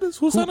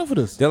 Who signed up for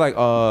this? They're like,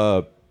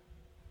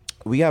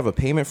 we have a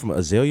payment from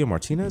Azalea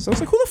Martinez. I was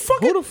like, who the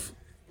fuck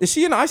is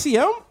she in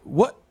ICM?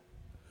 What?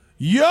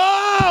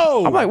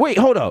 Yo! I'm like, wait,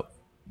 hold up.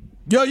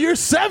 Yo, you're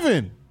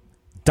 7.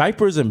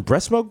 Diapers and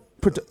breast milk?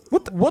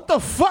 What the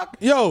fuck?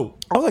 Yo.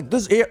 I was like,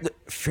 this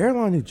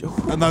Fairlawn, New Jersey.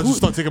 And I just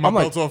start taking my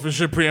belt off and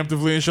shit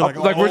preemptively and shit.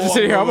 Like we're just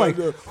sitting here. I'm like,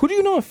 who do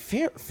you know in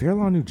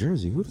Fairlawn, New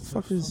Jersey? Who the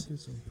fuck is...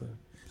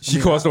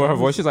 She calls to her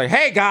voice. She's like,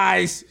 hey,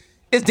 guys.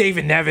 It's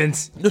David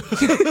Nevins.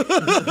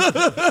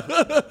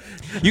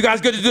 You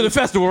guys good to do the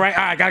festival, right?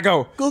 All right, gotta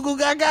go. Google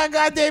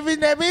got David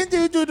Nevins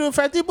to do the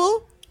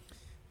festival?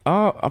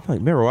 I'm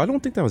like, Miro, I don't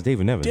think that was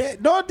David Nevins. Yeah,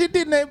 no,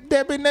 David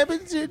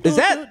Nevins. Is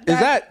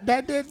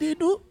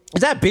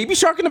that Baby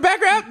Shark in the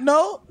background?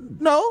 No.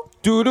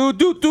 Dude. You're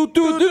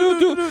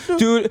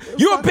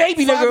a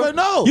baby, nigga.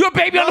 No. You're a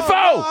baby on the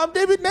phone. I'm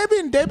David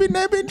Nevin.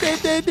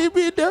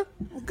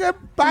 Okay,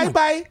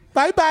 bye,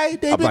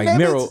 David I'm like, Nevins.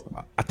 Miro,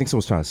 I think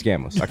someone's trying to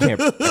scam us. I can't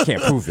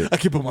prove it. I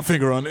can't put my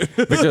finger on it.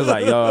 Victor's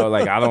like, yo,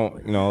 like, I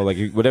don't,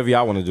 like, whatever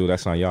y'all want to do,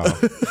 that's on y'all.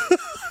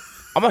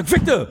 I'm like,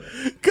 Victor.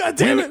 God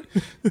damn it.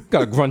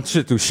 Gotta run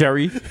shit through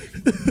Sherry.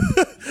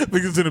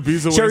 Victor's in a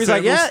visa. Sherry's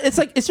like, yeah,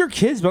 it's your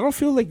kids, but I don't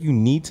feel like you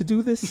need to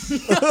do this.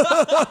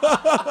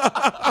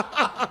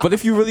 But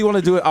if you really want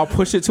to do it, I'll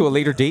push it to a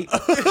later date.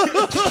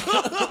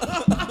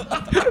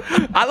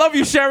 I I love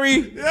you,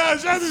 Sherry. Yeah,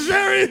 shout out to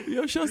Sherry.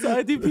 Yo, shouts to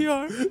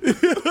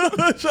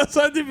IDPR. Shout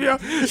out to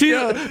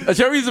IDPR.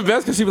 Sherry's the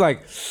best because she'd be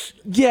like,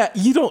 yeah,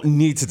 you don't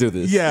need to do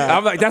this. Yeah.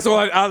 I'm like, that's all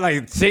I'm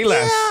like, say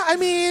less. Yeah, I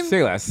mean,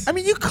 Say less. I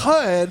mean, you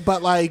could,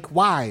 but like,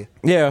 why?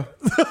 Yeah.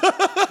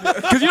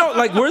 Because,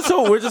 like, we're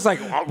just like,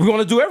 we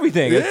want to do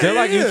everything. They're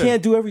like, you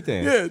can't do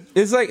everything. Yeah.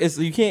 It's like,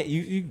 you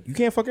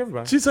can't fuck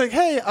everybody. She's like,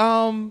 hey,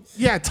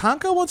 yeah,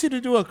 Tonka wants you to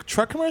do a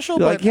truck commercial,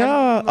 You're but like,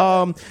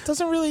 yeah, it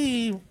doesn't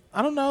really.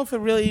 I don't know if it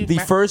really. the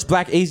first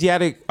Black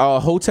Asiatic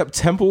Hotep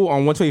temple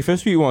on 125th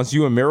Street wants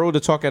you and Miro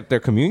to talk at their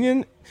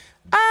communion.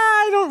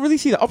 I don't really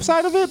see the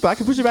upside of it, but I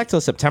can push it back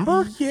till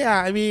September. Yeah,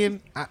 I mean,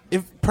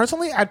 if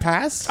personally, I'd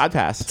pass. I'd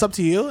pass. It's up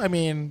to you. I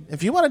mean,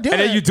 if you want to do And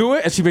it, then you do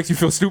it, and she makes you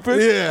feel stupid.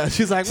 Yeah,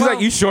 she's like,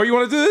 you sure you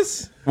want to do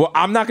this? Well,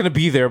 I'm not gonna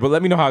be there, but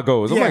let me know how it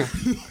goes. I'm Yeah.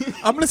 like,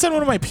 I'm gonna send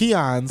one of my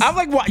peons. I'm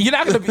like, what? You're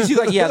not gonna be? She's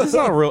like, yeah, this is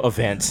not a real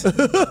event.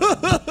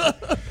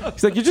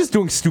 She's like, you're just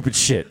doing stupid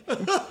shit. I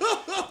was like,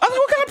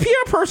 what kind of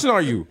PR person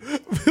are you?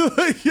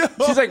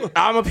 She's like,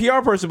 I'm a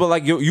PR person, but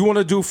like, you want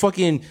to do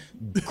fucking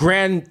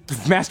Grand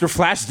Master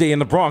Flash Day in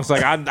the Bronx?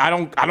 Like, I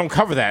don't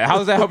cover that. How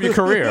does that help your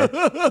career?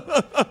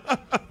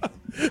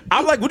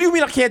 I'm like, what do you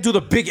mean I can't do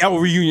the Big L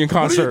reunion What are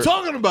concert? you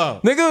talking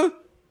about? Nigga.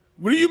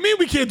 What do you mean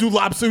we can't do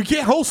lobster? We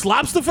can't host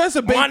Lobster Fest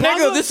at Bay My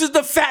Plaza? nigga, this is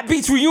the Fat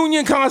Beats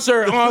reunion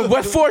concert on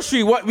West 4th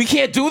Street. What? We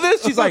can't do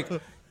this? She's like, you're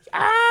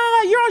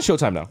on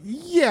Showtime now.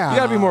 Yeah. You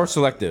gotta be more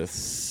selective.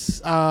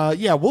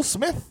 Yeah, Will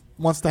Smith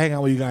wants to hang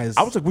out with you guys.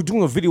 I was like, we're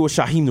doing a video with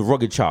Shaheem the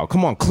Rugged Child.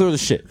 Come on, clear the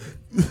shit.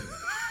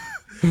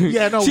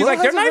 Yeah, no. She's Will like,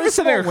 has they're a not very even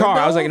sitting in a small car.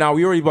 I was window. like, nah,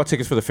 we already bought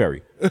tickets for the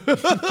ferry.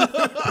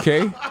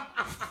 Okay?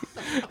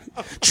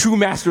 True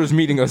Master is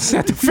meeting us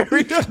at the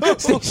ferry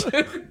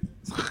station.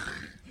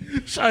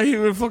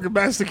 Shaheem and fucking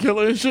Master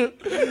Killer and shit.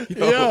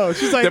 Yo,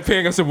 she's They're like,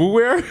 paying us some woo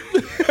wear.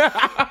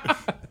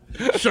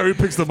 Sherry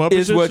picks them up. and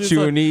Is shit. what She's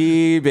you like,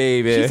 need,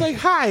 baby. She's like,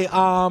 hi,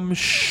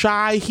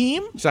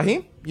 Shaheem.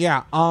 Shaheem?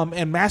 Yeah,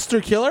 and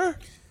Master Killer.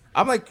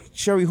 I'm like,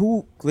 Sherry,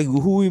 who are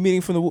you meeting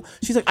from the woo?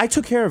 She's like, I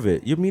took care of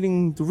it. You're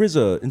meeting the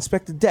RZA,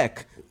 Inspector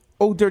Deck.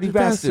 Oh, dirty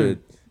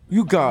bastard.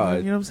 You God.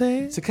 You know what I'm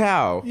saying?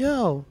 Takao.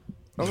 Yo.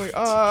 I'm like,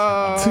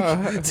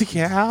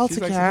 Tikal, She's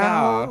like,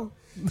 Tikal.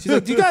 She's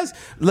like, do you guys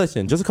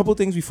listen? Just a couple of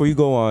things before you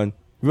go on.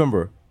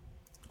 Remember,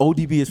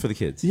 ODB is for the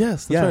kids.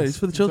 Yes, that's right. It's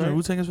for the children.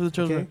 That's right. Wu-Tang is for the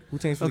children. Okay.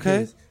 Wu-Tang's for the Okay.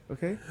 kids.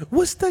 Okay.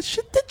 What's that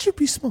shit that you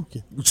be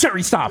smoking?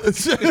 Sherry, stop.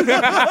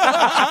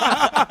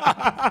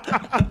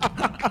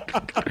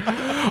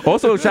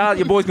 Also, shout out,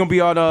 your boy's gonna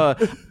be on. I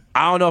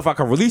don't know if I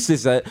can release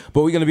this, but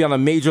we're gonna be on a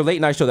major late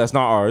night show that's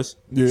not ours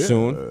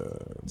soon.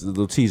 There's a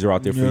little teaser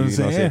out there for you. You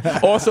know what I'm saying?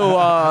 Also,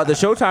 the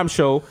Showtime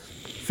show,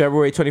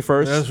 February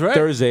 21st, That's right.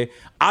 Thursday.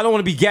 I don't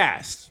want to be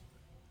gassed,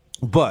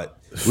 but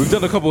we've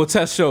done a couple of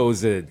test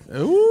shows and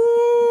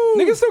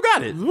niggas still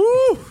got it.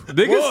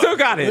 Niggas still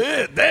got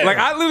it. Damn. Like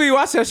I literally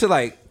watched that shit.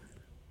 Like,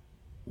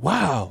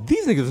 Wow.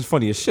 these niggas is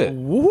funny as shit.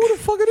 Who the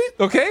fuck it is?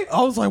 Okay,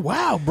 I was like,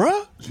 wow,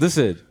 bruh.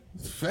 listen.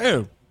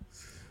 Fam.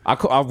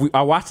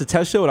 I watched the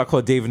test show and I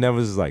called David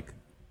Nevers. Is like,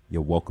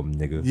 you're welcome,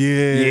 nigga.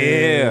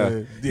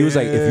 Yeah. He was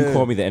like, if you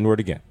call me the N-word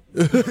again.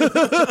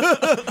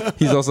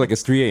 He's also like,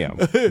 it's 3 a.m.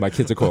 My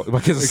kids are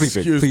sleeping.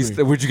 Excuse Please,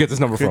 me. where'd you get this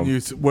number from?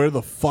 Where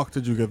the fuck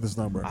did you get this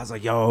number? I was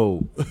like,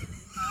 yo,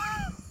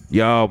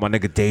 my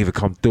nigga David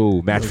come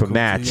through, match for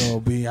match. Yo,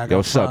 B, I got Yo,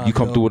 what's up? time, You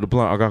come yo. through with a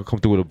blunt. I gotta come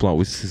through with a blunt.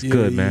 This is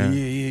good, man.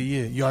 Yeah.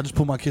 Yo, I just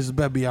put my kids to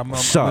bed, B. I'm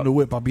What's in up? the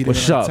whip. I'll be there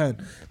What's at up?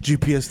 10.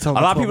 GPS tell me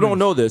A lot of 12 people don't minutes.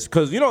 know this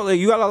because, you know, like,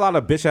 you got a lot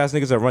of bitch ass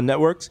niggas that run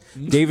networks.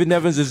 David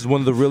Nevins is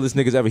one of the realest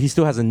niggas ever. He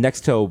still has a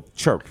Nextel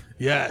chirp.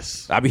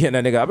 Yes. I be hitting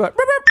that nigga. I be like,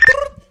 "Burp,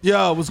 burp."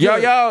 Yo, what's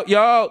good?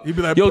 yo. You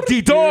be like, yo,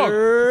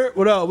 D-Dog.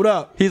 What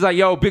up? He's like,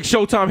 yo, big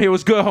Showtime here.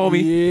 What's good,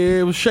 homie?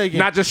 Yeah, it was shaking.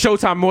 Not just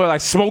Showtime, more like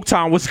Smoke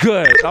Time. What's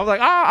good? I was like,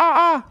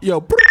 Yo.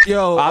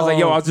 I was like,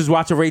 yo, I was just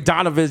watching Ray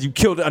Donovan's. You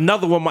killed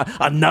another one.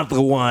 Another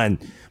one.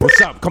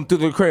 What's up? Come through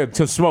the crib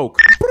to smoke.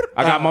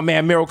 I got my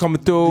man Miro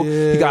coming through.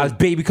 Yeah. He got his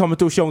baby coming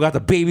through. She don't got the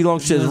baby long.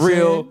 Shit is know what I'm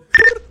real.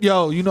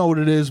 Yo, you know what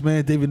it is,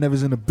 man. David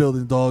Nevers in the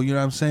building, dog. You know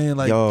what I'm saying?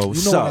 Like, Yo,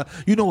 what's up?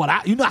 You know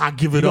how I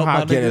give it You know up, how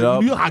my I get nigga. it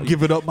up. You know how I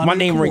give it up, my My nigga.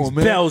 name Come rings on,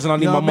 man. bells and I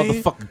need You know my what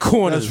mean? motherfucking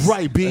corners. That's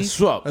right, B.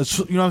 That's up.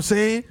 You know what I'm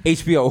saying?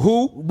 HBO,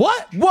 who?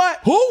 What?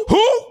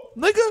 Who?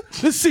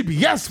 Nigga, this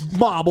CBS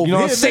mob over You know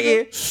here, what I'm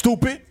saying? nigga.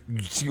 Stupid.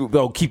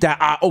 Yo, keep that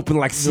eye open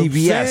like You know what I'm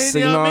CBS. saying? So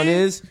you know what it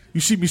is?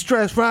 You see me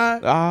stressed, right?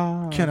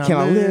 Can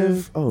I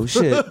live? Oh,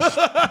 shit.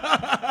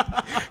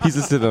 He's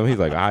just sitting there. He's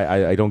like,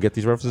 I don't get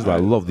these references, but I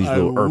love these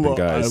little urban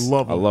guys. I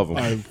love them. them.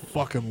 I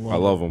fucking love I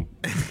love him.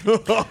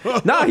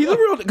 Nah, he's a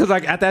real, because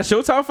like at that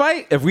Showtime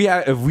fight, if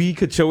we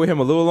could show him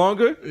a little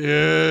longer,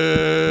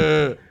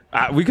 Yeah.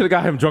 we could have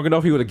got him drunk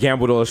enough. He would have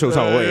gambled all the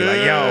Showtime away.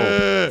 Like,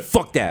 yo,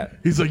 fuck that.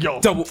 He's like,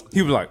 yo. Double.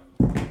 He was like,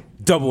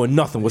 double and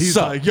nothing. What's He's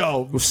up? like,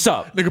 yo. What's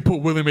up? Nigga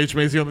put William H.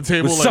 Macy on the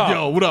table. What's like, up?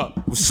 yo, what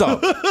up? What's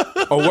up?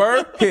 A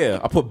word? Here,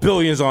 I put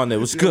billions on there.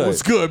 What's good?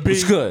 What's good, B?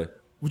 What's good?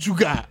 What you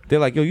got? They're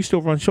like, yo, you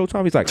still run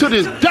Showtime? He's like, To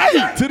this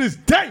day. To this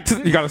day.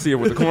 you gotta see it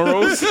with the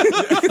cornrows.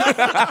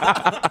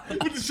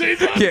 With the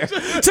shades on. Yeah.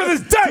 To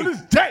this day. To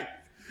this day.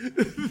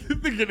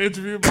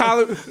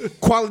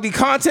 Quality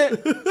content,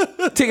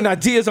 taking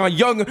ideas on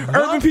young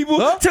urban people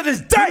to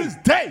this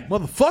day.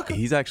 Motherfucker.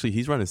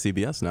 He's running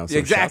CBS now. So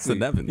Exactly. shouts to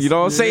Nevins. You know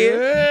what I'm saying?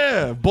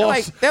 Yeah,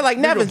 boss. They're like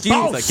Nevins.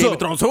 Like Game of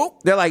Thrones who?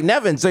 They're like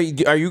Nevins. So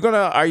are you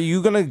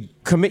gonna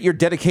commit your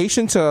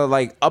dedication to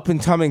like up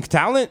and coming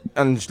talent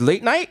on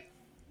late night?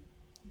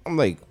 I'm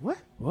like, what?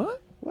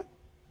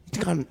 You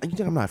think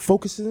I'm not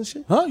focusing and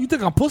shit? Huh? You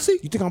think I'm pussy?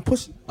 You think I'm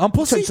pussy? I'm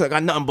pussy? I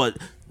got nothing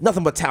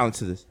but talent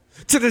to this.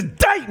 To this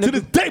day, nigga. To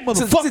this day,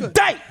 motherfucker. To this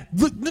day.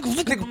 Look, nigga,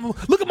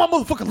 look at my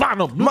motherfucking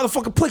lineup.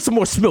 Motherfucker, play some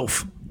more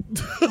Smilf.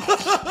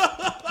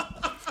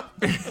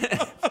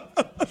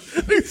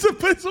 Needs to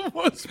play some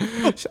more.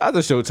 Shout out to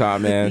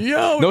Showtime, man.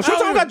 Yo, no,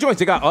 Showtime got joints.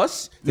 They got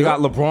us. They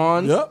got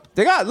LeBron. Yep.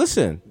 They got,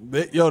 listen.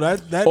 Yo,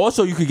 that.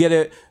 Also, you could get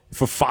it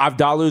for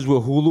 $5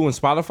 with Hulu and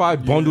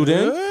Spotify bundled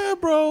in. Yeah,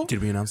 bro.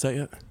 Did we announce that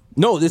yet?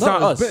 No, it's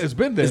not us. It's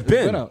been there. It's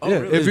been out. Oh, Yeah.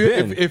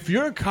 really? If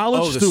you're a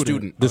college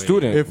student, The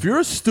student. if you're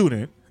a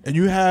student and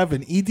you have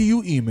an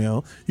EDU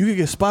email, you can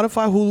get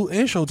Spotify, Hulu,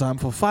 and Showtime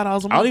for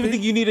 $5 a month. I don't even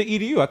think you need an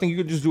EDU. I think you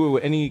could just do it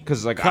with any,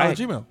 because like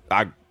College email.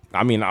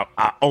 I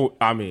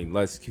mean,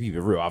 let's keep it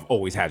real. I've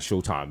always had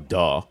Showtime.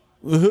 Duh.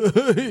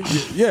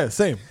 Yeah,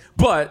 same.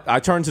 But I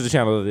turned to the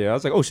channel the other day. I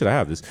was like, oh shit, I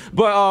have this.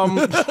 But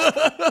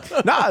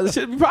nah, this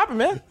should be popping,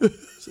 man.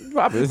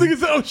 Nigga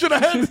said, oh shit, I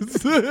had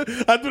this.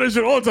 I do that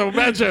shit all the time with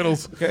mad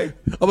channels. Okay.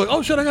 I'm like,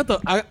 oh shit, I got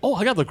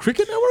the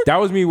Cricket Network? That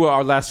was me with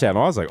our last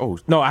channel. I was like, oh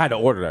no, I had to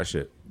order that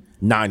shit.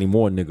 Not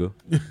anymore, nigga.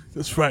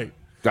 That's right.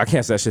 I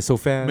cancel that shit so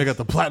fast. They got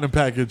the platinum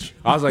package.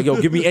 I was like, yo,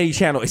 give me any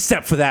channel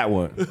except for that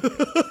one.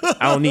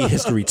 I don't need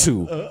History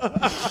 2.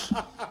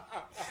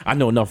 I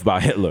know enough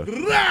about Hitler.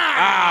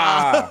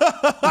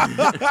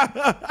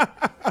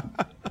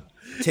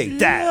 Take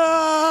that.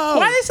 Yo.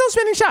 Why are they still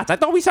spending shots? I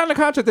thought we signed a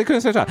contract. They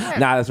couldn't send shots.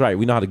 Nah, that's right.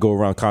 We know how to go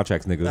around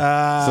contracts, nigga. This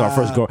is our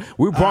first go.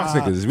 We're Bronx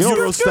niggas.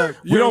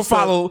 We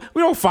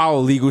don't follow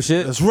legal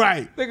shit. That's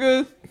right,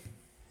 nigga.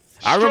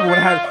 I remember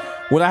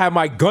when I had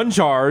my gun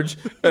charge,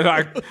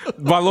 and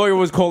my lawyer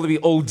was calling me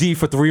OD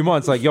for 3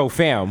 months. Like, yo,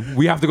 fam,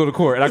 we have to go to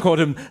court. And I called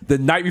him the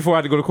night before I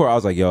had to go to court. I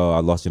was like, yo, I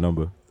lost your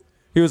number.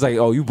 He was like,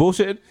 oh, you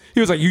bullshitting? He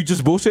was like, you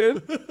just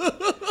bullshitting?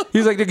 He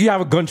was like, nigga, you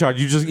have a gun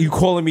charge. You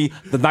calling me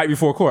the night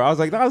before court. I was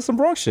like, nah, that's some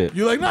Bronx shit.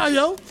 You like, nah,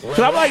 yo. Cause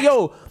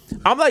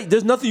I'm like,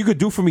 there's nothing you could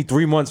do for me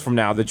 3 months from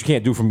now that you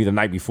can't do for me the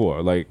night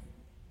before. Like,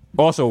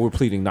 also, we're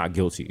pleading not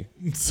guilty.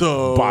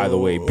 So, by the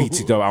way,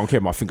 BTW, I don't care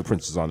if my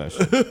fingerprints is on that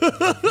shit.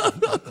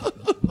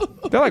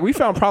 They're like, we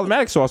found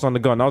problematic sauce on the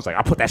gun. I was like,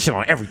 I put that shit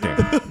on everything.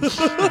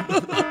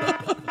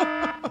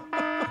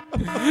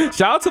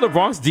 Shout out to the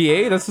Bronx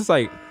DA that's just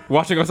like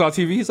watching us on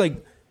TV. He's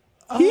like,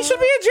 he should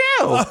be in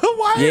jail.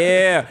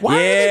 Why?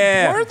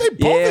 Why are they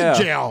both in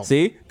jail?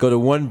 See? Go to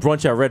one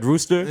brunch at Red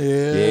Rooster.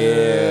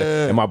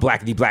 Yeah. And my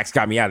blackity blacks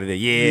got me out of there.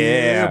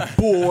 Yeah.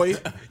 Boy.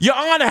 Your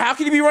Honor, how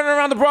can he be running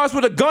around the Bronx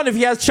with a gun if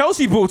he has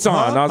Chelsea boots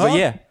on? And I was like,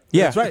 yeah.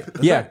 That's right.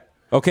 That's right.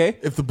 Okay.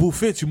 If the boot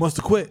fits, you must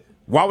have quit.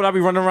 Why would I be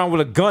running around with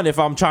a gun if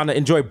I'm trying to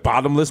enjoy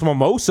bottomless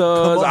mimosas?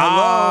 Come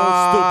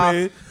on,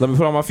 stupid. Let me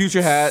put on my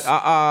future hat.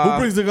 Who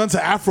brings the gun to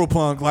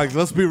Afropunk? Like,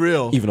 let's be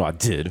real. Even though I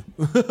did.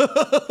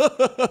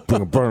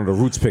 Bring a Burn the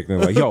Roots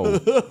picnic. Like, yo,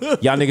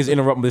 y'all niggas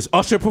interrupting this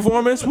Usher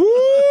performance?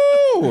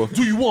 Woo!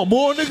 Do you want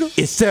more, nigga?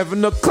 It's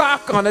 7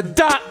 o'clock on the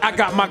dot. I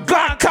got my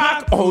Glock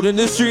cock holding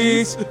the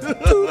streets.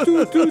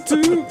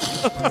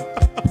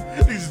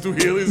 These do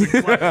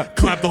heelys.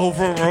 Clap the whole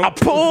front row. I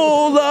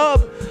pull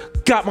up.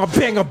 Got my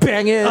banger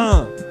banging.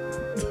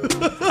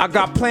 I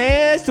got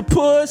plans to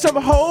put some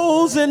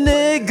holes in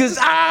niggas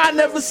I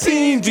never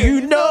seen. Do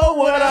you know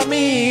what I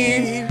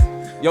mean?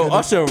 Yo,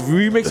 Usher,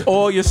 remix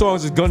all your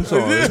songs as gun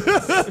songs.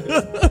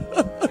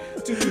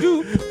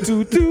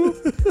 Do.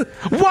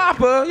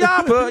 Whopper,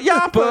 yapper,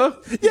 yapper.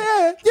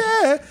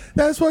 Yeah.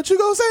 That's what you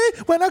gon' say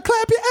when I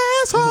clap your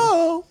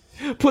asshole.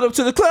 Put up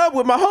to the club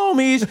with my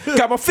homies.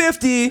 Got my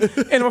 50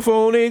 and my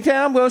phone in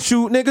town. I'm gonna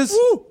shoot niggas.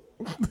 Woo.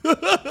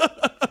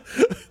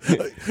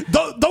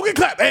 Don't get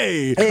clapped,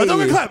 hey. Don't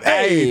get clapped,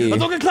 hey.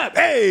 Don't get clapped,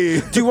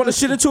 hey. Do you want to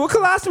shit into a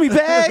colostomy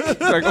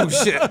bag? Like, oh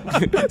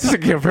shit, this is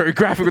getting very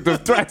graphic with the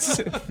threats.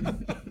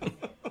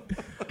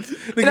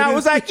 And I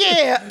was like,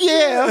 yeah.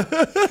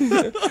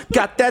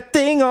 Got that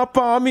thing up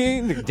on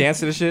me.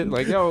 Dancing and shit.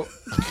 Like, yo.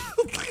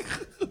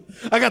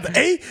 I got the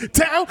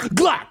A-Town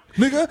Glock,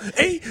 nigga.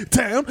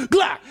 A-Town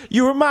Glock.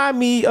 You remind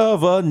me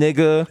of a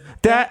nigga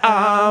that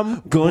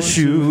I'm gonna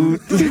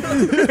shoot.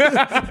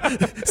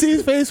 See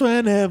his face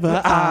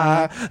whenever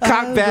I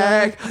cock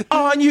back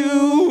on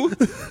you.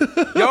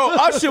 Yo,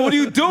 Usher, what are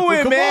you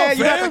doing, man?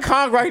 You got the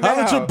conch right now.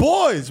 How about your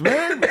boys,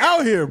 man?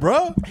 Out here,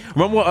 bro.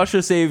 Remember when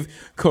Usher saved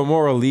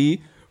Kamora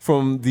Lee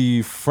from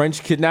the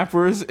French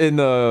kidnappers in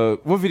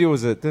what video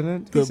was it?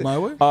 The My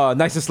Way?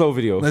 Nice and Slow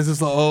video. Nice and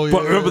Slow. Oh yeah.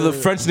 But remember the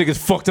French niggas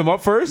fucked him up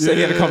first, and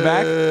he had to come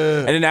back.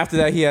 And then after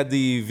that, he had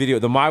the video,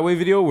 the My Way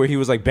video, where he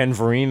was like Ben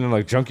Vereen in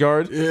like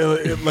Junkyard.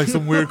 Yeah, like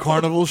some weird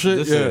carnival shit.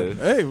 Listen,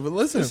 Hey, but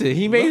listen,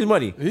 he made his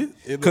money.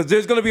 Because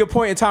there's gonna be a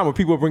point in time where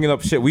people are bringing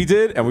up shit we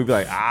did, and we'd be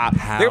like,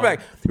 they'd be like,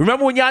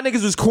 remember when y'all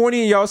niggas was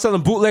corny and y'all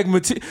selling bootleg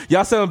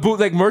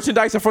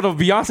merchandise in front of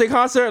a Beyonce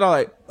concert? And I'm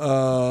like,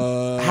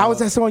 how is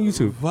that so on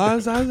YouTube?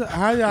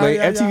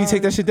 Like MTV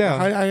take that shit down.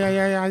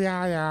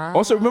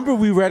 Also, remember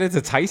we read it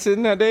to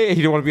Tyson that day and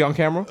he didn't want to be on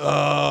camera?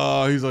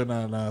 Oh, he's like,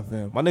 nah,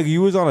 fam. My nigga,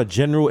 you was on a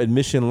general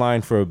admission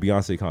line for a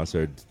Beyonce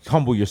concert.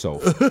 Humble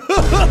yourself.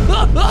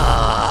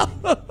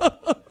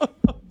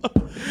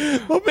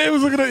 My man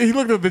was he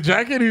looked at the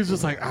jacket, he was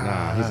just like,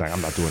 he's like,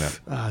 I'm not doing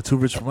that. Too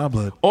rich for my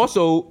blood.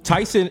 Also,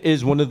 Tyson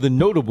is one of the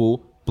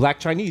notable Black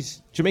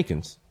Chinese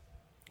Jamaicans.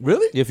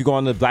 Really? If you go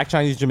on the Black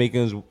Chinese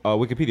Jamaicans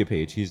Wikipedia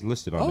page, he's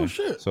listed on there. Oh,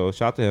 shit. So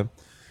shout out to him.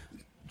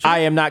 I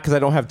am not, because I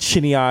don't have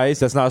chinny eyes.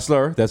 That's not a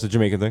slur. That's a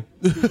Jamaican thing.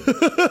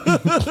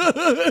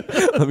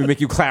 Let me make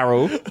you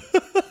claro.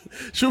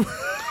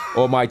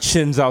 All my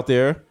chins out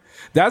there.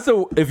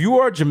 If you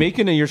are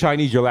Jamaican and you're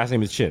Chinese, your last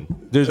name is Chin.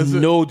 There's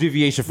no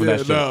deviation from that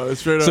shit. No,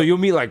 it's straight up. So you'll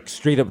meet like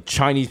straight up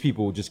Chinese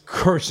people just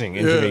cursing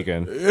in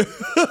Jamaican. And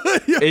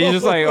you're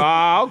just like,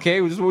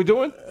 okay, this is what we're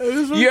doing?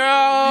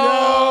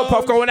 Yo,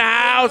 Puffco in the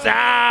house.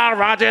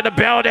 Roger in the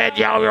building.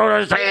 Yo, you know what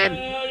I'm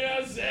saying?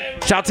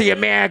 Shout out to your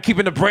man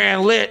keeping the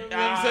brand lit. You know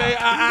what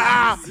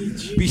I'm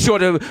saying? Be sure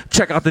to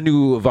check out the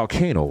new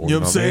Volcano. You know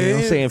what I'm saying? You know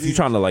what I'm saying? If you're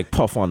trying to like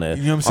puff on the,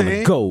 you know what I'm saying?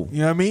 the go. You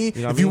know what I mean?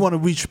 If you want to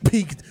reach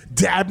peak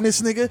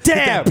dabness, nigga, hit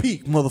that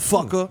peak,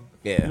 motherfucker.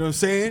 Yeah. You know what I'm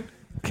saying?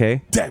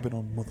 Okay. Dab it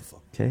on the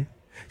motherfucker. Okay.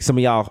 Some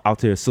of y'all out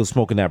there still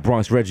smoking that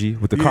Bronx Reggie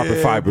with the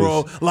carpet fibers.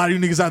 Bro. A lot of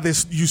you niggas out there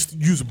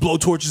use blow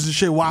torches and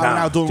shit, wilding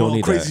out, doing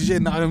all crazy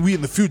shit. Nah, we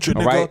in the future, nigga.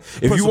 All right.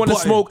 If you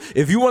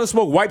want to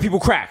smoke white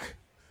people crack.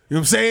 You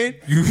know what I'm saying?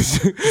 Use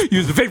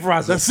the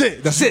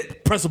vaporizer. That's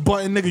it. Press a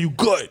button, nigga, you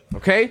good.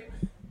 Okay?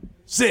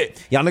 That's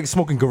it. Y'all niggas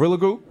smoking Gorilla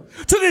Glue?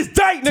 To this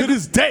day, nigga.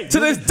 To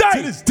this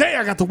day,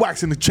 I got the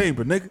wax in the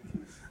chamber, nigga.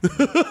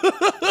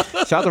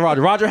 Shout out to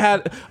Roger.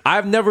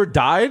 I've never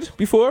died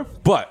before,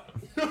 but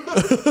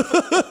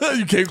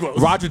you came close.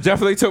 Roger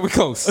definitely took me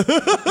close.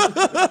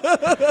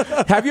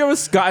 Have you ever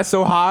gotten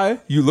so high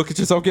you look at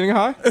yourself getting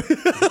high?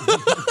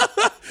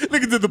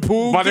 Nigga did the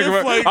pool. My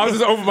nigga, I was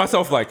just over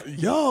myself like,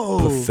 yo,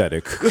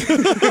 pathetic.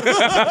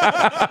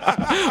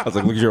 I was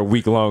like, look at your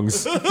weak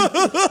lungs.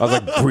 I was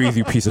like, breathe,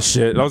 you piece of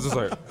shit. And I was just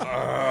like,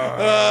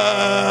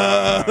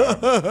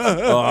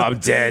 I'm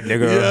dead,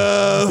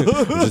 nigga. I'm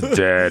just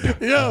dead.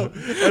 Yo,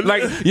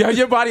 like,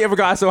 your body ever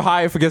got so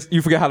high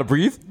you forget how to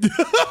breathe?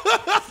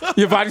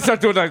 Your body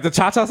starts doing like the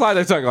cha-cha slide.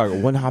 It's like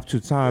one hop, 2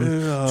 times.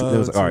 It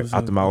was like, all right,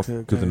 out the mouth,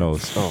 through the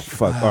nose. Oh,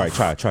 fuck. All right,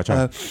 try.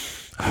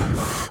 All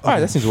right,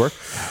 that seems to work.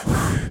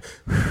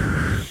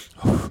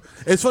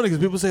 It's funny because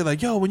people say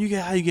like, yo, when you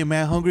get high, you get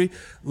mad hungry.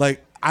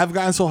 Like, I've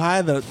gotten so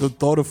high that the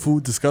thought of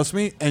food disgusts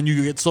me, and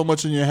you get so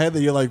much in your head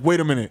that you're like, wait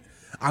a minute.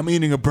 I'm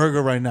eating a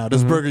burger right now.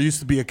 This burger used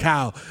to be a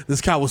cow.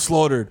 This cow was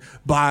slaughtered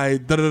by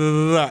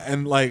da-da-da-da-da.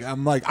 And like,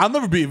 I'm like, I'll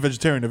never be a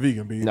vegetarian or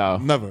vegan. No.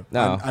 Never.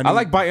 No. I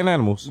like biting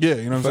animals. Yeah,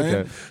 you know what I'm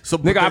saying? So,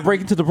 nigga, I break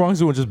into the Bronx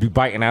Zoo and just be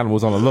biting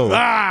animals on the low.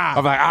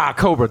 I'm like,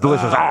 cobra,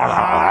 delicious.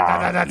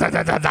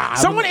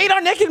 Someone ate our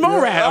naked mole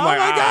rat. I'm like,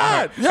 my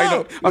God.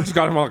 Yo. I just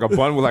got him on like a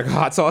bun with like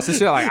hot sauce and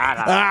shit. Like,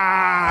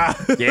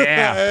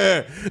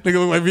 yeah. Nigga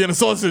look like Vienna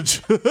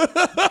sausage.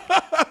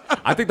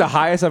 I think the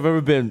highest I've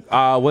ever been,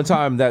 one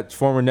time that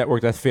former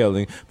network that's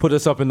failing put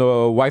us up in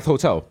the White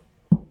Hotel.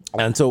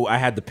 And so I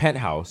had the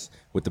penthouse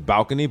with the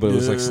balcony, but it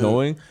was like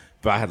snowing.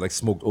 But I had like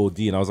smoked OD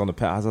and I was on the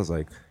penthouse. I was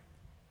like,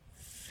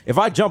 if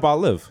I jump, I'll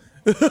live.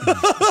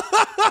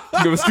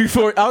 It was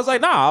 3-4. I was like,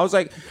 nah. I was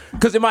like,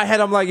 because in my head,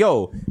 I'm like,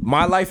 yo,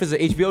 my life is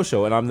an HBO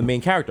show and I'm the main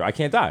character. I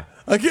can't die.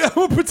 I'm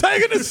a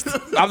protagonist.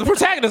 I'm the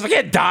protagonist. I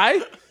can't die.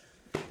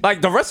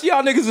 Like, the rest of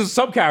y'all niggas is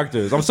sub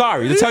characters. I'm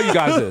sorry to tell you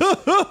guys this.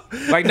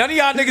 Like, none of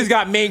y'all niggas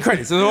got main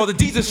credits. It's all the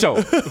Deezus show.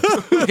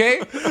 Okay?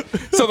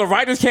 So the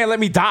writers can't let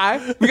me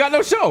die. We got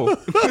no show.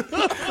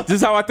 This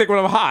is how I think when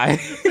I'm high.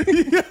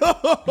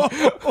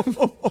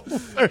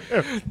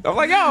 I'm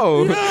like,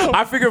 yo.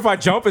 I figure if I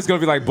jump, it's going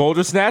to be like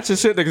boulder snatch and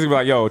shit. Niggas going to be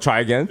like, yo,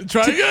 try again.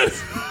 Try again.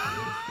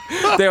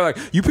 They're like,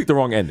 you picked the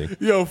wrong ending.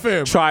 Yo,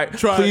 fam.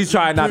 Please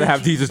try not to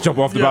have Deezus jump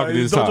off the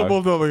balcony this time. Don't jump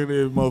off the balcony,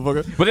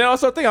 motherfucker. But then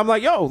also think, I'm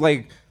like, yo,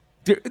 like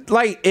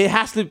it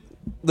has to.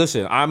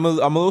 Listen, I'm a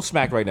little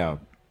smacked right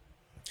now.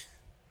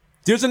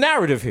 There's a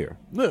narrative here.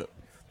 Yeah.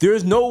 There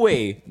is no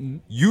way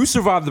you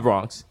survive the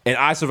Bronx and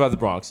I survive the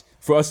Bronx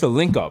for us to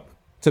link up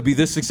to be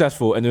this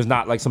successful and there's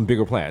not like some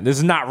bigger plan. This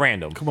is not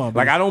random. Come on,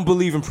 like man. I don't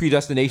believe in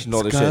predestination and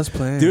all this God's shit.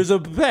 plan. There's a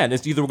plan.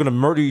 It's either we're gonna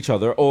murder each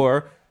other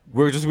or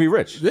we're just gonna be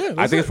rich. Yeah,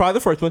 I think it's probably the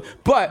first one.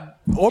 But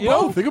or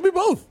both. It could be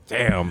both.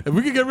 Damn. If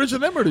we could get rich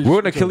and then murder,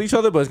 we're gonna kill each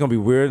other, but it's gonna be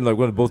weird and like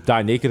we're gonna both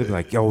die naked and be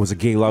like, yo, it was a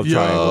gay love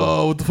triangle.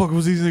 Yo, what the fuck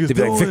was these niggas They'd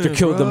be doing? like, Victor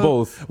killed them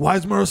both. Why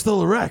is Murrah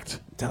still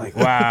erect? They're like,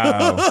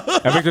 wow.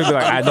 And Victor would be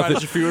like, I had At nothing.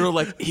 your funeral,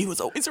 like he was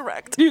always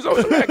erect. He was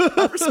always erect.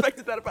 I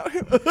respected that about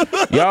him.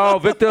 Yo,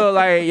 Victor,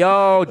 like,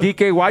 yo,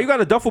 DK, why you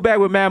got a duffel bag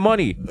with mad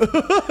money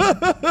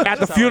at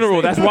the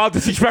funeral? That's wild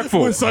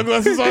disrespectful. With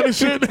sunglasses on and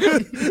shit.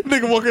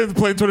 Nigga walking in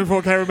playing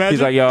 24 karat magic.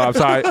 He's like, yo, I'm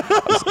sorry.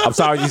 I'm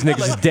sorry these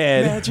niggas is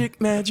dead.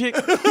 Magic.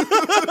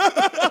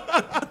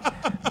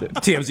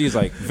 TMZ is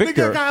like,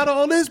 Victor, Nigga got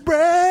all this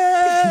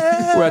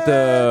bread. we're at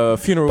the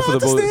funeral for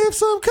the Sniff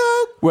some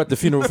coke. We're at the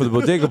funeral for the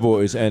Bodega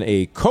Boys, and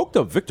a coked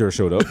up Victor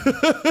showed up.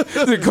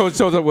 The coach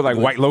shows up with like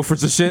white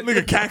loafers and shit.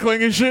 Nigga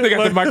cackling and shit. They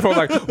got the microphone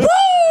like,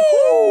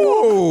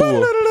 woo!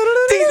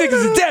 These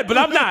niggas is dead, but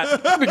I'm not.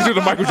 Nigga do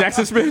the Michael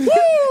Jackson spin.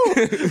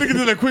 Nigga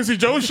do that Quincy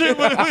Jones shit.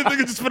 Nigga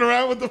just spin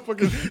around with the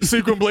fucking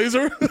sequin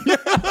blazer.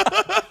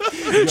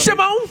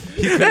 Shimon,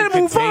 and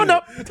move on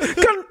up.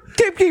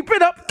 Keep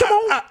it up. Come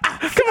on.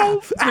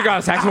 Nigga got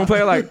a saxophone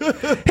player like,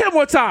 hit him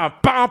one time.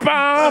 Bam,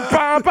 bam,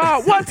 bam,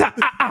 bam. One time.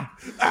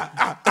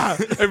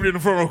 Everybody in the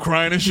front row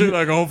crying and shit.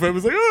 Like a whole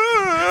family's like,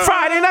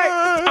 Friday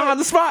night, on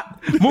the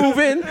spot,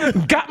 moving,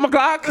 got my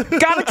Glock,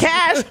 got a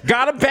cash,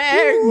 got a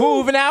bag,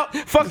 moving out,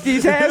 fuck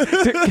these hands.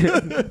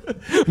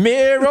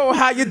 Miro,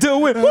 how you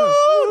doing?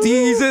 Woo!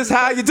 Jesus,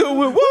 how you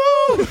doing?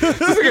 Woo! This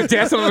nigga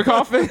dancing on the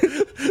coffin.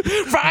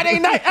 Friday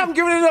night, I'm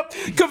giving it up.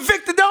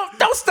 Convicted,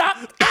 don't stop.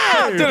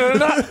 And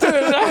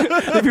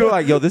people are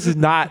like, yo, this is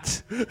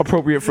not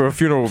appropriate for a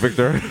funeral,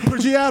 Victor.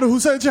 Giada, who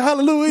said you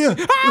hallelujah?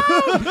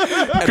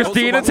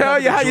 Christina tell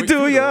you how you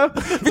do ya.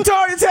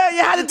 Victoria tell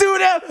you how to do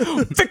that.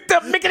 Victor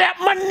making that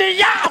money,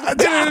 yeah.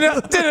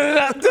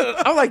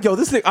 I'm like, yo,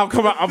 this nigga. I'm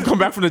come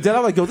back from the dead.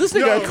 I'm like, yo, this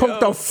nigga cooked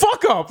the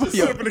fuck up.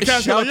 Yo, Up in the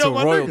couch, shout like, yo, to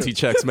my royalty nigga.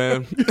 checks,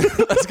 man.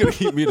 That's gonna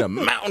keep me the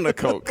mountain of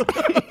coke.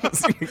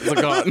 It's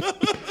gone.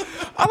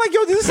 I'm like,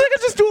 yo, did this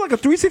nigga just do like a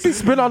 360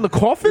 spin on the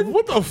coffin?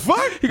 What the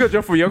fuck? He goes,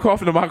 jump from your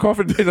coffin to my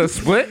coffin in a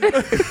split.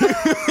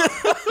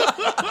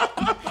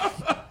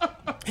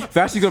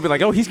 Fastie's gonna be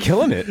like, oh, he's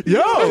killing it.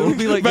 Yo, would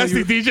be like, Bestie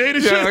you- DJ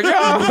and Yeah, shit.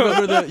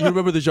 like, yo. You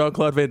remember the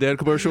Jean-Claude Van Damme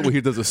commercial where he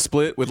does a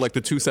split with like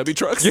the two semi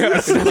trucks? Yeah,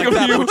 Like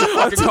that, but with your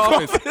fucking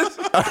coffin.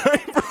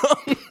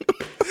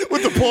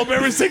 With the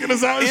pallbearers taking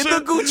us out and In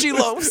shit. the Gucci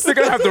loafs. They're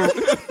gonna have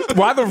to.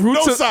 Why the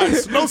roots? No of-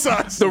 size. No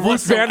size. The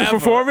Roots band is whatsoever.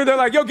 performing. They're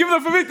like, yo, give it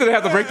up for Victor. They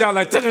have to break down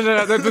like, like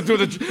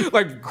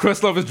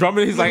Questlove is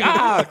drumming. He's like,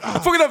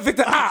 fuck it up,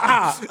 Victor.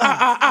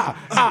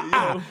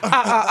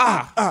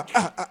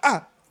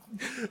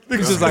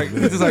 He's just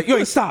like,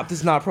 yo, stop. This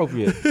is not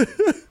appropriate.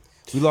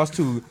 We lost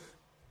two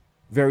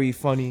very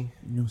funny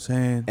You know what I'm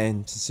saying?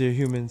 and sincere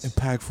humans.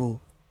 Impactful.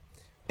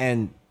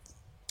 And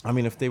I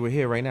mean, if they were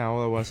here right now,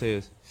 all I want to say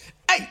is,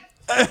 hey.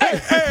 Hey,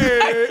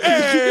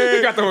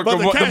 They got the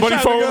cash money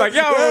out, phone nigga. like,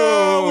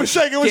 yo, we're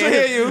shaking, we're can't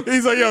shaking. hear you.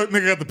 He's like, yo,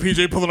 nigga got the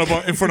PJ pulling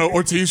up in front of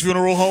Ortiz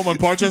funeral home on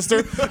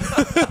Parchester.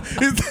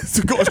 He's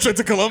going straight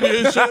to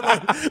Columbia and shit.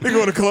 Like, they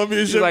going to Columbia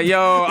and shit. like,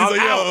 yo, He's I'm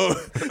like, out.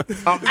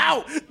 I'm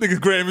out.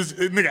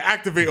 Nigga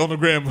activate on the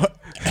gram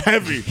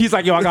heavy. He's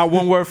like, yo, I got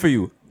one word for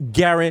you.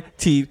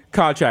 Guaranteed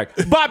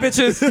contract. Bye,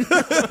 bitches.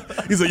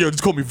 He's like, yo,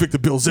 just call me Victor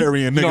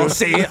Bilzerian, nigga. You know what I'm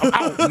saying?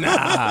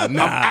 I'm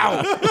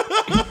out.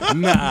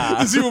 I'm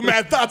out. You see what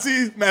Matt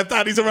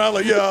Thotti's around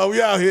like, yo,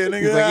 we out here,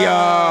 nigga. He's like,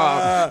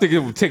 yo.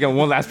 Nigga taking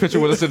one last picture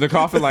with us in the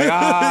coffin, like,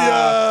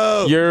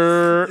 Yo.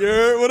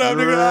 you're. What up,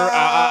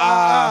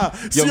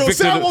 nigga? Yo, Yo, Victor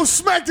say I the- won't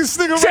smack this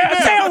nigga Say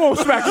right I now. won't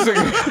smack this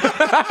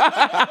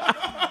nigga.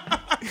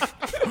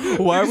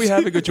 Why are we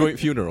having a joint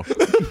funeral?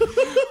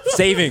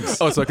 Savings.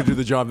 Oh, so I could do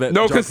the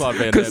No, because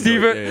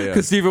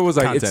because Steven was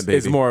like, Content,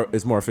 it's baby. more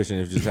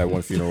efficient if you just had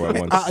one funeral at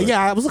once. Yeah,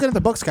 I was looking at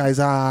the books, guys.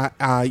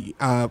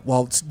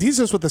 Well, these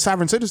is with the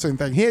sovereign citizen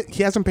thing.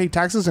 He hasn't paid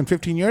taxes in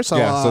 15 years, so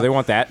Yeah, so they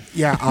want that.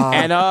 Yeah,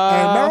 And,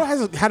 Merrill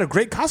has had a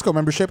great Costco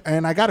membership,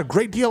 and I got a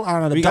great deal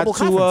on a We double got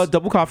two coffins.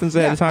 double coffins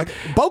ahead of time.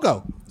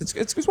 BOGO.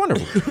 It's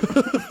wonderful.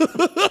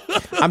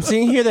 I'm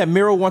seeing here that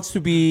Miro wants to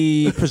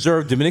be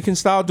preserved Dominican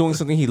style, doing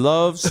something he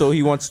loves. So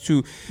he wants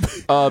to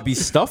be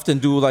stuffed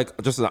and do like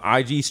just an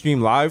IG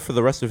stream live for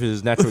the rest of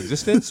his natural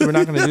existence. So we're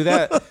not going to do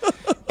that.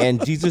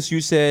 And Jesus,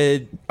 you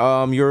said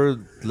your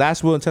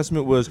last will and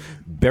testament was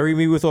bury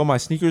me with all my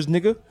sneakers,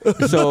 nigga.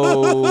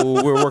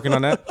 So we're working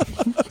on that.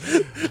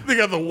 They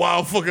got the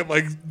wild fucking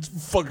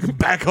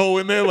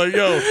backhoe in there, like,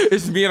 yo,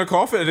 It's me in a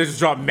coffin and they just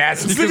drop mad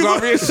sneakers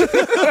on me. And shit.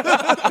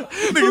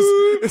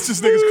 it's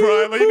just niggas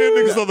crying, like, you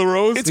know, niggas on the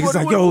roads. Niggas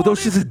like, yo, those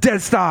shits is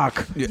dead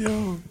stock. Yo,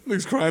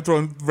 niggas crying,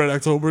 throwing Red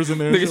Octobers in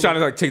there. Niggas trying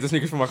to like take the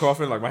sneakers from my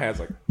coffin. Like my hand's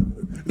like,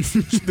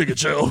 nigga,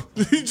 chill.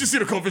 You just see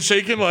the coffin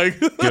shaking, like,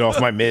 get off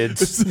my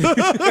mids.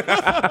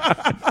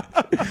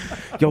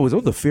 Yo, is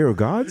those the fear of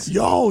gods?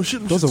 yo,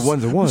 shit. Those are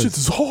ones and ones. Shit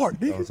is hard,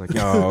 nigga. I was like,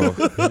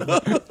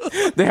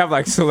 yo. They have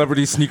like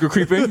celebrity sneaker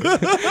creeping.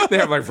 They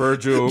have like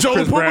Virgil, Joe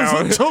Chris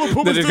Brown. Joe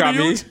LaPuma's Then they got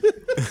doing me.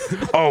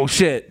 the Oh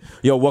shit.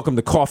 Yo, welcome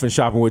to Coffin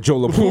Shopping with Joe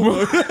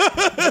LaPuma.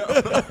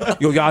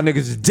 Yo, y'all niggas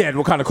is dead.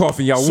 What kind of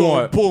coffin y'all So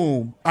want?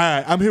 boom. All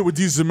right, I'm here with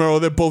Diesel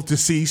Zamero. They're both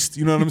deceased.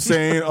 You know what I'm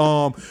saying?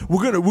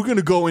 We're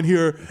gonna go in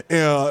here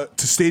to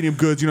Stadium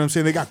Goods. You know what I'm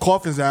saying? They got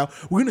coffins out.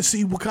 We're gonna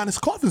see what kind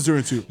of coffins they're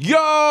into.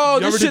 Yo,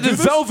 ever this shit did is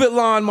this? Velvet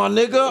Line, my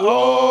nigga.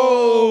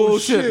 Oh,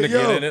 shit. shit, yo.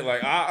 Nigga in it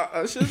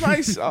like, shit's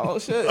nice. Oh,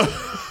 shit.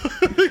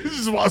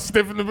 Just while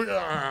sniffing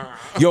the.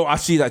 Yo, I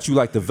see that you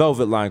like the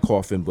Velvet Line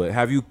coffin, but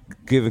have you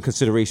given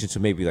consideration to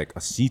maybe like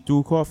a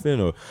see-through coffin,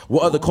 or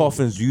what other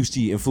coffins do you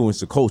see influence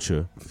the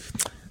culture?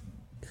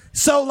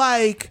 So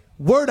like,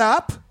 word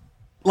up,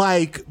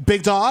 like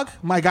Big Dog,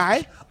 my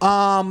guy.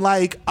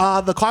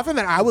 The coffin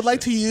that I would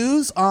like to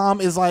use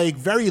is like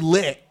very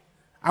lit.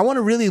 I want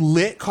a really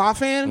lit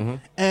coffin,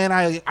 and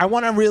I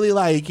want to really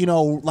like, you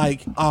know,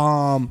 like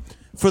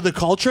for the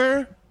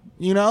culture,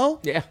 you know.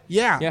 Yeah.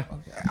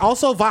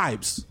 Also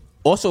vibes.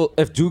 Also,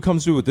 if dude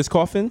comes through with this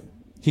coffin,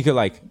 he could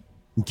like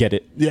get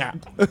it. Yeah.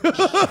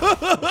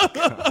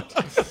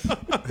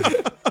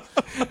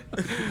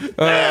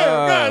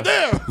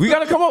 Damn. We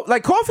gotta come up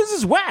like coffins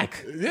is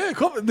whack. Yeah,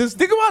 coffin. This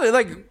Think about it,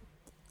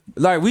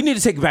 like we need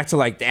to take it back to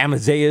like the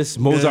Amadeus,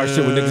 Mozart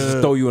shit when niggas just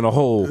throw you in a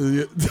hole.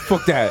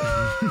 Fuck that.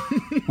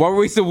 Why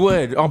waste the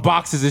wood on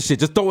boxes and shit?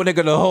 Just throw a nigga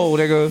in the hole,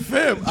 nigga.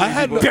 Fam, I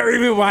had Bury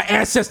me with my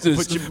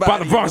ancestors by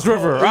the Bronx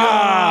River.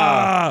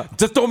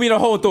 Just throw me in a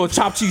hole and throw a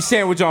chopped cheese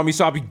sandwich on me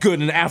so I'll be good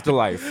in the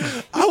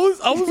afterlife. I was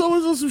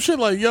always on some shit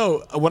like, yo,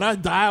 when I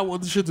die, I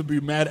want the shit to be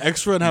mad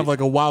extra and have like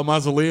a wild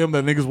mausoleum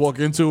that niggas walk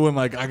into, and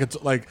like I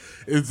could like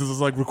it's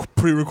just like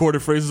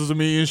pre-recorded phrases of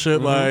me and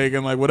shit, like,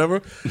 and like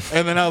whatever.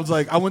 And then I was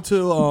like, I went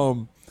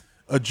to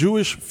a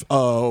Jewish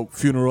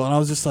funeral, and I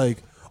was just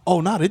like, oh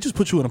nah, they just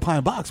put you in a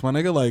pine box, my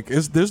nigga. Like,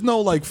 there's no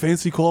like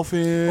fancy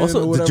coffin.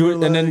 Also, or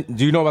whatever, and then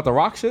do you know about the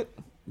rock shit?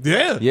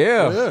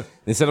 Yeah.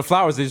 Instead of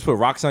flowers, they just put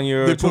rocks on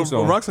your They put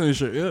tombstone. rocks on your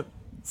shit. Yeah.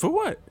 For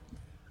what?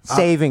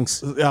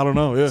 Savings. I don't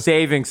know. Yeah.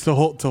 Savings. To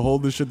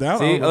hold this shit down.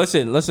 See,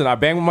 listen. I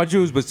bang with my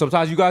Jews, but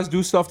sometimes you guys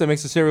do stuff that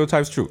makes the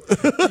stereotypes true.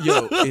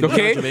 Yo,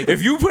 Okay,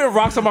 if you put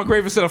rocks on my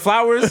grave instead of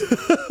flowers,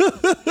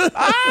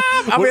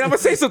 I'm gonna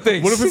say some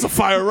things. What if it's a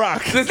fire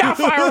rock? It's not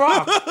fire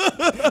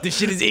rock. This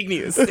shit is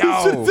igneous.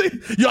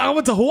 Yo, I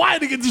went to Hawaii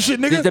to get this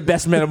shit, this is nigga. the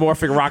best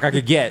metamorphic rock I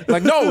could get.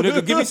 Like, no,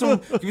 nigga, give me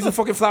some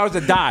fucking flowers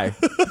that die.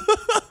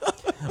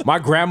 My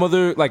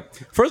grandmother, like,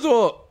 first of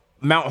all,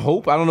 Mount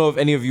Hope. I don't know if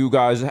any of you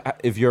guys,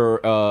 if your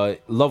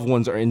loved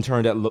ones are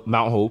interned at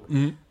Mount Hope.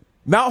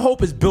 Mount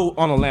Hope is built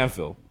on a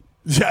landfill.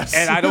 Yes.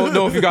 And I don't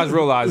know if you guys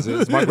realize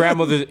this. My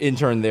grandmother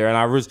interned there, and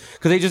I was,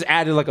 because they just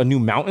added like a new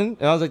mountain,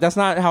 and I was like, that's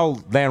not how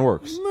land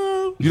works.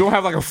 No. You don't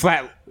have like a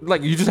flat,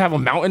 like you just have a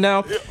mountain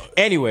now.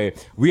 Anyway,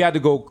 we had to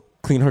go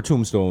clean her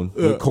tombstone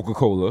with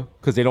Coca-Cola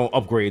because they don't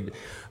upgrade.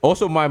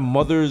 Also, my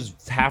mother's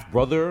half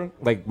brother,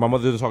 like my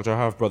mother talked to her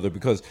half brother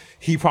because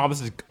he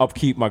promised to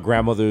upkeep my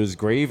grandmother's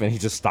grave, and he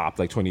just stopped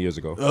like 20 years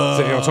ago. So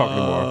they don't talk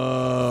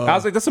anymore. I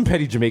was like, that's some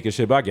petty Jamaican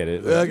shit, but I get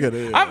it. Yeah, I get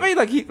it. I mean,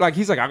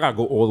 he's like, I gotta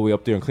go all the way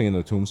up there and clean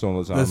the tombstone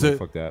all the time. That's Like, it.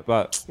 fuck that.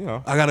 But you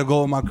know, I gotta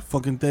go on my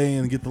fucking thing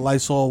and get the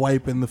Lysol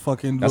wipe and the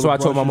fucking. that's why I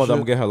told my mother I'm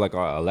gonna get get her like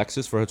a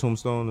Alexis for her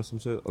tombstone or some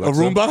shit. a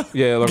Roomba.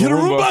 Yeah, like Get a a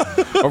Roomba.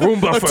 A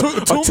Roomba for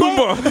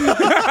Toomba? a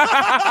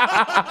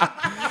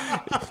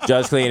Toomba.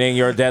 Just cleaning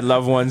your dead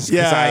loved ones.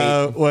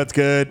 Yeah, what's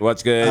good?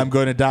 What's good? I'm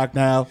going to doc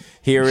now.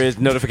 Here is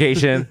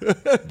notification.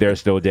 They're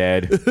still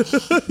dead.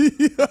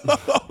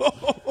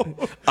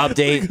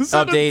 Update.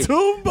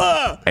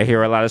 Toomba. I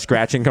hear a lot of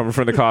scratching coming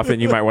from the coffin.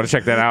 You might want to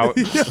check that out.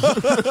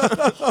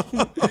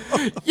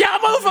 Yeah,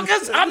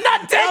 motherfuckers, I'm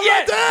not dead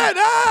yet. Dead.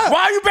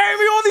 Why are you burying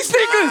me all these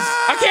sneakers?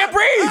 I can't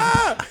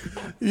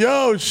breathe.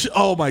 Yo,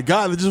 oh my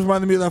god, it just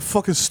reminded me of that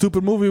fucking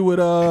stupid movie with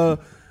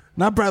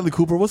not Bradley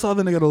Cooper. What's the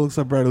other nigga that looks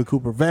like Bradley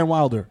Cooper? Van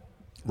Wilder.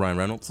 Ryan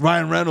Reynolds.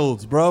 Ryan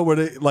Reynolds, bro, where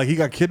they like he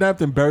got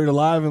kidnapped and buried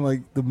alive in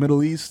like the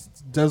Middle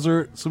East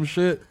desert, some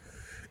shit,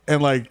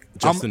 and like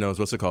Justin knows.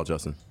 What's it called,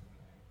 Justin?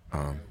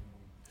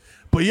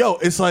 But yo,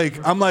 it's like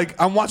I'm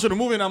watching the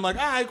movie and I'm like,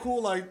 all right,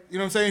 cool, like you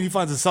know what I'm saying. He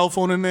finds his cell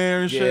phone in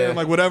there and shit, Yeah. and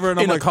like whatever, and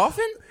I'm In a like,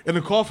 coffin? In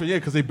the coffin, yeah,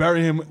 because they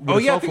bury him. With Oh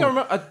a yeah, I cell think I phone.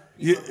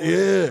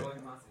 remember.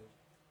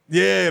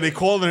 Yeah, they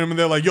called him and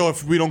they're like, yo,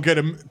 if we don't get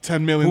him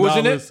 $10 million, Who was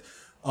in it?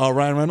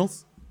 Ryan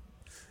Reynolds.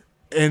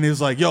 And it's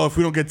like, yo, if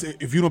you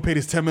don't pay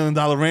this $10 million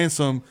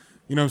ransom,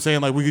 you know what I'm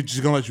saying? Like, we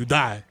just gonna let you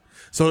die.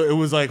 So it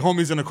was like,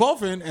 homie's in a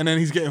coffin, and then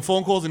he's getting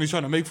phone calls, and he's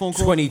trying to make phone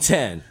calls.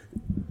 2010.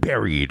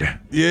 Buried.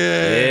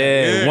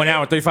 Yeah. 1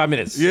 hour and 35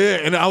 minutes.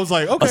 Yeah, and I was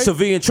like, okay. A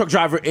civilian truck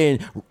driver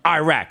in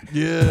Iraq.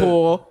 Yeah.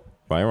 Poor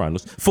Ryan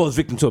Reynolds falls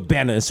victim to a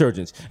band of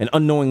insurgents. An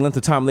unknowing length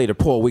of time later,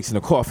 Paul wakes in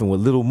a coffin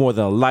with little more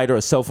than a lighter,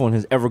 a cell phone, and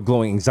his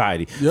ever-glowing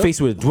anxiety. Yep. Faced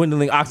with a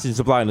dwindling oxygen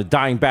supply and a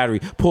dying battery,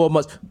 Paul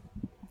must...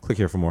 Click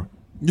here for more.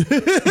 Like,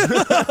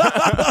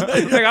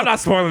 I'm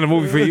not spoiling the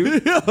movie for you.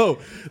 Yo,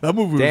 that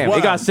movie Damn, was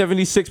it got wild.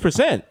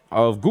 76%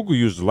 of Google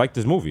users like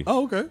this movie.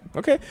 Oh, okay.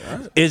 Okay.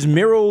 Right. Is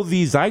Miro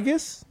the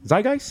zeitgeist?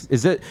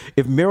 Is that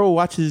if Miro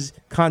watches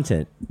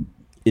content,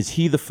 is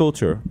he the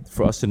filter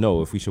for us to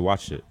know if we should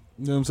watch it?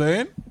 You know what I'm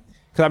saying?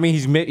 Because, I mean,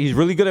 he's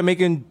really good at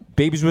making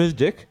babies with his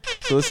dick.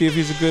 So let's see if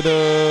he's a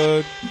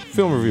good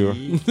film reviewer.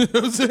 You know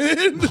what I'm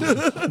saying?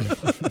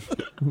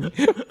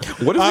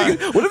 What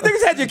if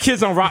niggas had your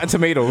kids on Rotten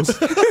Tomatoes?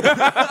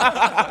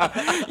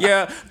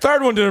 Yeah,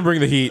 third one didn't bring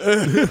the heat.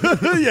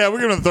 Yeah,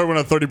 we're gonna throw one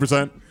at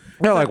 30%.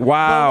 They're like,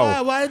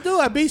 wow. Why do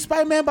I beat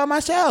Spider-Man by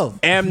myself?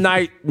 M.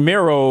 Night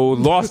Miro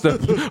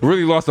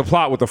really lost the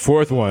plot with the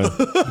fourth one.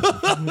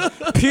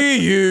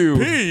 P.U.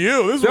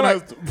 This They're one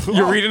like, has.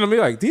 you're reading them,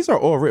 you're like, these are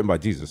all written by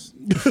Jesus.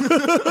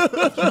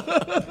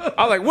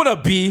 I'm like, what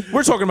up, B?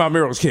 We're talking about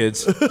Miro's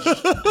kids.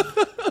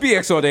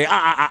 BX all day.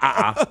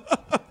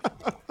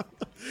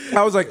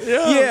 I was like,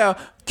 yeah,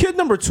 kid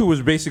number 2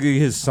 was basically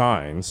his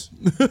signs.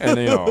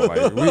 And,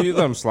 like, we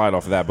let him slide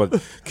off of that.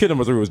 But kid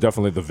number 3 was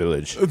definitely the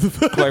village.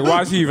 Like,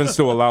 why is he even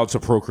still allowed to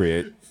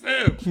procreate?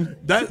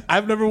 That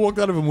I've never walked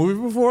out of a movie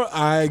before.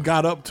 I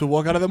got up to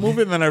walk out of the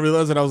movie, and then I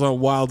realized that I was on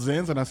Wild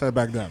Sands, and I sat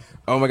back down.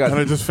 Oh, my God. And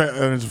I just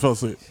fell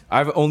asleep.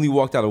 I've only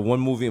walked out of one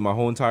movie in my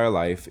whole entire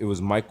life. It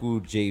was Michael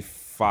J.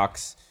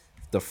 Fox,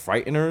 The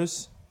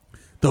Frighteners.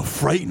 The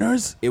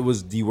Frighteners? It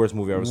was the worst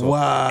movie I ever saw.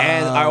 Wow.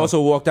 And I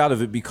also walked out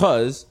of it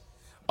because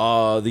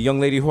the young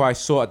lady who I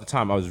saw at the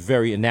time, I was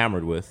very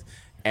enamored with.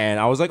 And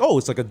I was like, oh,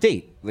 it's like a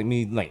date. I'm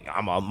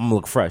gonna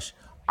look fresh.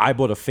 I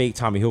bought a fake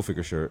Tommy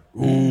Hilfiger shirt.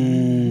 Ooh.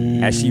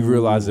 And she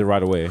realized it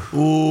right away.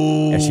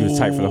 Ooh. And she was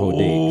tight for the whole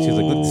date. She was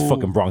like, look at this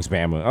fucking Bronx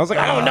Bama. I was like,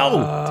 I don't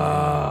know.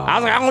 I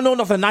was like, I don't know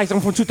nothing nice.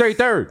 I'm from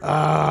 233rd.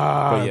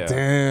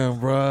 Damn,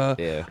 bro.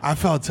 Yeah. I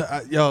felt,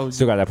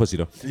 Still got that pussy,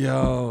 though.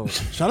 Yo,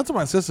 shout out to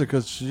my sister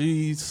because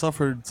she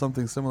suffered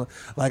something similar.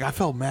 Like, I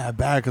felt mad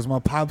bad because my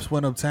pops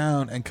went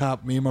uptown and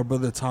copped me and my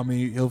brother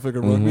Tommy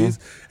Hilfiger rugbies,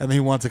 and then he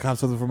wanted to cop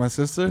something for my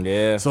sister.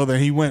 Yeah. So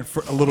then he went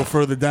a little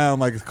further down,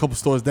 like a couple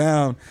stores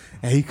down,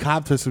 and he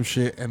copped her some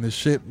shit. And the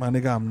shit, my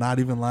nigga, I'm not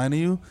even lying to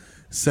you,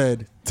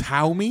 said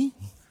Towmy.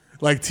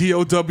 Like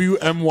Towmy.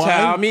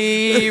 Tell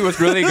me what's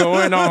really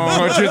going on.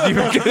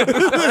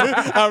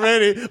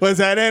 Already. What's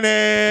that in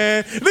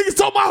it? Niggas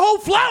stole my whole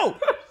flow.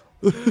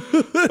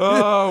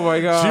 Oh my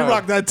God. She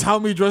rocked that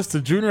Tommy dress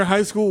to junior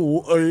high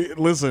school.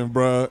 Listen,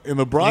 bro, in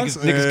the Bronx.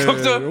 Niggas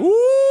cooked her. Woo!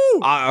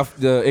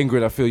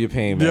 Ingrid, I feel your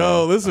pain, man.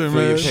 Yo, listen,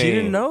 man. She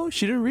didn't know.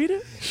 She didn't read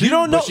it. You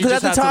don't know But she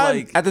because just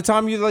at the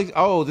time you're like,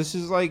 oh, this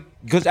is like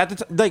because at the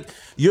time like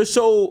you're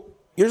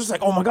just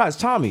like, oh my God, it's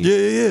Tommy.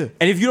 Yeah.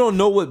 And if you don't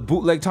know what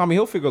bootleg Tommy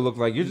Hilfiger looked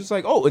like, you're just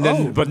like, oh, and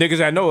then but niggas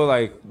that know are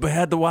like, But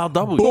had the wild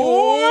double.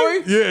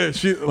 boy. Yeah,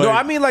 she. Like, No,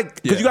 I mean like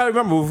because Yeah. you gotta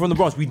remember we're from the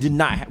Bronx. We didn't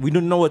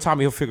know what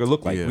Tommy Hilfiger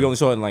looked like. Yeah. We only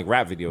saw it in like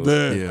rap videos.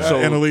 Yeah. So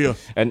And Aaliyah.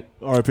 and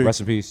R.I.P.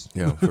 rest in peace.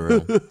 Yeah, for real.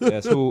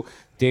 That's who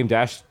Dame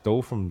Dash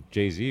stole from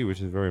Jay-Z,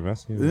 which is very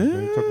messy.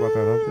 We talk about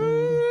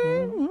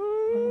that.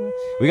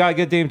 We gotta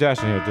get Dame Dash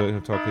in here to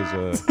talk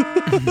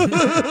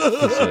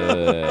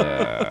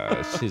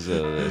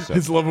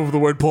his love of the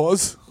word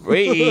pause.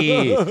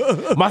 Wait,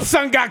 my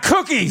son got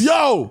cookies.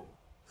 Yo,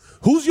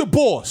 who's your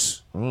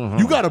boss?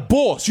 You got a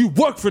boss. You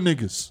work for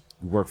niggas.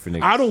 You work for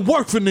niggas. I don't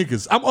work for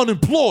niggas. I'm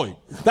unemployed.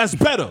 That's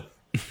better.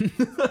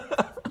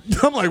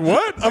 I'm like,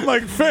 what? I'm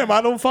like, fam,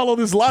 I don't follow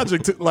this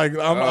logic.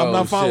 I'm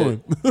not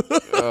following.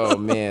 Oh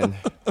man.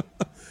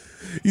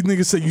 These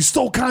niggas say you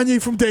stole Kanye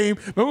from Dame.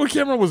 Remember when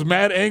Cameron was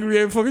mad angry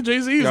at fucking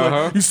Jay-Z? He's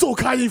like, you stole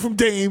Kanye from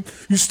Dame.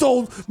 You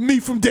stole me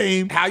from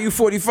Dame. How you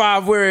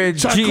 45 wearing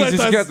jeans and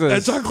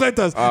Chancletas.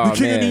 sneakers? The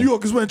king of New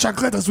York is wearing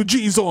chancletas with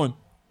jeans on.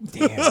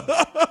 Damn.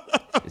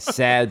 It's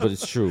sad, but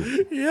it's true.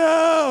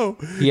 Yo.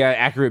 He had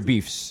accurate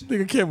beefs.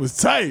 Nigga Cam was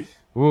tight.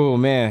 Oh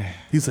man.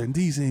 He's like,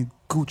 these ain't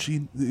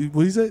Gucci.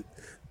 What he said?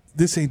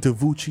 This ain't the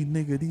Gucci,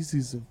 nigga. These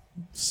is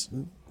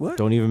what?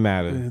 Don't even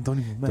matter. Don't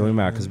even matter. Don't even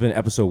matter because it's been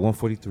episode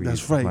 143.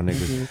 That's right, my niggas.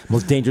 nigga.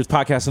 Most dangerous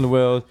podcast in the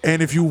world.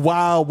 And if you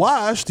wild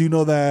washed, you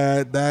know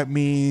that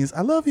means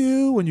I love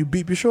you when you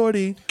beep your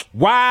shorty.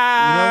 Wow.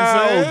 You know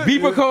what I'm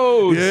saying? Beeper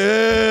codes.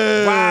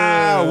 Yeah.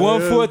 Wow.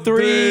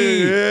 143.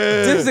 Yeah.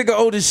 This nigga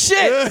old as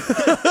shit.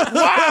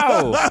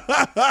 Wow.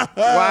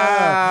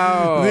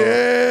 Wow.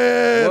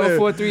 Yeah.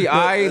 143.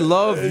 I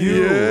love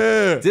you.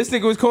 Yeah. This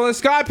nigga was calling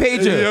Sky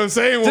Pager. You know what I'm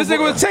saying? This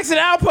nigga was texting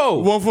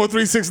Alpo.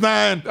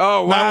 14369.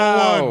 Oh,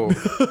 wow.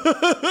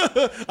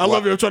 911. I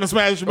love you. I'm trying to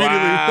smash immediately.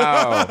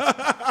 Wow.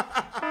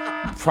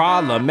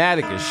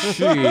 Problematic as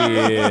shit.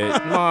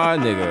 My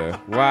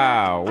nigga.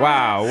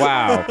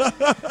 Wow.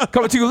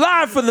 Coming to you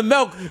live from the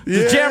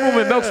Jam Room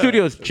at Milk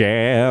Studios.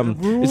 Jam.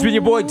 It's been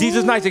your boy,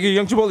 Jesus Nice, aka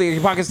Young Chipotle,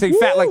 aka Pocket Stay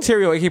Fat like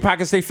Tyrio, aka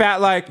Pocket Stay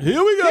Fat like...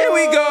 Here we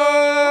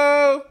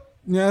go.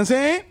 You know what I'm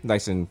saying?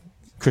 Nice and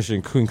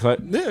Christian clean cut.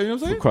 Yeah, you know what I'm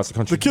saying? Across the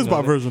country. The Kids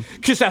Bop version.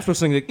 Kiss Ass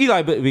Sling,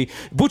 Eli Baby,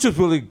 Butcher's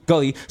Billy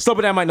Gully,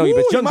 Stubborn That Might Know You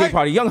Bitch, Young Day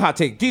Party, Young Hot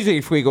Take,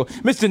 DJ Fuego,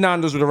 Mr.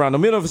 Nando's with around the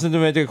middle of us in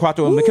the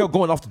Quattro, and Mikhail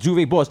going off the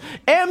Juve boss,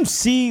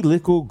 MC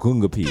Lickle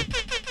Gunga P.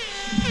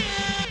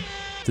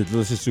 The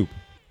delicious soup.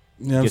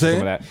 You know what I'm Get some of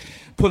saying? that.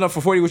 Pulling up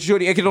for 40 with your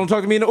shorty. Aka don't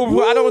talk to me in the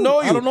Uber. I don't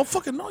know you. I don't know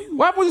fucking know you.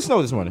 Why was it snow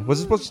this morning? Was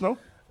it supposed to snow?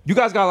 You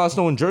guys got a lot of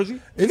snow in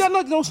Jersey? You got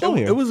no snow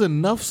here. It was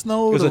enough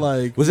snow to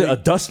like... Was it a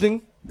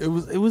dusting? It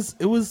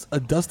was a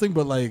dusting,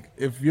 but like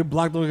if your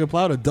block don't get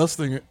plowed, a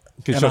dusting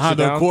Can and shut a shit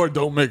Honda down? Accord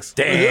don't mix.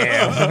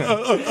 Damn.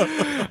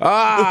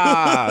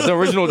 The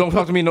original don't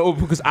talk to me in the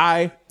Uber because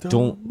I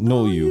don't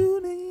know you.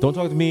 Don't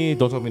talk to me.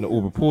 Don't talk to me in the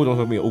Uber pool. Don't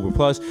talk to me in Uber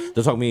Plus.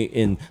 Don't talk to me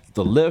in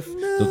the Lyft.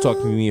 Don't talk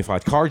to me if I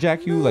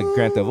carjack you like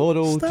Grand Theft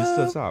Auto.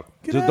 Just stop.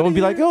 Just don't be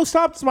like, yo,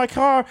 stop. It's my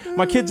car.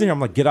 My kid's in here. I'm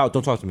like, get out.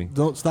 Don't talk to me.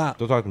 Don't stop.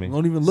 Don't talk to me.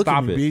 Don't even look Stop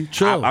at me, it. B.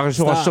 Chill. I just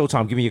want Stop.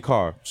 Showtime. Give me your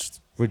car.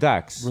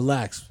 Relax.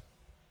 Relax.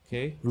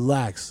 Okay?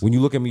 Relax. When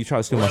you look at me, you try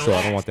to steal my show.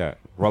 I don't want that.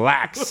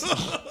 Relax.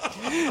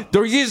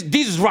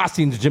 These is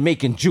Rothstein, the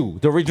Jamaican Jew.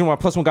 The original one,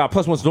 +1 guy,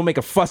 +1, so don't make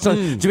a fuss, son.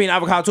 Jermaine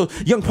Avocado,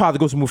 young father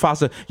goes to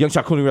Mufasa, young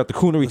Shakuni at the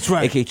Coonery, That's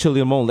right. a.k.a.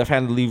 Chili Limon,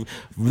 left-handed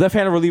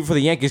reliever for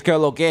the Yankees, que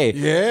lo que.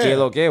 Yeah. Que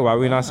lo que. Why are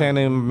we not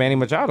saying Manny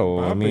Machado?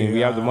 I mean,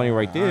 we have the money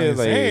right there. I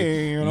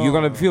say, you know. You're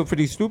going to feel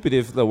pretty stupid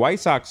if the White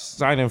Sox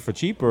sign him for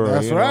cheaper.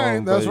 That's you right.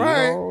 know, That's but,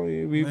 right.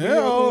 You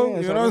know,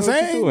 you know what I'm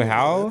saying?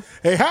 How?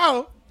 Hey,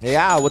 how? Hey,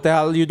 Al, what the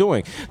hell are you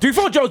doing?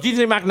 3-4 Joe,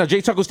 DJ Machina,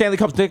 Jay Chuckle, Stanley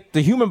Cups,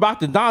 the human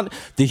Dr.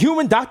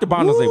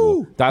 Bonner's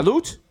label.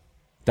 Dilute.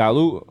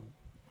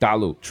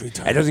 It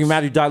doesn't even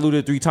matter if you dilute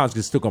it 3 times because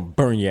it's still going to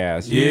burn your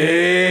ass.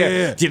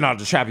 Yeah. Getting out of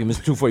the trap, you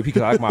Mr. 240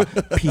 because I like my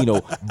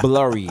Pinot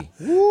Blurry.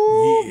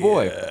 Woo,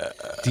 boy.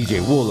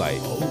 DJ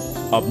Woolite.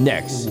 Up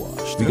next,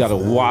 we got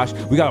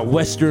a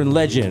Western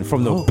legend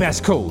from the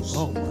Best Coast.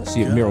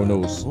 See if Miro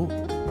knows a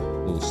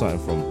little something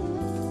from.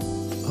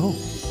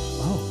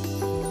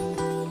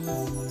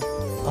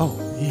 Oh,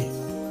 yeah.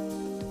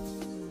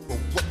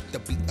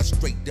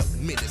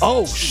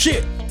 Oh,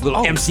 shit.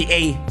 Little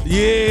MCA.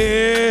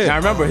 Yeah. Now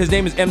remember, his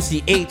name is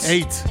MC8.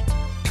 8.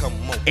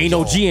 Ain't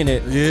no G in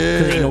it. Yeah.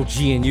 Because ain't no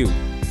G in you.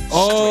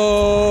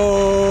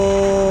 Oh.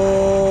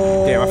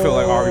 Damn, I feel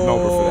like Ari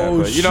Melber for that.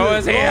 But you know what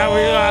I'm saying?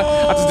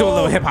 I just do a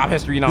little hip-hop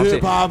history, you know what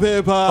I'm saying?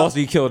 Hip-hop. Also,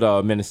 he killed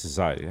Menace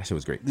Society. That shit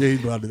was great. Yeah,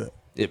 he's about to do that.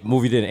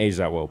 Movie didn't age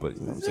that well, but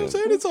you know what I'm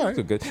saying? It's all right.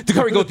 It's good. The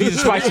Curry go Jesus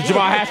Spice to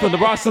Jamal Haspel, the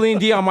Ross Celine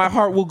Dion, my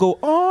heart will go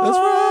on. That's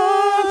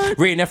right.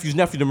 Ray Nephew's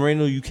nephew, the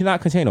Moreno, you cannot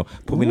contain him.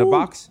 Put me in a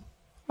box,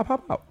 I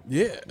pop out.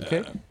 Yeah.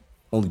 Okay.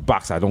 Only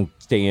box I don't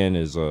stay in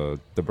is the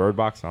bird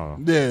box. I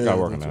don't know. Yeah,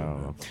 Gotta work on that. I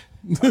don't know.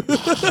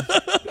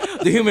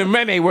 The human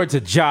meme word to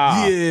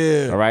Ja.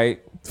 Yeah. All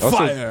right. Also,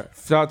 Fire.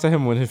 shout out to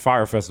him with his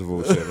fire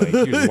festival shit.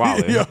 Like, he was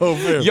wild.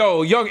 man.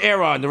 Yo, young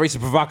era and the race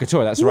of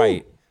provocateur. That's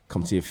right.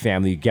 Come to your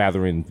family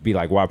gathering, be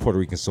like, why Puerto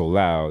Ricans so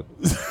loud?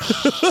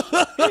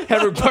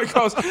 Henry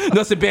Buckhouse,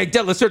 Nelson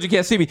Bandela, Surgeon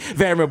Can't See Me,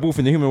 Van Booth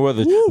in the human world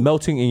is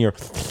melting in your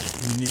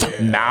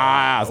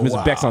mouth.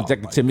 Mr. Bex on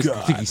deck,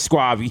 Mr. Tiki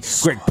Squabby,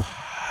 Greg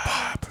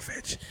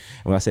Popovich.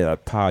 And when I say that,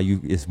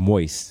 it's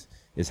moist,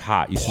 it's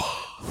hot. You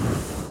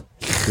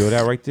feel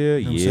that right there?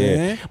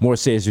 Yeah. More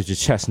says Richard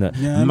Chestnut,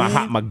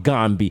 Mahatma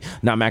Gandhi,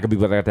 not Maccabee,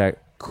 but I got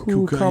that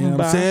cucumber. You know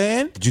what I'm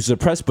saying? Did you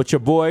suppress, but your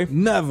boy?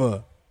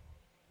 Never.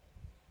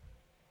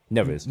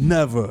 Never is.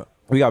 Never.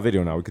 We got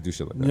video now. We could do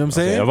shit like that. You know what I'm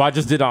saying? If I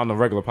just did it on the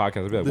regular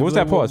podcast, I'd be like, what was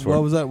that pause for?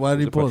 What was that? Why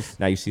did he pause?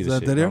 Now you see Is the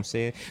that shit. that You know here? what I'm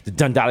saying? The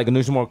Dundalek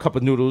Noodles, Cup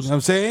of Noodles. You know what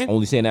I'm saying?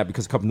 Only saying that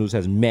because Cup of Noodles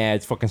has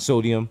mad fucking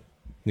sodium.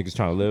 Niggas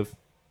trying to live.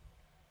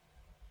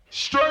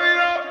 Straight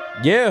up.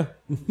 Yeah.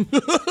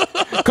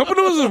 Cup of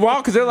Noodles is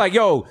wild because they're like,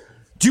 yo,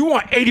 do you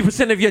want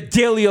 80% of your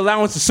daily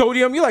allowance of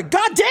sodium? You're like,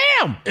 God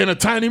damn! In a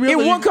tiny meal?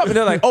 In one cup. And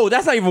they're like, oh,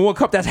 that's not even 1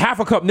 cup. That's half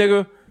a cup,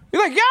 nigga.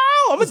 You're like, yo,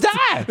 I'm gonna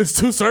die. It's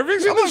 2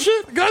 servings in this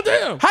shit?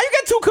 Goddamn. How you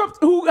get 2 cups?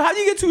 How do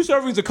you get 2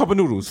 servings of Cup of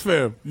Noodles?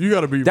 Fam, you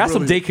gotta be That's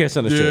really... some daycare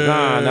center shit.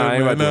 Nah,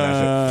 ain't about doing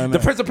that shit. nah. The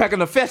Prince of Pack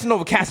and the Fashion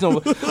Over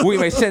Casanova. We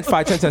make sense,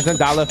 5, 10,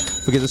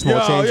 $10. Forget the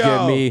small change,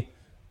 get me.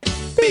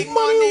 Big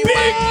money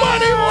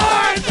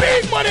wine!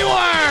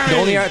 The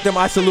only anthem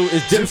I salute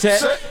is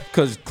Dipset,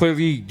 because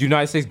clearly the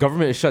United States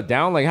government is shut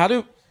down. Like, how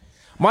do...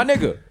 My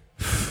nigga,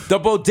 the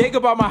bodega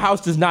by my house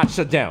does not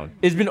shut down.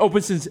 It's been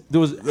open since there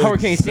was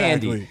Hurricane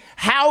Sandy.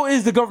 How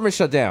is the government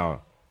shut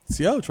down?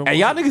 See, yo, Trump. And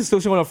y'all niggas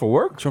still showing up for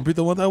work?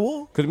 Trumpito want that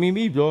wall? Could it be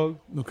me, dog?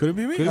 No, could it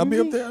be me? Could it I'll be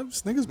be me? up there.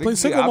 Niggas play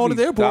sicko mode at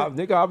the airport.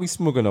 Nigga, I'll be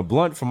smoking a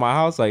blunt from my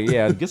house. Like,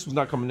 yeah, guess who's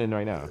not coming in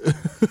right now?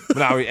 But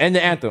now, and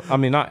the anthem. I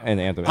mean, not and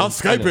the anthem. I'll and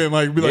Skype the- him,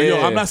 like, be like, yo,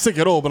 Yeah. I'm not sick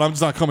at all, but I'm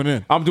just not coming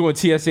in. I'm doing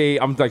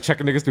TSA. I'm like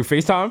checking niggas through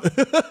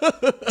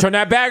FaceTime. Turn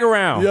that bag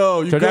around.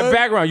 Yo, you Turn that good?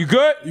 bag around. You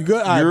good? You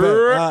good? All right,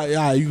 You're- bet.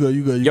 All right, you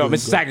good. Yo,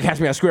 Mrs. Sager catch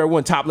me at square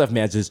one. Top left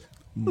man says,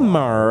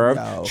 Marv.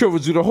 Trevor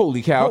Zuda,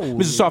 holy cow.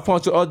 Mrs. Soft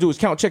Font to do is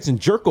count checks and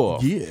jerk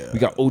off. Yeah. We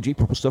got OG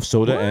purple stuff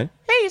soda and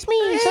hey, it's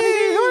me. Sunny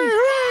Day.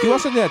 You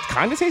want something that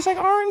kind of tastes like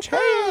orange?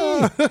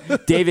 Hey.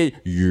 David,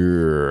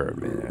 yeah,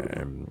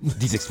 man.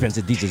 These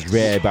expensive, these is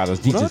red bottles.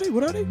 These What are is they?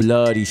 What are they?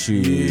 bloody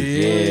shoes.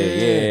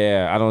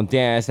 Yeah. I don't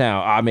dance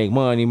now. I make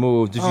money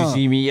move. Did you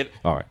see me yet?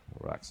 All right.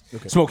 Relax.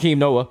 Smokeem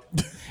Noah.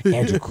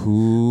 Andrew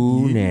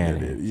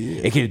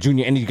Coonan. AKA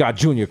Junior. And you got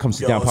Junior. Come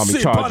sit down, Palmy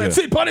Charger.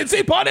 Sit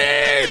on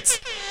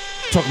it.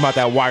 Talking about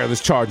that wireless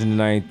charging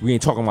tonight. We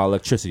ain't talking about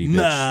electricity, bitch.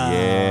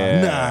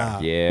 Nah.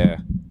 Yeah.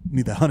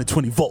 Need that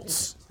 120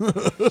 volts.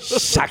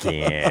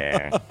 Shocking.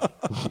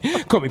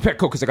 Call me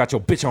Petco because I got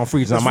your bitch on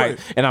freeze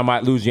and I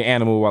might lose your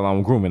animal while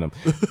I'm grooming them.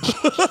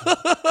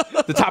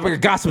 The topic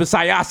of gossip is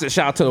Syosset.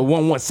 Shout out to the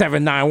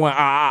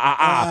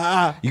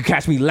 11791. You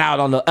catch me loud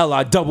on the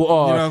LI double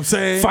R. You know what I'm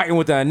saying? Fighting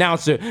with the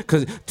announcer,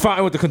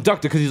 fighting with the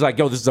conductor, because he's like,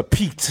 yo, this is a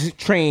peak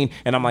train.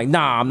 And I'm like,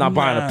 nah, I'm not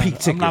buying a peak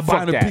ticket. I'm not Fuck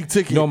buying that. a peak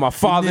ticket. You know what my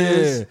father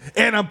is?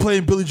 And I'm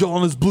playing Billy Joel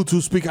on his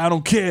Bluetooth speaker. I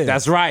don't care.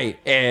 That's right.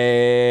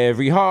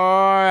 Every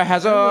heart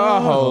has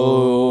a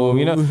home.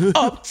 You know,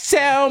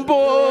 uptown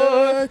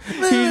boy. He's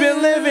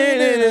been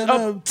living in an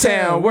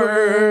uptown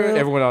world.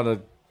 Everyone on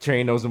the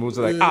train knows the moves.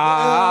 Are like,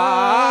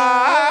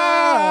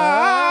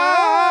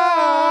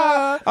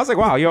 I was like,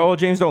 wow, you're old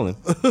James Dolan.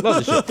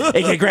 Love this shit.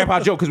 AKA Grandpa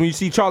Joe, because when you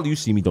see Charlie, you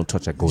see me. Don't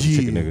touch that golden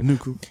chicken,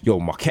 nigga. Yo,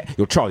 my cat.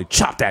 Yo, Charlie,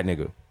 chop that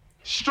nigga.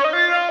 Straight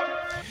up.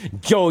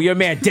 Yo, your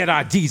man Dead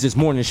IDs this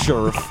morning,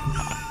 Sheriff.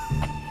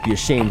 Be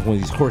ashamed of one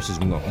of these horses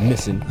we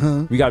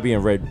missing. We gotta be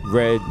in Red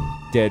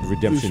Dead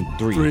Redemption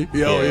 3.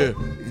 Yeah.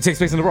 It takes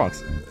place in the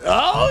Bronx.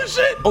 Oh,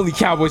 shit. Only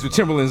cowboys with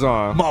Timberlands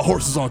on. My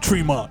horse is on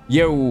Tremont.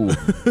 Yo.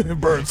 In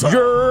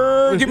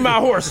Burnside. Give me my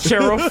horse,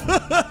 Sheriff.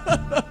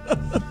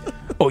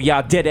 Oh,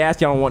 y'all dead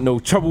ass. Y'all don't want no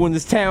trouble in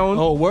this town.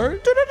 Oh,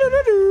 word?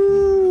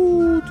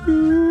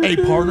 Hey,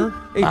 partner.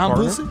 Hey, I'm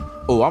partner. pussy.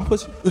 Oh, I'm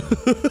pussy.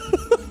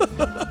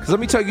 Because let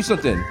me tell you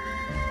something.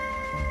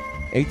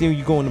 Anything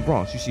you go in the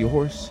Bronx, you see a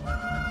horse,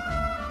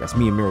 that's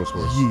me and Miro's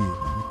horse. Yeah.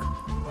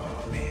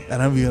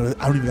 And I don't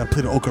even got to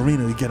play the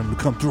ocarina to get him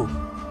to come through.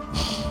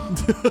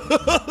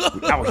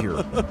 We out here.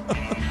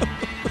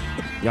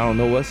 Y'all don't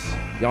know us?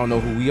 Y'all don't know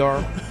who we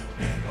are?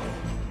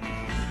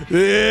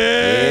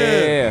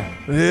 Yeah.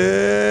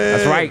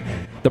 That's right.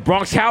 The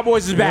Bronx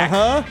Cowboys is back.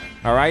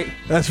 All right?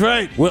 That's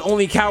right. We're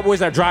only Cowboys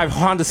that drive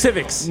Honda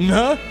Civics.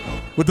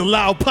 With the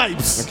loud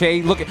pipes.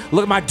 Okay, look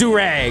at my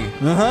do-rag.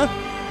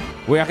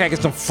 We gotta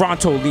get some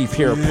Fronto leaf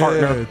here,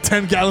 partner.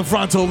 10-gallon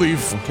Fronto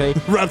leaf. Okay.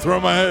 Wrapped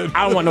around my head.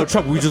 I don't want no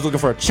trouble. We're just looking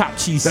for a chopped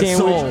cheese That's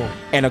sandwich all.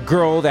 and a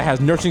girl that has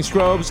nursing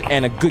scrubs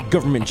and a good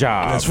government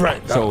job. That's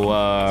right.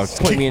 So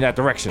point me in that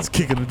direction. It's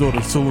kicking the door to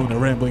the saloon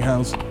at Rambling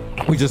House.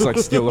 We just like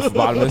steal a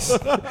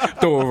phlebotomist,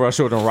 throw over our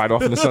shoulder and ride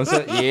off in the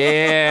sunset.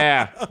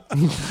 Yeah.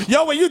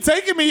 Yo, where you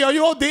taking me? Yo,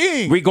 you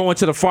ODing. We going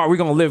to the far. We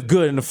gonna live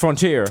good in the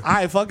frontier. All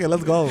right, fuck it.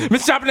 Let's go.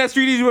 Mr. Shopping that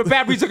street easy with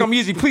bad breeds come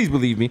easy. Please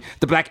believe me.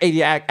 The black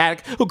 80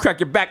 addict who'll crack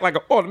your back like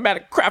an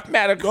automatic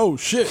Craftmatic. Oh,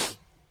 shit.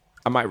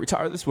 I might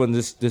retire this one.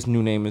 This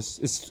new name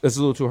is it's a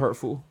little too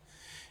hurtful.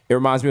 It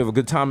reminds me of a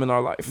good time in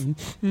our life.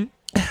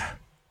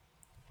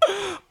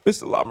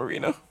 Mr. La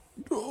Marina.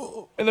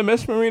 In the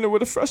Miss Marina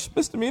with a fresh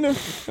misdemeanor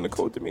and a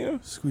cold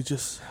demeanor. We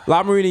just...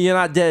 La Marina, you're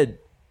not dead.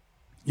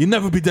 You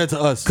never be dead to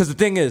us. Because the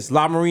thing is,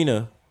 La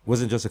Marina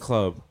wasn't just a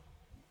club.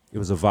 It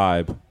was a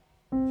vibe.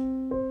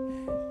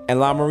 And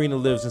La Marina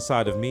lives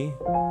inside of me.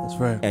 That's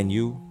right. And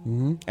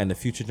you. And the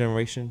future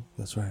generation.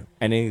 That's right.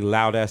 And any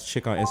loud-ass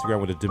chick on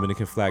Instagram with a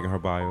Dominican flag in her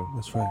bio.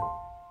 That's right.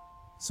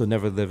 So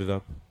never live it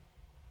up.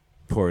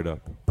 Pour it up.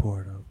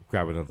 Pour it up.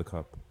 Grab another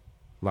cup.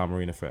 La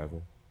Marina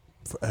forever.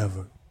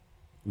 Forever.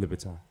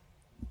 Libertad.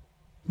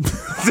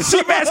 The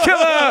sheep ass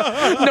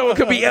killer. No one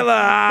could be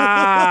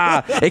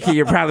illa. AKA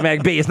your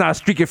problematic bait. It's not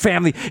a streaker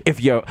family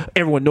if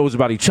everyone knows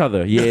about each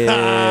other.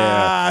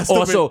 Yeah.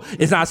 Also,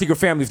 it's not a secret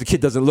family if the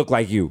kid doesn't look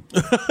like you.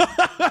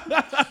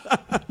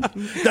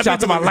 Shout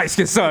out to my light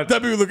skinned son.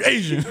 That dude look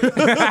Asian.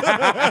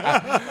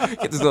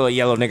 Get this little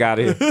yellow nigga out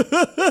of here.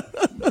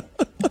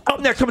 Up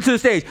next, coming to the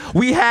stage,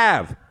 we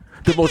have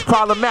the most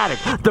problematic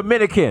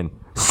Dominican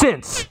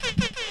since,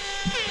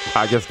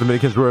 I guess,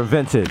 Dominicans were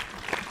invented.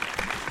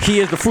 He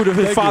is the fruit of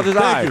his father's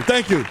eye.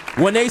 Thank you.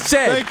 When they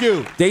said, Thank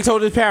you. They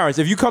told his parents,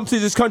 if you come to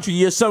this country,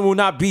 your son will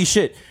not be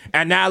shit.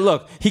 And now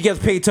look, he gets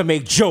paid to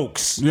make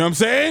jokes. You know what I'm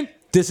saying?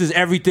 This is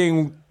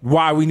everything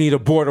why we need a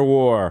border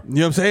war. You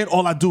know what I'm saying?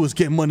 All I do is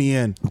get money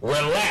in.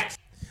 Relax.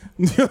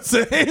 You know what I'm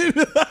saying?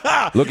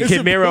 Look at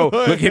Kid Mero.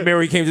 Look at Kid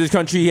Mero. He came to this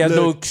country. He has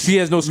no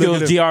skills.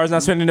 DR is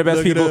not spending the best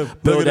Look at people. him.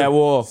 Build Look at that him.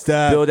 wall.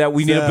 Stop. Build that.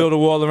 We need to Stop. build a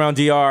wall around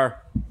DR.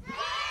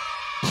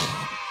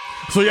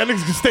 So y'all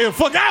niggas can stay the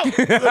fuck out.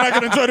 Then I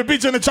can enjoy the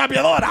beach and the choppy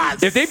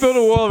horas. If they build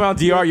a wall around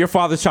DR, your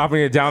father's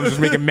chopping it down,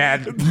 just making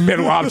mad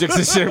metal objects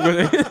and shit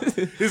with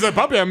it. He's like,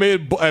 Papi, I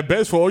made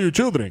beds for all your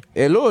children.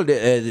 Hey, Lord,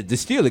 the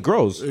steel, it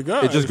grows. It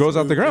just grows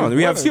out the ground.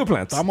 We have steel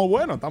plants. Estamos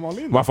bueno, estamos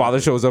lindo. My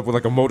father shows up with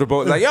like a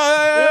motorboat. Like, yo.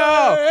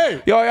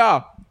 Hey.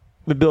 Let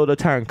me build a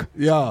tank.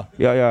 Yeah.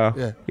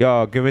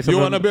 Yo, give me some.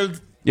 You want to build?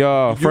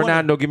 Yo,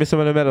 Fernando, give me some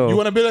of the metal. You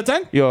want to build a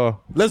tank?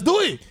 Yo. Let's do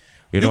it.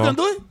 You know, can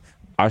do it.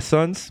 Our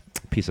sons,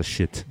 piece of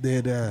shit.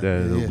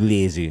 They're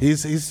lazy.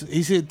 He's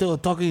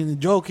talking,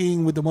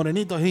 joking with the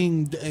morenito,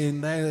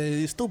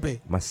 and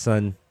stupid. My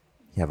son,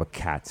 he have a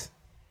cat.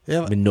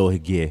 Yeah. Me know he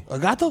gay. A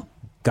gato?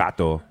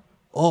 Gato.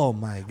 Oh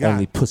my God.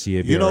 Only pussy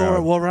if you know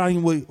around. what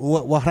rhyme with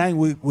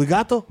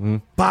gato?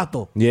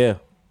 Pato. Yeah.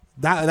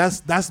 That's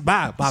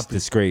bad, papi. It's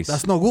disgrace.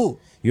 That's no good.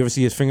 You ever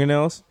see his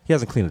fingernails? He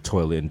hasn't cleaned a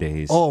toilet in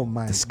days. Oh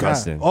my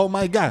Disgusting. God. Oh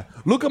my God.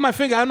 Look at my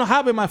finger. I don't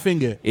have in my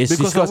finger. It's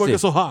because disgusting. I'm working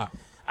so hard.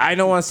 I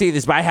don't want to say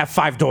this, but I have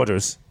 5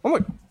 daughters. I'm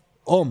like,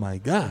 oh my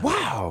God.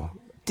 wow.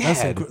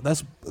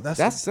 Dad.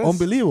 That's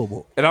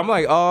unbelievable. And I'm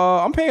like,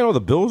 I'm paying all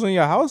the bills in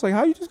your house. Like,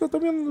 how you just gonna throw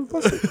me on the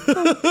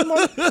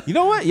bus? You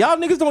know what? Y'all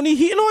niggas don't need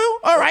heat and oil?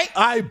 All right.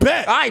 I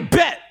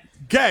bet.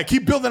 Okay,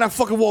 keep building that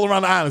fucking wall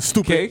around the island,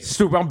 stupid. Okay,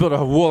 stupid. I'm building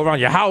a wall around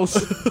your house.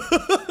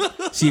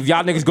 See if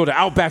y'all niggas go to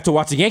Outback to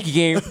watch a Yankee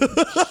game.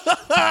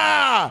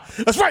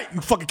 That's right,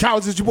 you fucking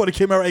cowards. It's your boy, the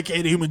Kimera,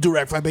 a.k.a. the Human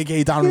Durag Flap,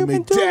 a.k.a.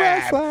 Donovan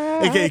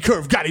McDad, a.k.a.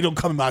 Curve Gotti. Don't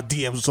come in my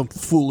DMs with some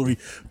foolery,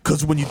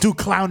 because when you do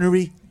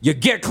clownery, you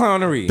get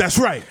clownery. That's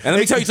right. And let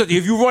me tell you something.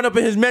 If you run up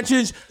in his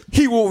mentions,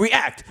 he will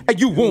react, and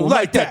you won't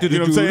like that. You know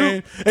what I'm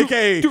saying?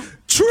 A.k.a.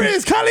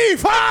 Triz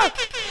Khalifa.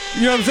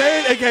 You know what I'm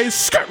saying? A.k.a.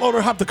 Skirt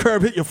Loader, hop the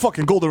curb, hit your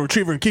fucking golden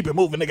retriever, and keep it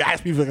moving. Nigga,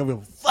 ask me if I give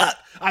a fuck.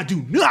 I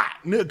do not,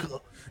 nigga. You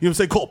know what I'm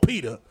saying? Call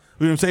Peter.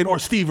 You know what I'm saying? Or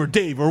Steve or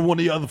Dave or one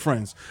of your other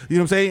friends. You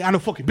know what I'm saying? I know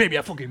fucking baby.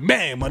 I fucking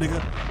man, my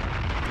nigga.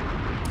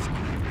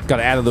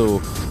 Gotta add a little.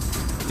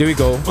 There we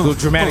go. A little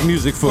dramatic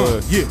music for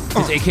his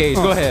AKs.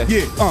 Go ahead.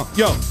 Yeah.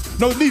 Yo.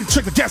 No need to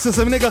trick the guesses,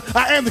 nigga.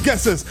 I am the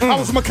guesses. I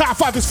was a Makai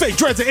 5 is fake.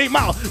 Dreads at 8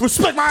 Mile.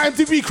 Respect my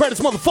IMDb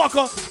credits,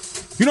 motherfucker.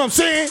 You know what I'm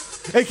saying?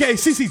 A.K.a.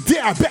 CC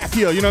D.I. back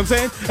here, you know what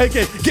I'm saying?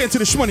 A.k.a. get into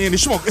the shmoney and the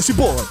smoke. It's your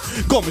boy,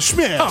 Go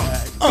Schmidt.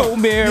 Go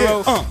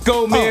Miro.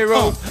 Go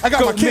Miro. I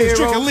got my kids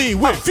drinking lean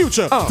with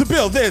Future to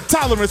build their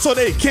tolerance so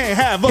they can't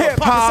have a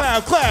pop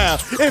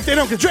SoundCloud if they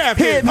don't get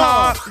drafted. Hip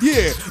hop.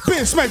 Yeah.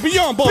 Ben Smack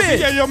Beyond Boss.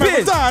 Yeah, yo,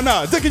 man,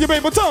 Madonna. Taking your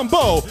baby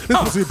Tumbo. This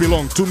pussy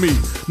belongs to me,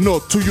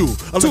 not to you.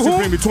 Unless you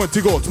bring me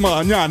 20 goats,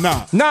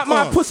 mañana. Not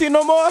my pussy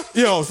no more.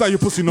 Yo, it's not your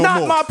pussy no more.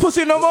 Not my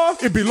pussy no more.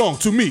 It belongs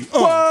to me.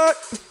 What?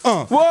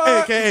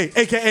 What?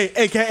 AKA.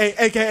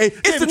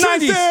 It's the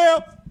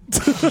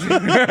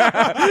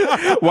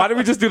 90s. Why did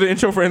we just do the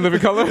intro for In Living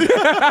Color?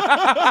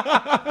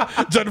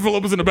 Jennifer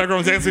Lopez in the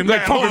background dancing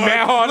like pumping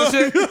mad hard and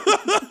shit.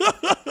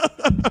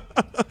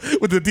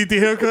 With the DT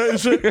haircut and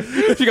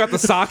shit. She got the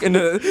sock in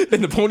the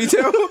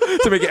ponytail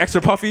to make it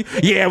extra puffy.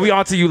 Yeah, we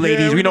on to you,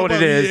 ladies. Yeah, we know what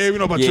it is. Yeah, we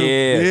know about you.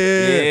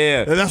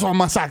 Yeah. And that's why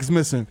my sock is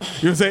missing.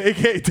 You know what I'm saying?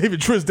 AKA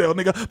David Trisdale,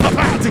 nigga.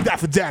 Papa, take that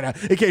for data.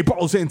 AKA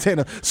Barlow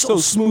Santana. So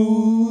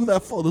smooth, I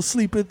fall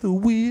asleep at the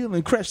wheel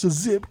and crash the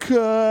zip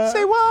cut.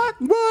 Say what?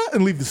 What?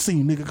 And leave the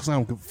scene, nigga, because I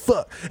don't give a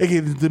fuck. AKA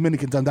the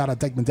Dominican Dundada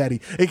Deckman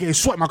Daddy. AKA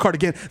swipe my card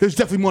again. There's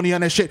definitely money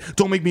on that shit.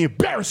 Don't make me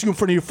embarrass you in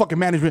front of your fucking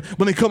management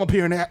when they come up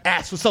here and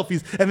ask for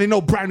selfies and they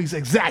know Brownie's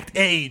exact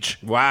age.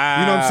 Wow.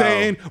 You know what I'm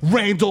saying?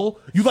 Randall,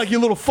 you like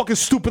your little fucking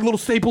stupid little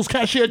Staples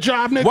cashier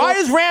job, nigga? Why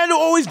is Randall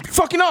always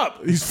fucking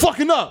up? He's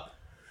fucking up.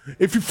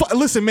 If you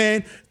listen,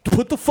 man,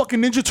 put the fucking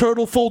Ninja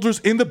Turtle folders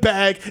in the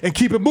bag and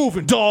keep it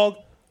moving, dog.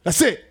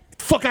 That's it.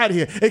 Fuck out of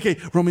here. AKA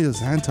Romeo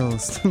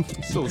Santos.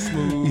 So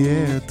smooth.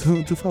 Yeah,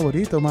 tu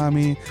favorito,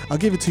 mami. I'll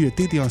give it to your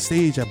titi on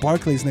stage at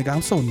Barclays, nigga.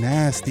 I'm so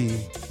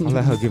nasty. I'll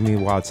let her give me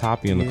Wild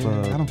Toppy in the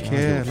club. I don't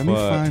care. Let me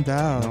find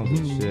out. I don't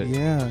give a shit.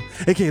 Yeah.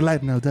 AKA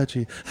Light No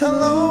Dutchie.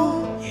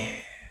 Hello. Yeah.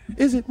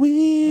 Is it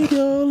weed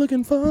you're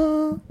looking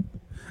for?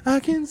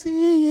 I can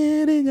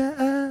see it in your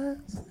eyes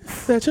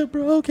that your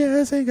broke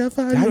ass ain't got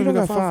 $5. How you don't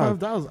got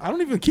 $5? I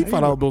don't even keep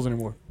 $5 bills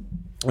anymore.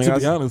 To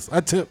be honest,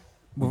 I tip.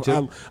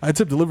 I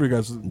tip delivery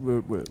guys.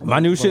 My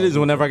new shit is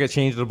whenever I get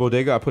changed to the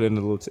bodega, I put it in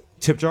a little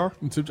tip jar.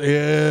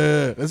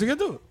 Yeah, that's a good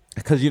do it.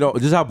 Because, you know,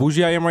 this is how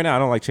bougie I am right now. I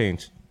don't like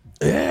change.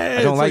 Yeah,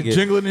 I don't like it.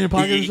 Jingling in your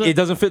pocket and shit. It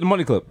doesn't fit the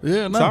money clip.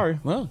 Yeah, no. Sorry.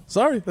 No,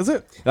 sorry. That's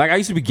it. Like, I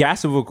used to be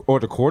gassed to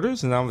order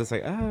quarters, and now I'm just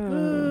like,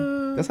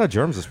 that's how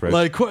germs are spread.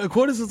 Like,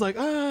 quarters is like,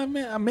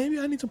 man, maybe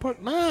I need to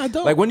part. Nah, I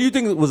don't. Like, when do you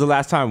think was the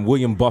last time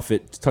William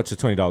Buffett touched a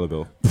 $20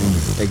 bill?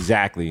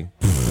 Exactly.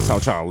 That's how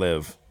I'm trying to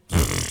live.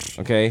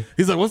 Okay?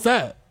 He's like, what's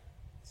that?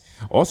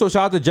 Also,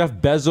 shout out to Jeff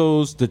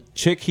Bezos, the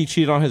chick he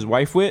cheated on his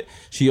wife with.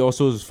 She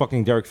also is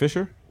fucking Derek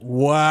Fisher.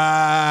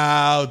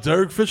 Wow,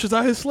 Derek Fisher's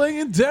out here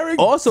slinging. Derek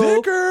also,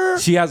 Dicker.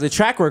 She has a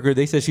track record.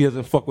 They said she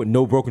doesn't fuck with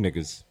no broken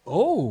niggas.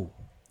 Oh,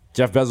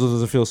 Jeff Bezos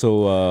doesn't feel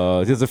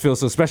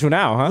so special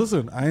now, huh?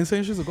 Listen, I ain't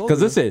saying she's a gold.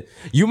 Because listen,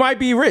 you might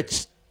be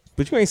rich,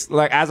 but you ain't,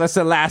 like, as I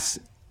said last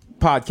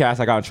podcast,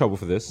 I got in trouble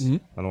for this. Mm-hmm.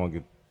 I don't want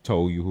to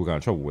tell you who I got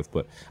in trouble with,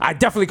 but I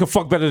definitely could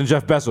fuck better than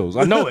Jeff Bezos.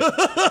 I know it.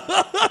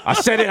 I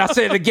said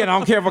it again. I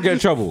don't care if I get in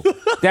trouble.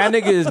 That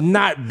nigga is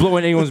not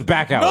blowing anyone's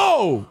back out.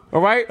 No.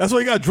 All right? That's why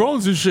he got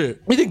drones and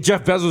shit. You think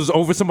Jeff Bezos is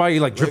over somebody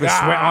like dripping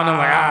sweat on them?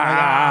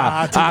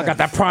 Like, got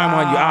that prime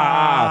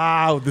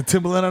on you. The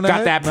Timberland on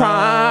that? Got that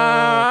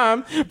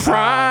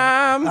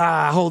prime.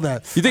 Hold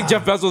that. You think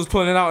Jeff Bezos is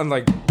pulling it out and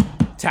like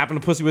tapping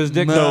the pussy with his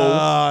dick?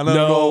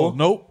 No.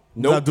 Nope.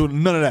 Not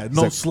doing none of that.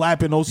 No like,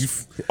 slapping. No.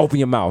 Open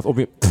your mouth.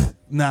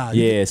 Nah.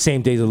 Yeah,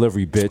 same day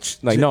delivery,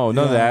 bitch. Like, none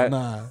of that.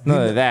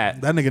 None of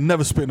that. That nigga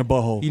never spit in a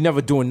butthole. He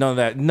never doing none of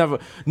that.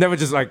 Never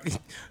just like.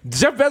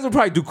 Jeff Bezos would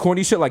probably do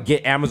corny shit like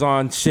get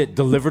Amazon shit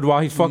delivered while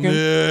he's fucking.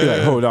 Yeah. He's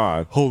like, hold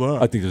on.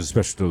 I think there's a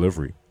special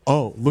delivery.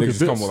 Oh, look at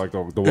this. Come with like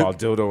the wild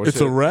dildo and it's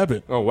shit. A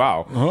rabbit. Oh,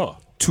 wow.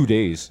 2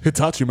 days.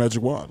 Hitachi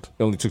Magic Wand.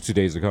 It only took 2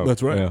 days to come.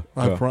 That's right. Yeah.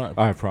 I have Prime.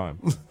 I have Prime.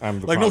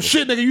 I'm the Like, no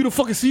shit, nigga. You the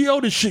fucking CEO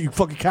of this shit, you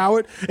fucking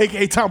coward.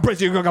 AKA Tom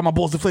Brady, you got my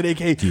balls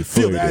deflated. AKA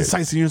feel the ass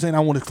sights. You know what I'm saying? I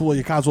want to claw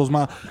your Cosmo's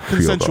mouth.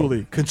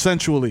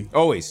 Consensually.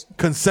 Always.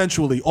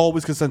 Consensually.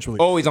 Always consensually.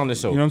 Always on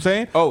this show. You know what I'm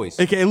saying? Always.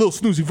 AKA Lil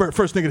Snoozy,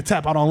 first nigga to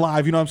tap out on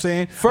live. You know what I'm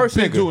saying? First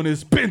been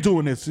nigga. Been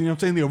doing this. You know what I'm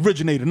saying? The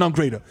originator, none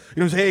greater. You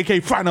know what I'm saying?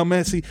 AKA Frano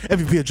Messi,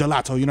 MVP of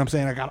Gelato. You know what I'm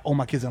saying? I got all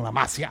my kids in La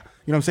Masia.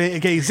 You know what I'm saying?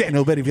 AKA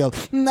Zeno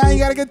Bettyfield. Now you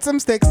gotta get some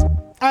sticks.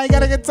 I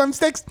gotta get some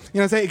sticks. You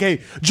know what I'm saying?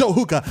 AKA Joe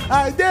Hookah.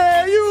 I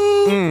dare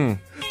you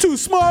to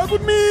smoke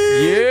with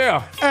me.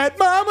 Yeah. At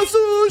Mama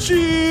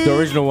Sushi. The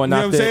original one, You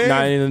know not what I'm saying?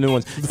 not any of the new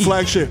ones. The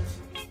flagship.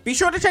 Be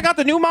sure to check out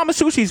the new Mama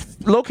Sushi's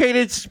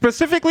located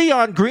specifically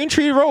on Green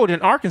Tree Road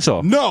in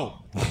Arkansas. No.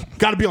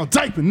 Gotta be on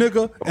diaper,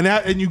 nigga.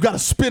 And you gotta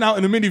spin out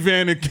in the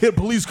minivan and get a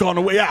police car on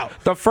the way out.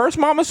 The first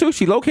Mama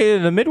Sushi located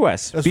in the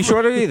Midwest. Be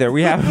sure to be there.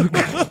 We have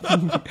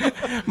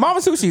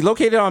Mama Sushi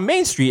located on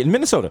Main Street in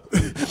Minnesota.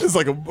 It's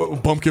like a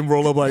bumpkin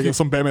roll up, like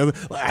some Batman.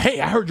 Like, hey,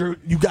 I heard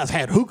you guys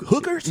had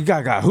hookers. You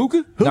got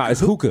hookah? Nah,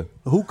 it's hookah.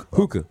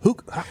 Hookah.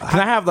 Can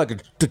I have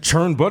like the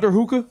churned butter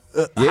hookah?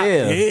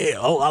 Yeah. Yeah.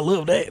 Oh, I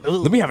love that. Ugh.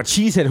 Let me have a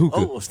cheesehead hookah.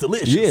 Oh, it's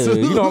delicious. Yeah,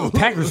 you know I'm a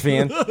Packers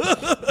fan.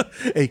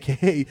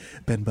 AKA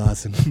Ben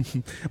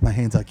Boston. My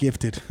hands are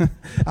gifted.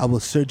 I will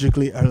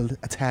surgically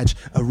attach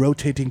a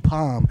rotating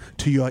palm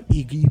to your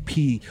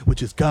EGP,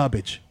 which is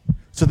garbage,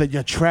 so that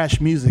your trash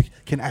music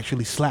can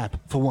actually slap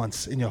for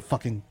once in your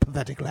fucking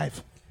pathetic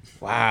life.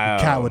 Wow.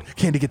 Coward.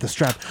 Can't get the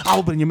strap. I'll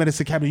open your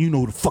medicine cabinet. You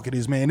know who the fuck it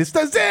is, man. It's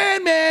the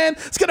Zen, man.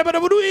 AKA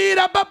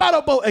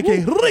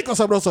Rico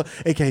Sabroso.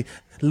 AKA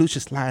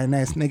Lucius lying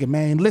ass nigga,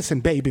 man. Listen,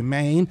 baby,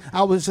 man.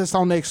 I was just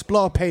on the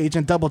explore page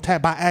and double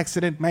tap by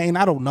accident, man.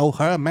 I don't know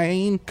her,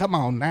 man. Come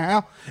on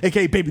now.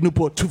 AKA Baby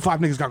Newport. 2-5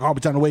 niggas got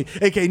garbage on the way.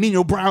 AKA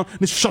Nino Brown.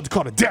 Let's shut the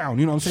Carter down.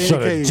 You know what I'm saying?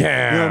 Shut AKA, it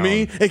down. You know what I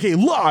mean? AKA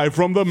live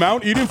from the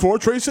Mount Eden 4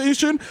 train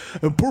station,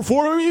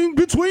 performing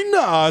between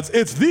nods.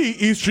 It's the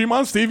East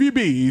Tremont Stevie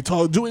B,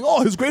 doing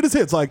all his greatest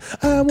hits like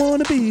I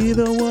Wanna Be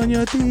the One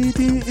Your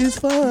TT is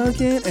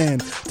Fucking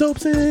and Dope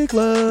Sick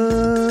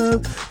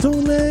Love.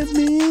 Don't let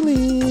me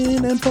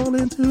lean and fall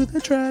into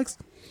the tracks.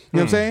 You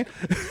know what I'm saying?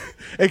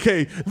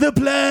 AKA The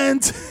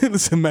Plant.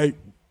 Listen, mate.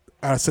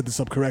 I set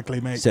this up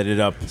correctly, mate. Set it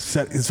up.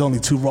 It's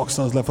only 2 rock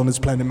stars left on this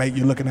planet, mate.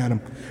 You're looking at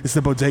them. It's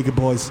the Bodega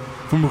Boys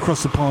from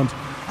across the pond.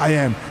 I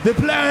am the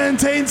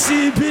plantain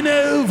sipping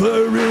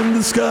over in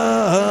the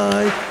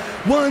sky.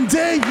 One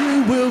day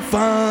you will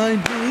find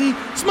me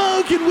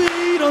smoking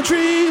weed on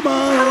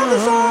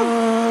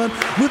Tremont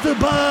with a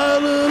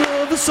bottle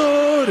of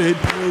assorted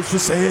pills for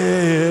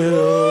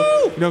sale.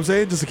 You know what I'm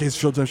saying? Just in case the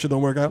short-term shit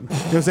don't work out. You know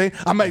what I'm saying?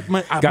 I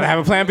Gotta have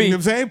a plan B. You know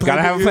what I'm saying?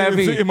 Gotta have a plan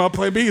B. In my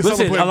plan B.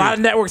 Listen, a lot of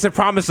networks have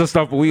promised us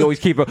stuff, but we always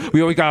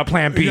got a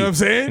plan B. You know what I'm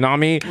saying? You know what I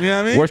mean? You know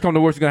what I mean? Worst come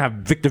to worst, we're gonna have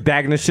Victor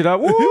bagging this shit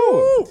up. Woo!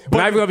 We're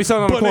not even gonna be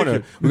selling on the corner.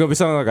 naked. We're gonna be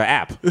selling like an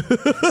app.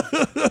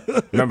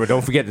 Remember,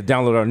 don't forget to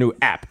download our new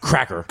app,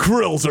 Cracker.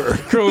 Krillser.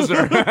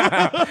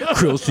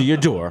 Krills to your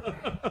door.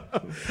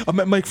 I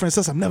met Mike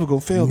Francis. I'm never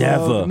gonna fail.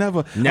 Never.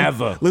 Never.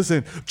 Never.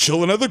 Listen,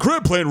 chilling at the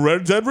crib, playing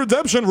Red Dead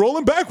Redemption,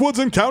 rolling backwards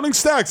and counting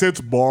stacks.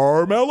 It's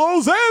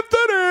Barmelos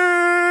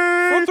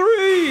Anthony.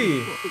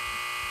 3.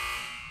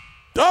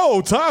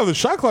 Oh, Tom, the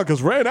shot clock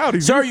has ran out.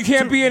 Sir, you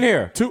can't be in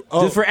here.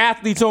 Just for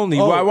athletes only.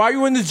 Oh. Why are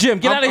you in this gym?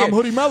 Get out of here. I'm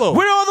Hoodie Mello.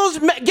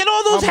 Get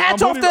all those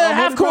hats off the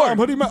half court. I'm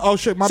Hoodie Mello. Oh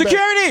shit, my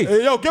Security. bad.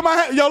 Hey, yo, get my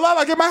hat. Yo,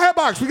 Lala, get my hat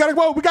box. We gotta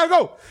go.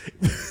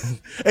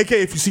 AK,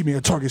 if you see me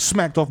at Target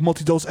smacked off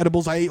multi-dose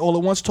edibles I ate all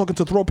at once, talking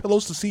to throw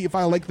pillows to see if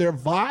I like their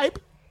vibe.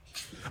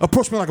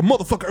 Approach me like a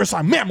motherfucker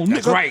Ursine mammal, nigga.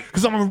 That's right.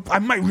 Because I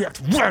might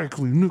react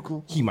radically,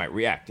 nigga. He might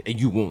react, and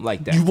you won't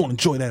like that. You won't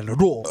enjoy that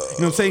at all. You know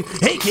what I'm saying?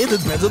 Hey, kids,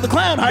 it's Benzo the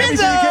Clown. Hi, every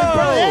single kid's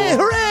birthday. Hey,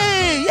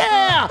 hooray!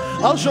 Yeah!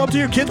 I'll show up to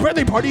your kid's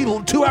birthday party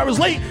 2 hours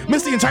late,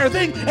 miss the entire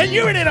thing, and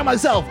urinate on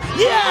myself.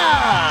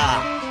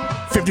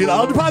 Yeah!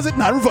 $50 deposit,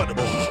 not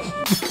refundable.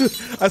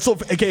 I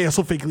sold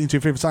fake lean to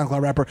your favorite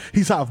SoundCloud rapper.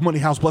 He's hot of Money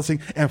House Blessing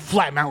and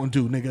Flat Mountain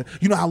Dew, nigga.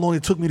 You know how long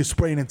it took me to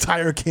spray an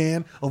entire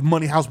can of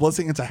Money House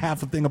Blessing into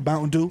half a thing of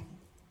Mountain Dew?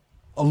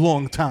 A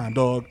long time,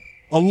 dog.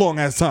 A long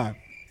ass time.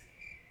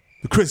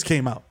 The Chris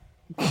came out.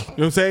 You know what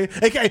I'm saying?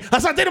 AKA,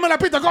 Hassan, tírame la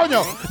pista,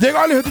 coño.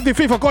 Llegó el hijo de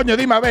FIFA, coño,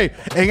 dime, ve.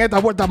 En esta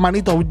vuelta,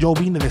 manito, yo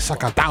vine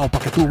desacatado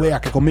para que tú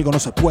veas que conmigo no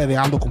se puede.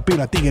 Ando con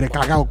pila tigre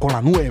cagado con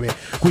la 9.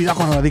 Cuidado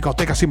con la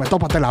discoteca, si me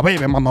topas te la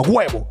bebe, mamá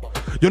huevo.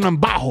 Yo no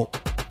embajo.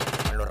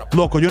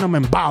 Loco, yo no me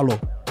embalo.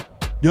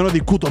 Yo no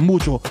discuto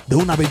mucho. De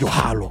una vez yo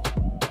jalo.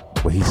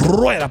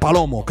 Rueda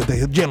palomo, que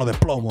te lleno de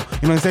plomo.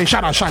 You know what I'm saying?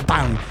 Shout out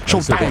Showtime.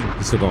 He's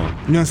still going. You know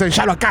what I'm saying?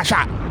 Shout out Cash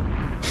Out. You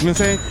know what I'm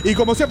saying? Y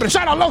como siempre,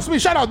 shout out Lost Me,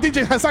 shout out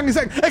DJ Hassan y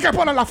Zen. Es que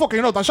ponen la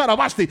fucking nota. Shout out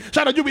Basti,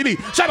 shout out Jubilee,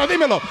 shout out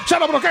Dímelo, shout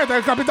out Broquete,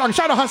 el capitán,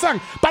 shout out Hassan.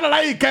 Párala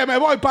ahí que me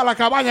voy para la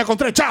cabaña con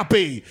 3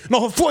 chapi.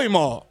 Nos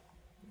fuimos.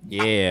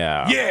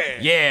 Yeah.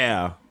 Yeah.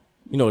 Yeah.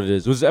 You know what it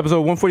is. Was it episode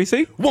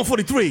 146?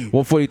 143.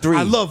 143.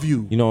 I love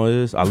you. You know what it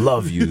is? I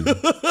love you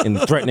in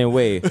a threatening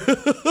way.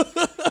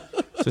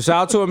 So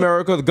shout out to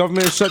America. The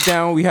government is shut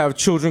down. We have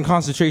children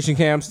concentration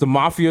camps. The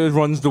mafia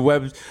runs the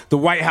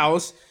White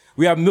House.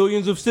 We have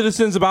millions of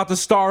citizens about to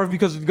starve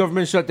because the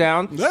government shut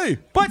down. Hey.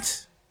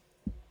 But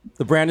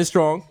the brand is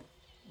strong.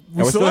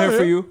 And we're still here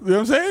for you. You know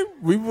what I'm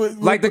saying?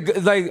 Like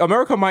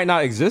America might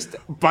not exist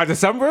by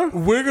December.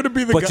 We're gonna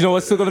be the. But you know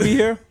what's still gonna be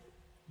here?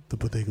 The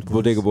Bodega Boys.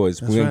 Bodega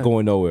Boys. We ain't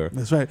going nowhere.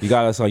 That's right. You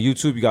got us on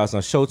YouTube. You got us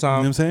on Showtime. You know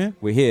what I'm saying?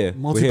 We're here.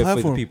 We're here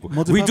for the people.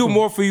 We do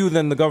more for you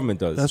than the government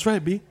does. That's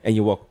right, B. And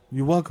you're welcome.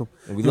 You're welcome.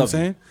 And we you know love what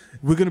I'm saying?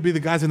 We're gonna be the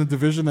guys in the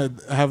division that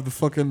have the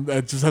fucking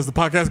that just has the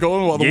podcast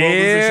going while the world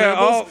is in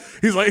shambles.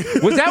 He's like,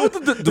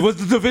 was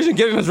the division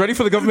getting us ready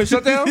for the government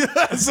shutdown?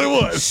 Yes, it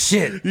was.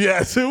 Shit.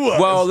 Yes, it was.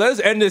 Well, let's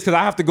end this because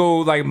I have to go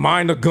like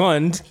mine a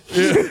gun.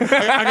 Yeah.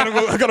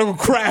 I gotta go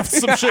craft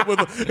some shit with.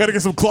 I gotta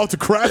get some cloth to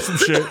craft some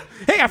shit.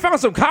 Hey, I found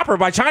some copper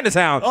by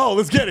Chinatown. Oh,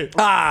 let's get it.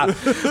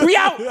 We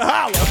out.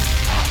 Holla.